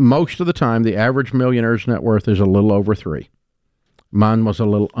the most of the time, the average millionaire's net worth is a little over 3. Mine was a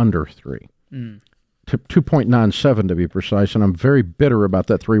little under 3. 2.97 to be precise, and I'm very bitter about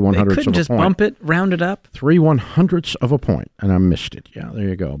that 3/100ths of a point. Couldn't just bump it, round it up? 3/100ths of a point, and I missed it. Yeah, there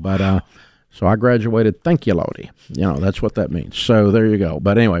you go. But so I graduated. Thank you, Lodi. That's what that means. So there you go.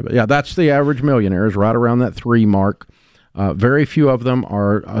 But anyway, that's the average millionaire is right around that 3 mark. Very few of them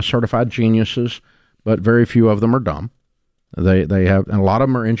are certified geniuses, but very few of them are dumb. They have, and a lot of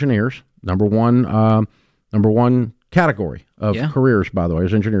them are engineers. Number one category of careers, by the way,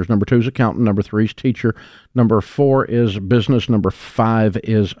 is engineers. Number 2 is accountant. Number 3 is teacher. Number 4 is business. Number 5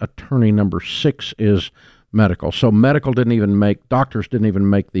 is attorney. Number 6 is medical. So doctors didn't even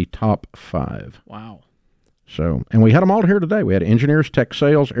make the top 5. Wow. So, and we had them all here today. We had engineers, tech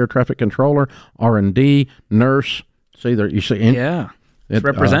sales, air traffic controller, R&D, nurse. See there, you see. It's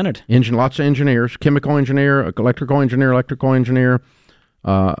represented. Lots of engineers, chemical engineer, electrical engineer.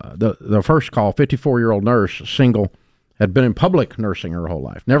 The first call, 54-year-old nurse, single, had been in public nursing her whole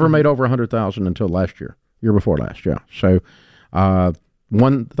life. Never made over $100,000 until year before last. Yeah. So,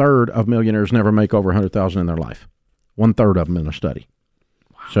 1/3 of millionaires never make over $100,000 in their life. 1/3 of them in a study.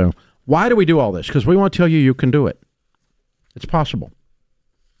 Wow. So, why do we do all this? Because we want to tell you can do it. It's possible.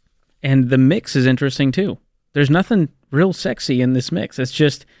 And the mix is interesting too. There's nothing real sexy in this mix. It's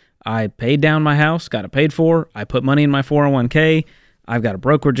just I paid down my house, got it paid for. I put money in my 401k. I've got a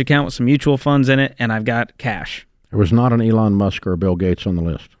brokerage account with some mutual funds in it, and I've got cash. There was not an Elon Musk or a Bill Gates on the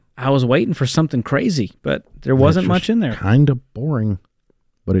list. I was waiting for something crazy, but there wasn't much in there. Kind of boring,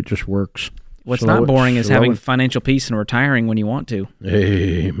 but it just works. What's not boring is having financial peace and retiring when you want to.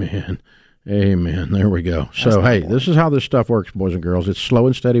 Amen. There we go. So, hey, this is how this stuff works, boys and girls. It's slow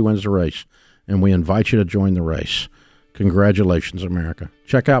and steady wins the race, and we invite you to join the race. Congratulations, America.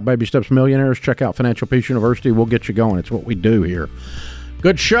 Check out Baby Steps Millionaires. Check out Financial Peace University. We'll get you going. It's what we do here.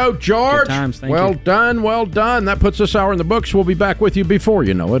 Good show, George. Good times. Thank you. Well done. That puts this hour in the books. We'll be back with you before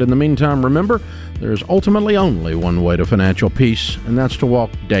you know it. In the meantime, remember, there's ultimately only one way to financial peace, and that's to walk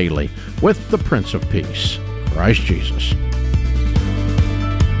daily with the Prince of Peace, Christ Jesus.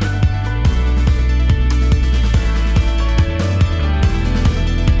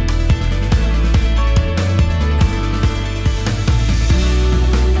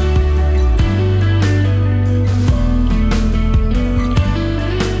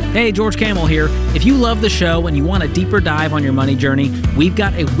 Hey, George Camel here. If you love the show and you want a deeper dive on your money journey, we've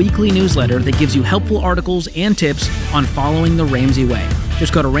got a weekly newsletter that gives you helpful articles and tips on following the Ramsey way.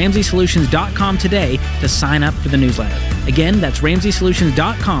 Just go to RamseySolutions.com today to sign up for the newsletter. Again, that's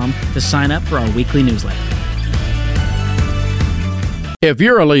RamseySolutions.com to sign up for our weekly newsletter. If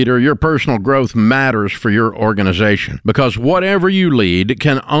you're a leader, your personal growth matters for your organization because whatever you lead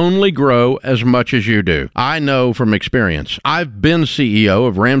can only grow as much as you do. I know from experience. I've been CEO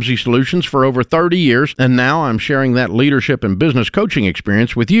of Ramsey Solutions for over 30 years, and now I'm sharing that leadership and business coaching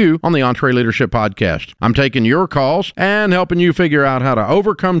experience with you on the Entree Leadership Podcast. I'm taking your calls and helping you figure out how to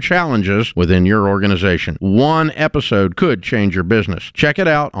overcome challenges within your organization. One episode could change your business. Check it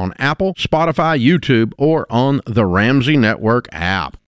out on Apple, Spotify, YouTube, or on the Ramsey Network app.